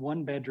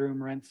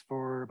 1-bedroom, rents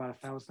for about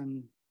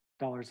 $1,000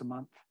 a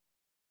month.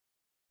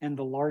 And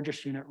the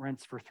largest unit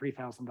rents for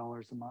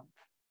 $3,000 a month.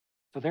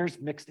 So there's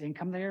mixed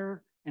income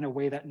there in a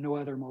way that no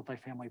other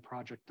multifamily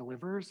project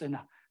delivers. And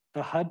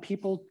the HUD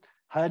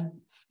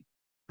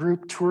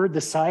group toured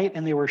the site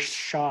and they were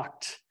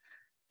shocked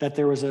that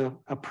there was a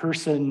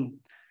person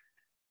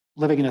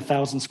living in a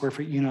 1,000 square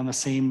foot unit on the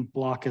same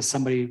block as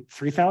somebody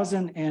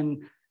 3,000.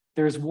 And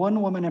there's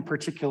one woman in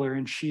particular,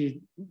 and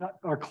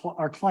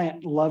our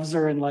client loves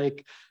her and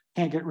like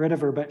can't get rid of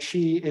her, but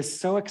she is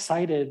so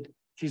excited.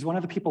 She's one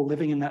of the people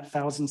living in that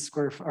that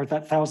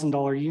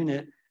 $1,000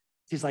 unit.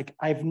 She's like,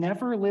 I've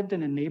never lived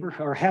in a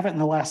neighborhood, or haven't in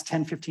the last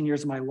 10, 15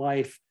 years of my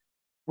life,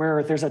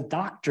 where there's a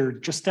doctor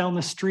just down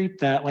the street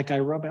that like I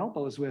rub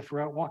elbows with.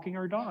 We're out walking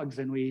our dogs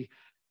and we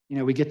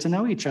get to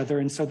know each other.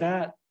 And so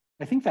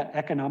I think that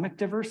economic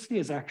diversity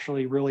is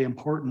actually really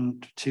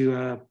important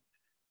to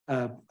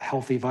a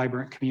healthy,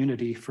 vibrant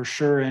community for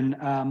sure. And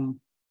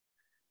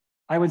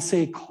I would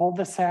say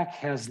cul-de-sac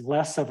has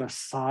less of a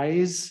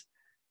size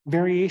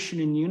variation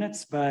in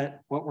units, but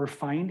what we're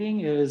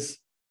finding is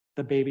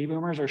the baby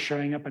boomers are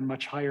showing up in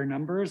much higher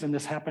numbers. And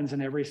this happens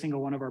in every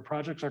single one of our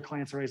projects. Our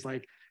clients are always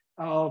like,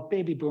 oh,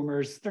 baby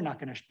boomers, they're not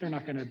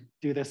gonna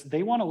do this.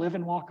 They want to live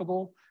in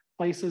walkable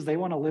places. They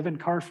want to live in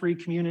car-free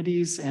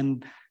communities,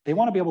 and they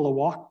want to be able to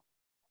walk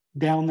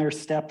down their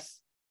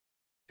steps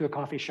to a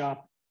coffee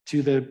shop,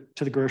 to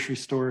the grocery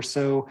store.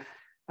 So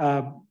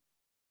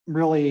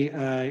really,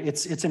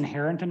 it's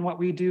inherent in what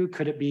we do.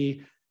 Could it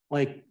be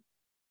like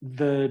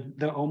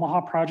the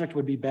Omaha project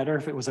would be better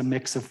if it was a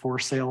mix of for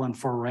sale and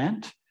for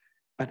rent?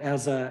 But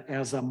as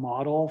a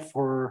model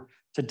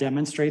to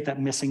demonstrate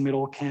that missing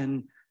middle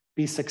can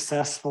be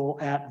successful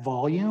at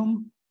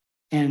volume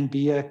and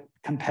be a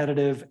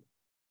competitive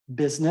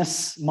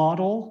business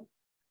model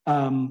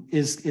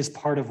is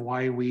part of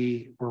why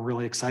we were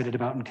really excited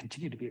about and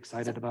continue to be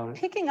excited about it.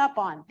 Picking up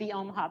on the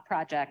Omaha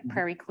project,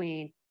 Prairie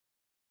Queen,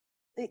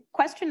 the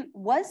question,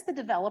 was the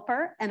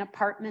developer an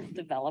apartment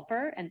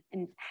developer? And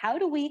how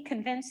do we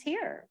convince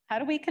here? How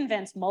do we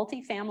convince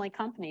multifamily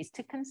companies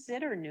to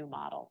consider new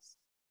models?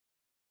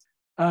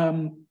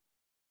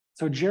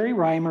 So Jerry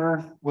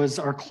Reimer was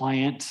our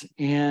client,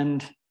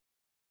 and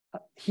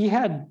he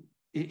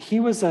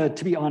was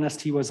to be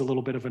honest, he was a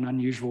little bit of an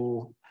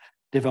unusual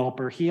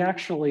developer. He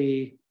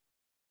actually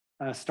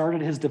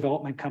started his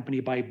development company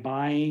by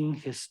buying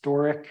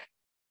historic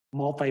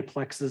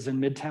multiplexes in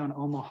Midtown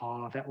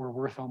Omaha that were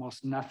worth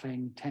almost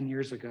nothing 10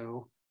 years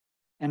ago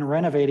and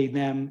renovating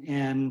them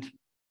and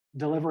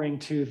delivering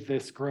to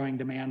this growing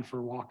demand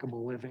for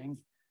walkable living.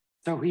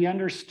 So he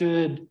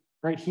understood,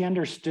 right? He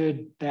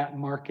understood that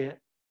market.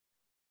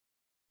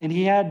 And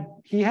he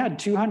had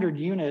 200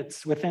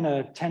 units within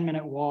a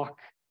 10-minute walk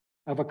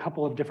of a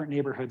couple of different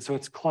neighborhoods. So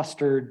it's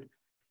clustered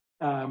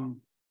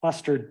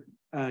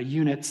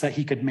units that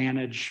he could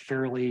manage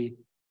fairly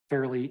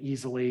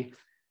easily.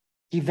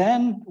 He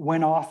then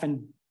went off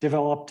and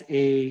developed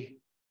one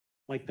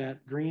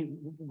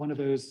of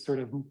those sort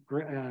of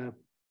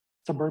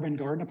suburban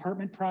garden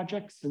apartment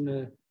projects in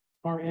the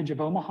far edge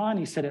of Omaha. And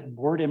he said it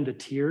bored him to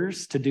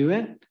tears to do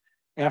it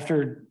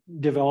after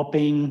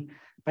developing.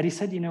 But he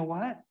said, you know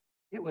what?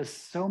 It was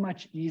so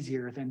much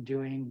easier than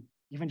doing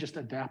even just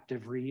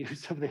adaptive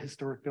reuse of the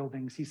historic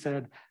buildings. He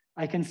said,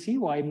 I can see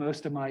why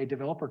most of my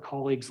developer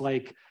colleagues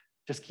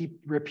just keep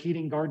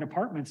repeating garden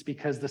apartments,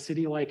 because the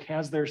city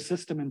has their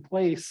system in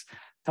place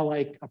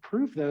to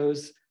approve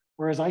those.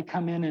 Whereas I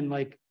come in and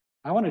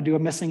I want to do a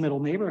missing middle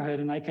neighborhood,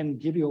 and I can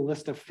give you a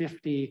list of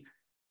 50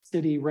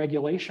 city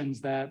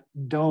regulations that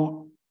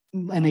don't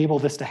enable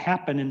this to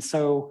happen. And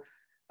so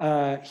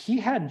he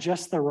had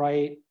just the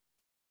right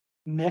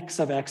mix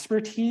of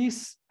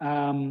expertise.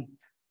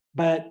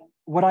 But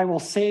what I will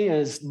say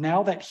is,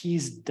 now that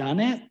he's done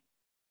it,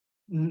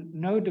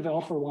 no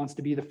developer wants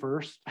to be the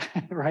first,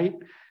 right?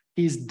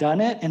 He's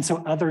done it, and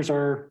so others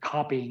are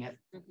copying it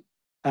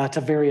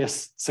to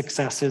various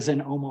successes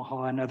in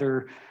Omaha and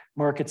other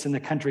markets in the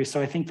country.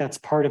 So I think that's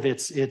part of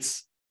it.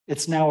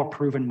 It's now a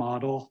proven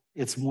model.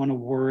 It's won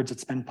awards.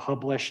 It's been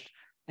published,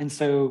 and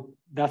so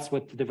that's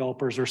what the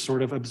developers are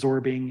sort of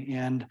absorbing.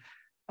 And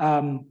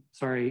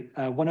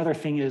one other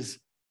thing is,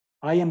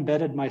 I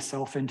embedded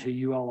myself into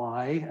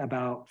ULI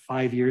about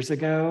 5 years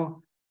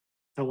ago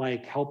to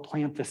help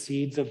plant the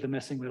seeds of the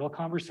missing middle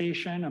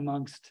conversation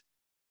amongst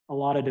a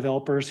lot of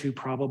developers who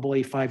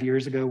probably 5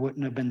 years ago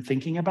wouldn't have been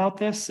thinking about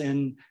this.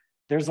 And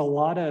there's a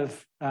lot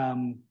of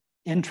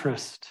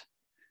interest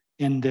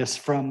in this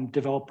from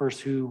developers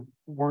who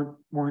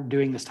weren't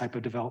doing this type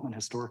of development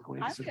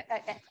historically.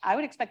 I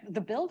would expect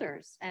the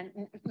builders and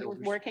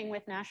working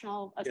with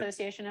National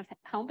Association of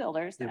Home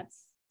Builders.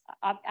 That's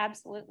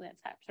absolutely,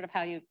 that's sort of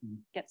how you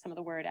get some of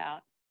the word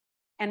out.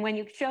 And when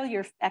you show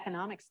your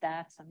economic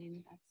stats, I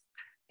mean,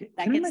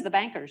 that gets the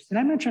bankers. Can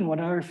I mention one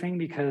other thing?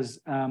 Because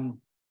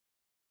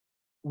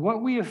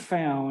what we have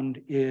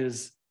found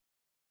is,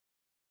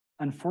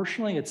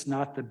 unfortunately, it's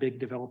not the big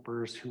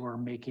developers who are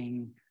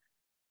making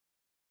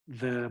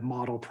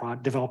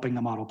developing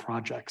the model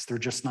projects. They're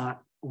just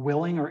not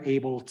willing or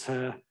able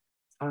to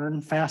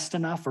turn fast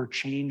enough or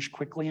change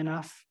quickly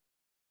enough.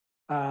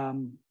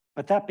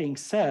 But that being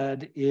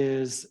said,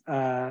 is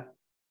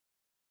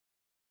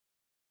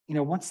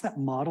once that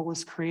model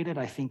is created,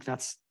 I think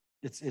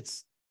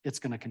it's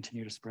going to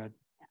continue to spread.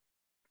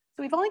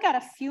 So we've only got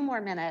a few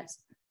more minutes,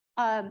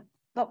 but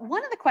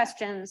one of the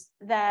questions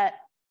that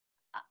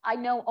I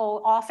know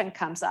often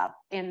comes up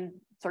in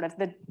sort of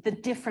the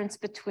difference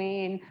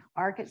between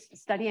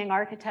studying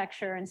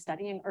architecture and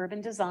studying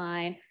urban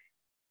design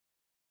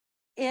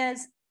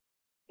is,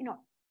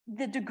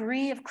 the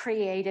degree of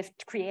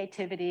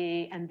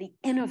creativity and the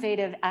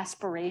innovative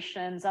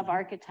aspirations of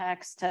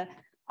architects to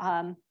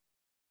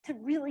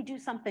really do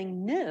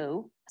something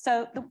new.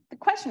 So the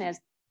question is,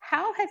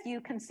 how have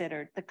you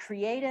considered the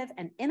creative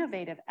and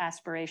innovative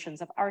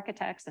aspirations of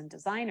architects and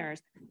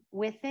designers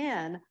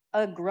within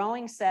a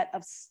growing set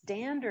of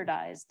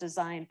standardized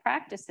design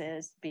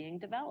practices being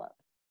developed?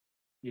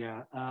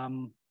 Yeah.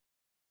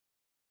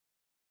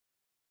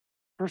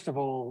 First of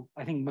all,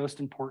 I think most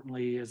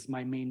importantly is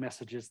my main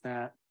message is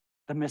that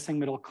the missing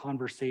middle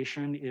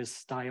conversation is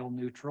style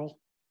neutral.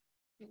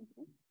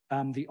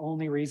 Mm-hmm. The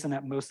only reason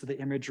that most of the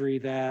imagery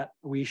that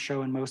we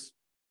show and most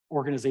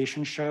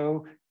organizations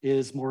show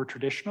is more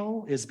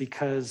traditional is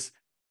because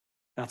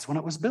that's when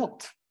it was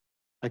built.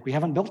 We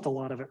haven't built a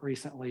lot of it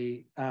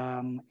recently.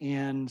 Can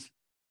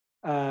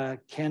the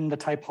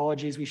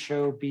typologies we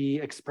show be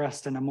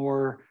expressed in a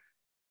more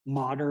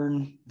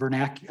modern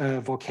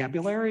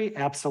vocabulary?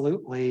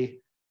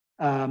 Absolutely.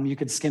 You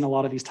could skin a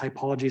lot of these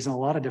typologies in a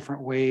lot of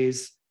different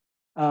ways.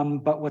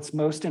 But what's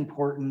most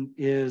important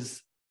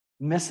is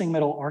missing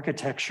middle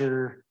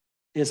architecture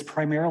is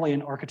primarily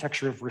an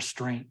architecture of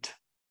restraint.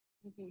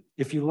 Mm-hmm.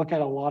 If you look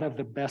at a lot of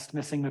the best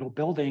missing middle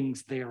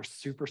buildings, they are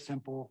super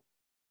simple.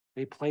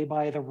 They play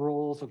by the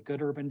rules of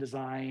good urban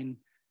design.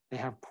 They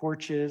have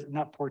porches,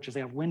 not porches, they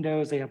have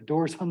windows, they have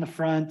doors on the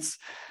fronts.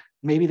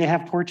 Maybe they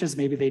have porches,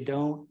 maybe they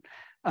don't.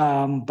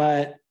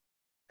 But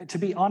to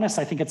be honest,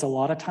 I think it's a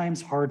lot of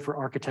times hard for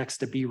architects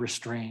to be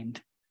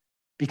restrained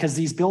because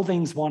these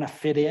buildings want to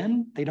fit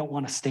in, they don't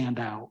want to stand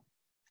out.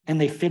 And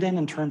they fit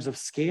in terms of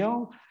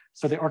scale.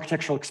 So the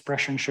architectural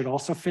expression should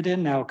also fit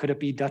in. Now, could it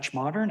be Dutch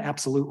modern?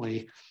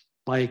 Absolutely.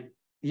 Like,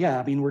 yeah,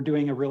 I mean, we're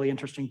doing a really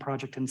interesting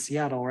project in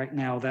Seattle right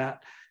now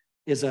that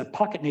is a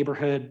pocket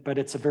neighborhood, but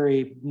it's a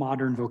very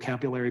modern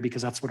vocabulary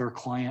because that's what our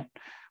client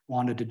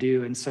wanted to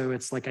do. And so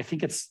it's like, I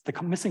think it's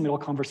the missing middle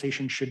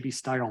conversation should be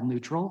style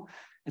neutral.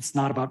 It's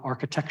not about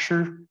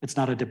architecture. It's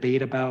not a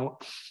debate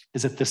about,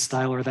 is it this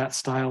style or that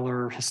style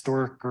or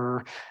historic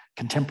or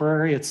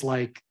contemporary? It's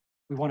like,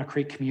 we want to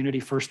create community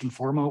first and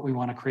foremost. We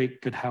want to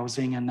create good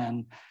housing and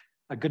then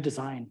a good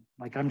design.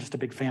 Like, I'm just a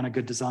big fan of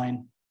good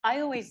design. I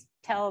always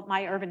tell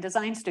my urban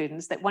design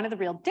students that one of the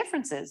real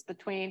differences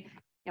between,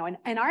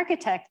 an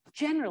architect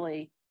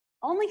generally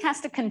only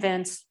has to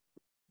convince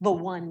the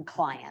one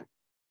client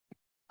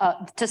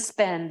to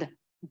spend,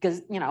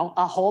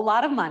 a whole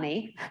lot of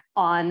money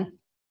on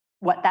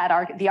what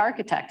the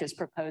architect is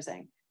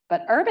proposing.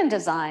 But urban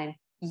design,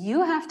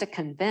 you have to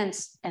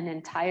convince an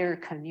entire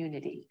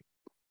community.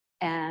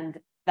 And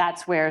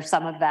that's where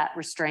some of that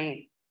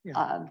restraint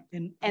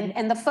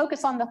and the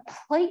focus on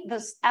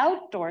this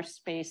outdoor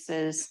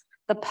spaces,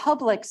 the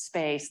public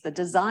space, the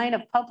design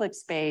of public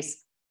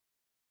space,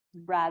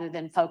 rather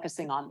than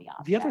focusing on the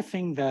object. The other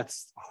thing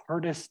that's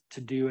hardest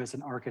to do as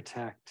an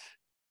architect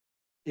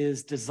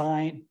is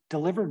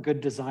deliver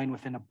good design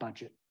within a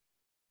budget,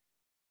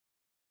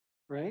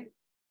 right?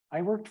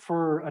 I worked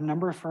for a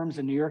number of firms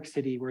in New York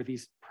City where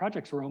these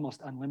projects were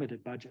almost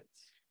unlimited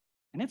budgets.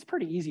 And it's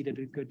pretty easy to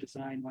do good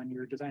design when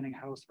you're designing a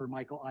house for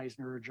Michael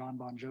Eisner or John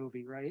Bon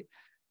Jovi, right?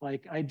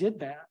 Like, I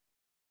did that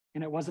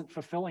and it wasn't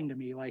fulfilling to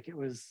me. Like, it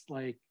was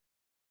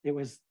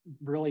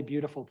really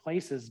beautiful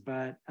places.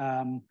 But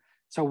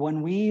so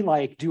when we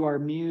do our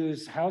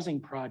Muse housing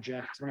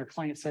projects, when our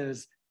client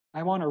says,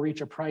 I want to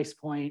reach a price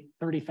point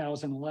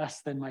 30,000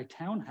 less than my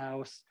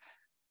townhouse,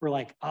 we're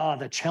like,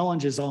 the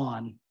challenge is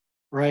on,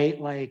 right?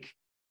 Like,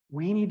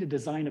 we need to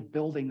design a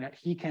building that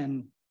he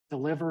can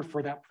deliver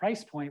for that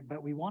price point,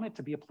 but we want it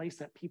to be a place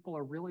that people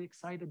are really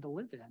excited to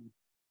live in.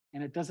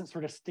 And it doesn't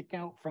sort of stick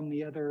out from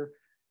the other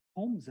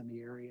homes in the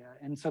area.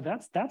 And so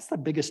that's the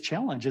biggest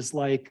challenge is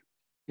like,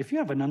 if you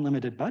have an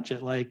unlimited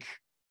budget, like,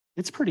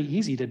 it's pretty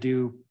easy to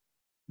do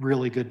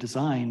really good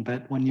design.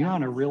 But when you're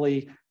on a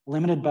really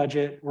limited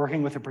budget,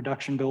 working with a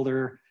production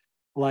builder,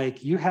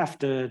 like, you have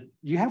to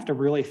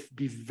really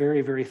be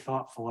very, very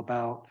thoughtful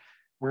about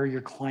where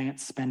your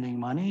client's spending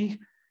money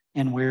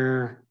and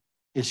where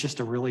it's just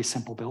a really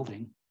simple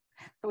building.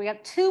 So we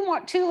have two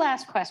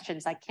last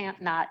questions I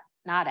can't not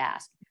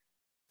ask.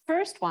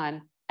 First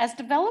one, as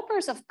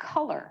developers of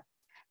color,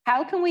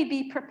 how can we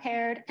be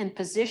prepared and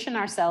position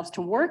ourselves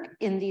to work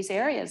in these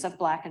areas of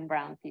Black and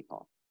brown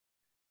people?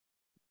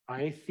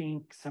 I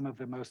think some of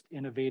the most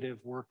innovative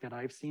work that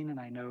I've seen, and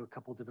I know a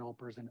couple of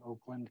developers in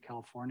Oakland,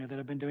 California that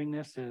have been doing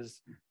this,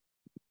 is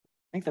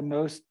I think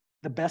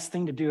the best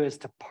thing to do is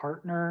to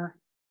partner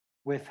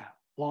with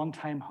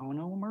longtime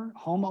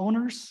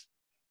homeowners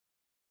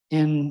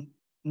in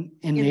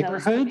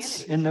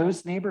neighborhoods, in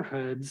those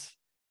neighborhoods,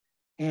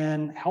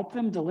 and help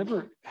them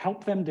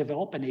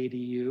develop an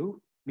ADU,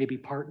 maybe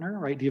partner,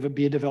 right?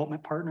 Be a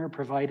development partner,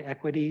 provide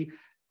equity,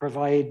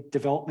 provide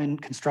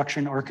development,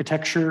 construction,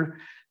 architecture,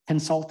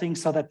 consulting,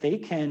 so that they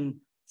can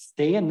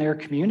stay in their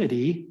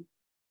community.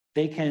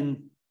 They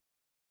can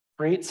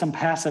create some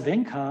passive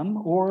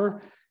income,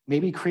 or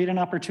maybe create an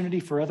opportunity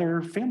for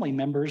other family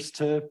members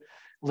to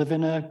live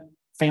in a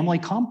family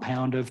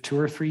compound of 2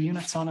 or 3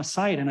 units on a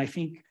site. And I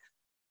think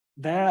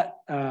that,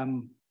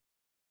 to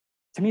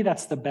me,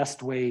 that's the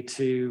best way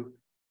to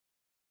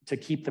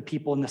keep the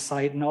people in the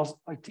site, and also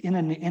in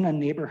a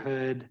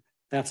neighborhood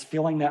that's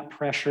feeling that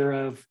pressure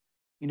of,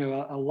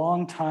 a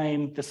long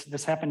time,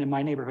 this happened in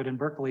my neighborhood in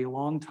Berkeley, a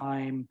long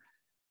time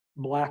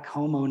Black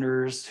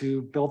homeowners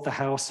who built the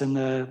house in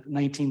the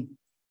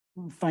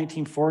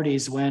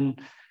 1940s when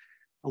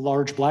a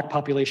large Black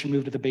population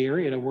moved to the Bay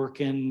Area to work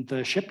in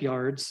the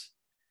shipyards.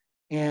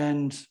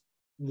 And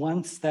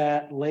once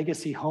that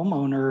legacy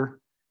homeowner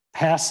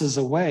passes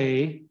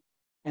away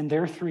and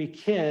their 3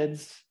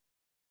 kids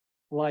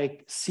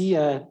see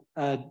a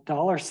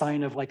dollar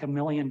sign of $1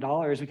 million,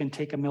 we can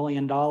take $1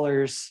 million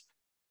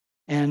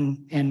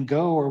and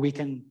go, or we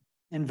can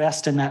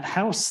invest in that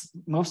house.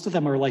 Most of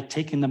them are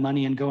taking the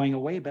money and going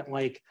away, but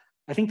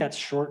I think that's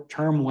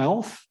short-term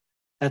wealth.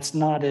 That's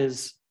not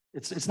it's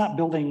not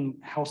building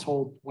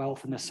household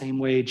wealth in the same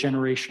way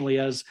generationally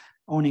as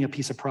owning a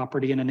piece of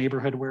property in a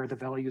neighborhood where the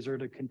values are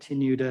to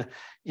continue to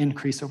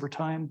increase over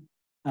time.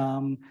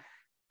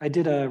 I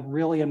did a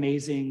really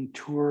amazing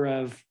tour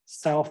of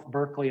South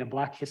Berkeley, a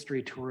Black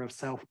history tour of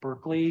South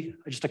Berkeley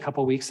just a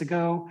couple of weeks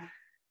ago.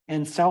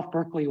 And South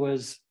Berkeley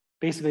was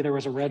basically, there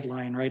was a red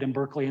line right in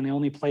Berkeley, and the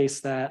only place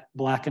that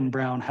Black and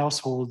brown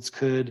households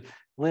could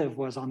live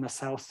was on the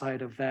south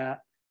side of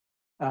that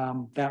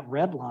that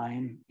red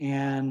line,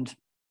 and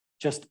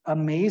just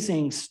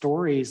amazing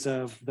stories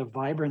of the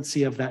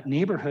vibrancy of that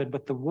neighborhood.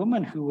 But the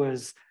woman who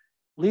was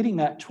leading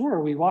that tour,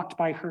 we walked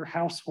by her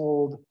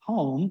household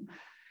home,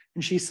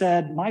 and she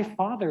said, my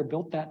father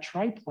built that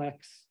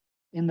triplex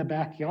in the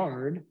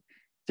backyard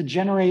to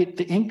generate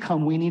the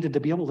income we needed to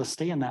be able to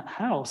stay in that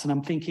house. And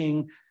I'm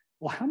thinking,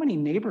 well, how many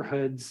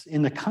neighborhoods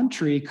in the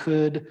country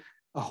could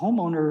a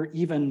homeowner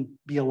even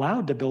be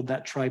allowed to build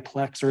that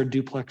triplex or a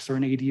duplex or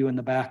an ADU in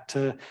the back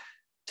to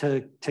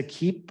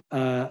keep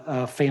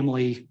a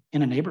family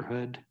in a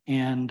neighborhood?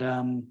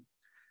 And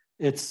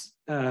it's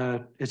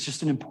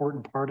just an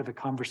important part of the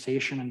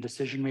conversation and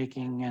decision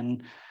making,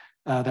 and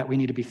that we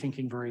need to be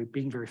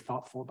being very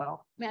thoughtful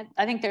about.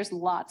 I think there's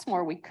lots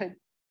more we could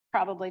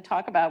probably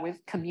talk about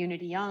with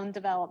community-owned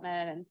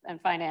development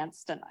and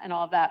financed and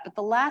all of that. But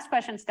the last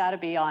question's got to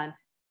be on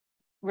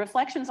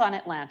reflections on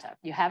Atlanta.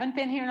 You haven't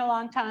been here in a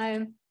long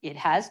time. It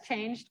has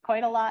changed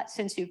quite a lot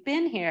since you've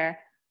been here.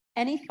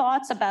 Any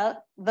thoughts about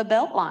the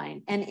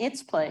Beltline and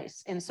its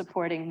place in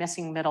supporting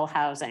missing middle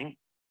housing?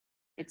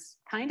 It's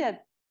kind of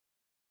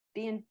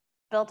being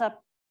built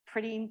up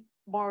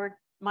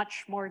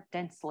much more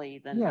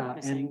densely than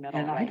missing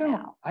middle right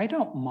now. I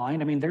don't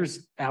mind. I mean,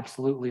 there's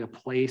absolutely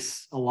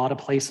a lot of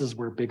places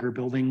where bigger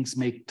buildings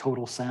make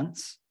total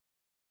sense.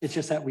 It's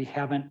just that we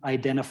haven't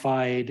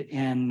identified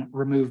and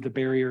removed the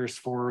barriers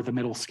for the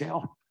middle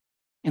scale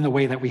in the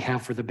way that we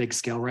have for the big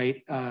scale,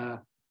 right?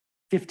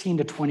 15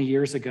 to 20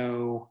 years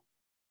ago,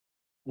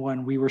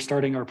 when we were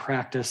starting our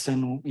practice,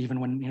 and even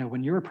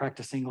when you were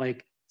practicing,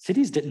 like,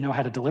 cities didn't know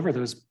how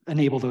to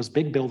enable those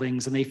big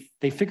buildings, and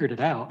they figured it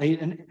out.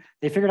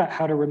 They figured out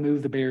how to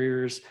remove the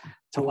barriers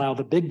to allow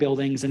the big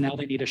buildings, and now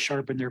they need to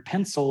sharpen their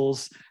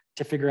pencils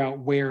to figure out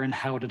where and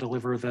how to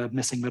deliver the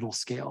missing middle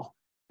scale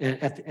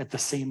at the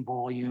same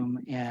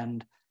volume,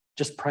 and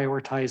just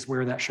prioritize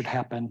where that should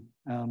happen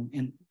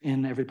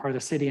in every part of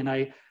the city. And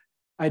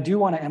I do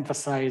want to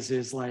emphasize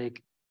is,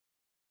 like,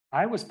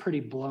 I was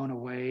pretty blown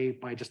away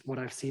by just what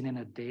I've seen in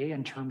a day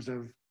in terms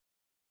of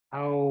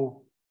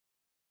how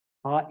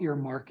hot your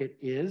market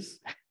is.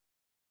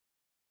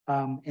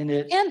 And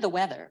the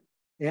weather.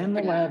 And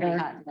the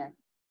weather.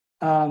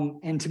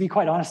 And to be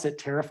quite honest, it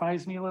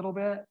terrifies me a little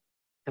bit,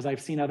 because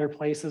I've seen other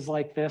places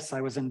like this.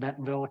 I was in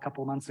Bentonville a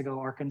couple of months ago,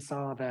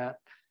 Arkansas, that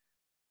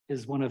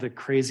is one of the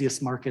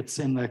craziest markets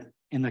in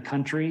the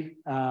country.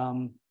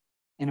 And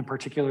in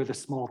particular, the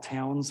small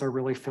towns are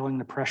really feeling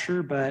the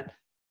pressure. But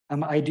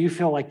I do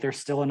feel like there's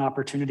still an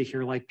opportunity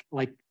here, like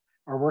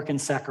our work in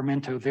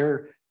Sacramento.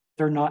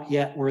 They're not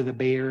yet where the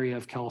Bay Area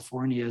of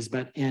California is,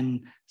 but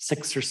in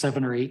 6 or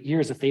 7 or 8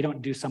 years, if they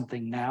don't do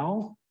something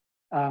now,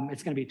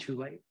 it's going to be too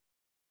late.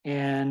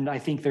 And I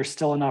think there's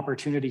still an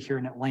opportunity here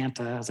in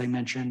Atlanta, as I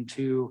mentioned,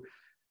 to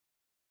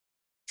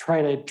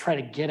try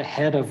to get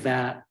ahead of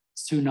that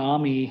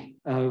tsunami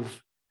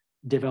of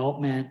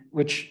development,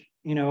 which,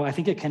 I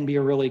think it can be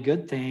a really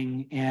good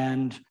thing,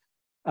 and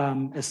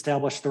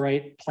establish the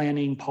right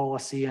planning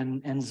policy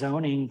and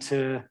zoning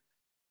to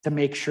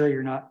make sure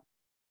you're not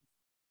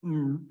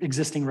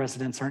existing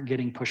residents aren't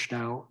getting pushed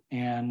out.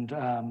 And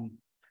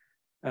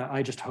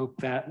I just hope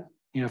that,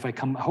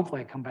 hopefully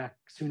I come back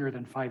sooner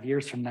than 5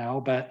 years from now,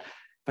 but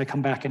if I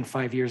come back in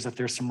 5 years, that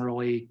there's some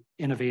really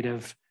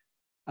innovative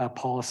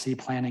policy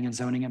planning and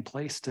zoning in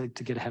place to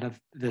get ahead of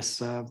this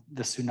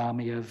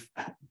tsunami of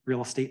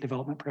real estate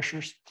development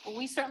pressures. Well,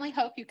 we certainly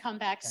hope you come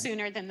back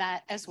sooner than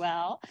that as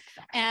well.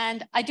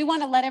 And I do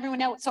want to let everyone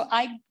know, so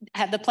I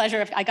had the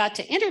pleasure I got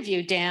to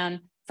interview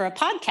Dan for a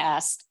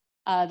podcast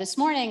this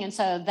morning. And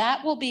so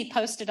that will be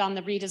posted on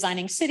the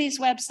Redesigning Cities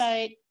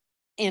website,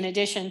 in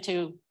addition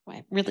to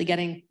really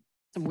getting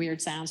some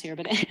weird sounds here,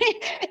 but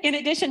in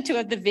addition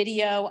to the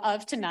video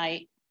of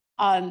tonight.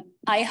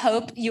 I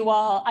hope you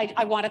all,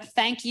 I want to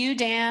thank you,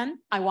 Dan.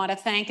 I want to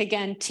thank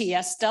again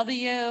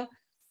TSW,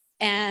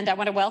 and I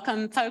want to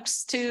welcome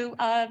folks to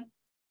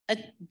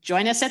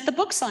join us at the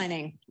book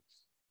signing.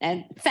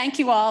 And thank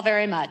you all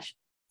very much.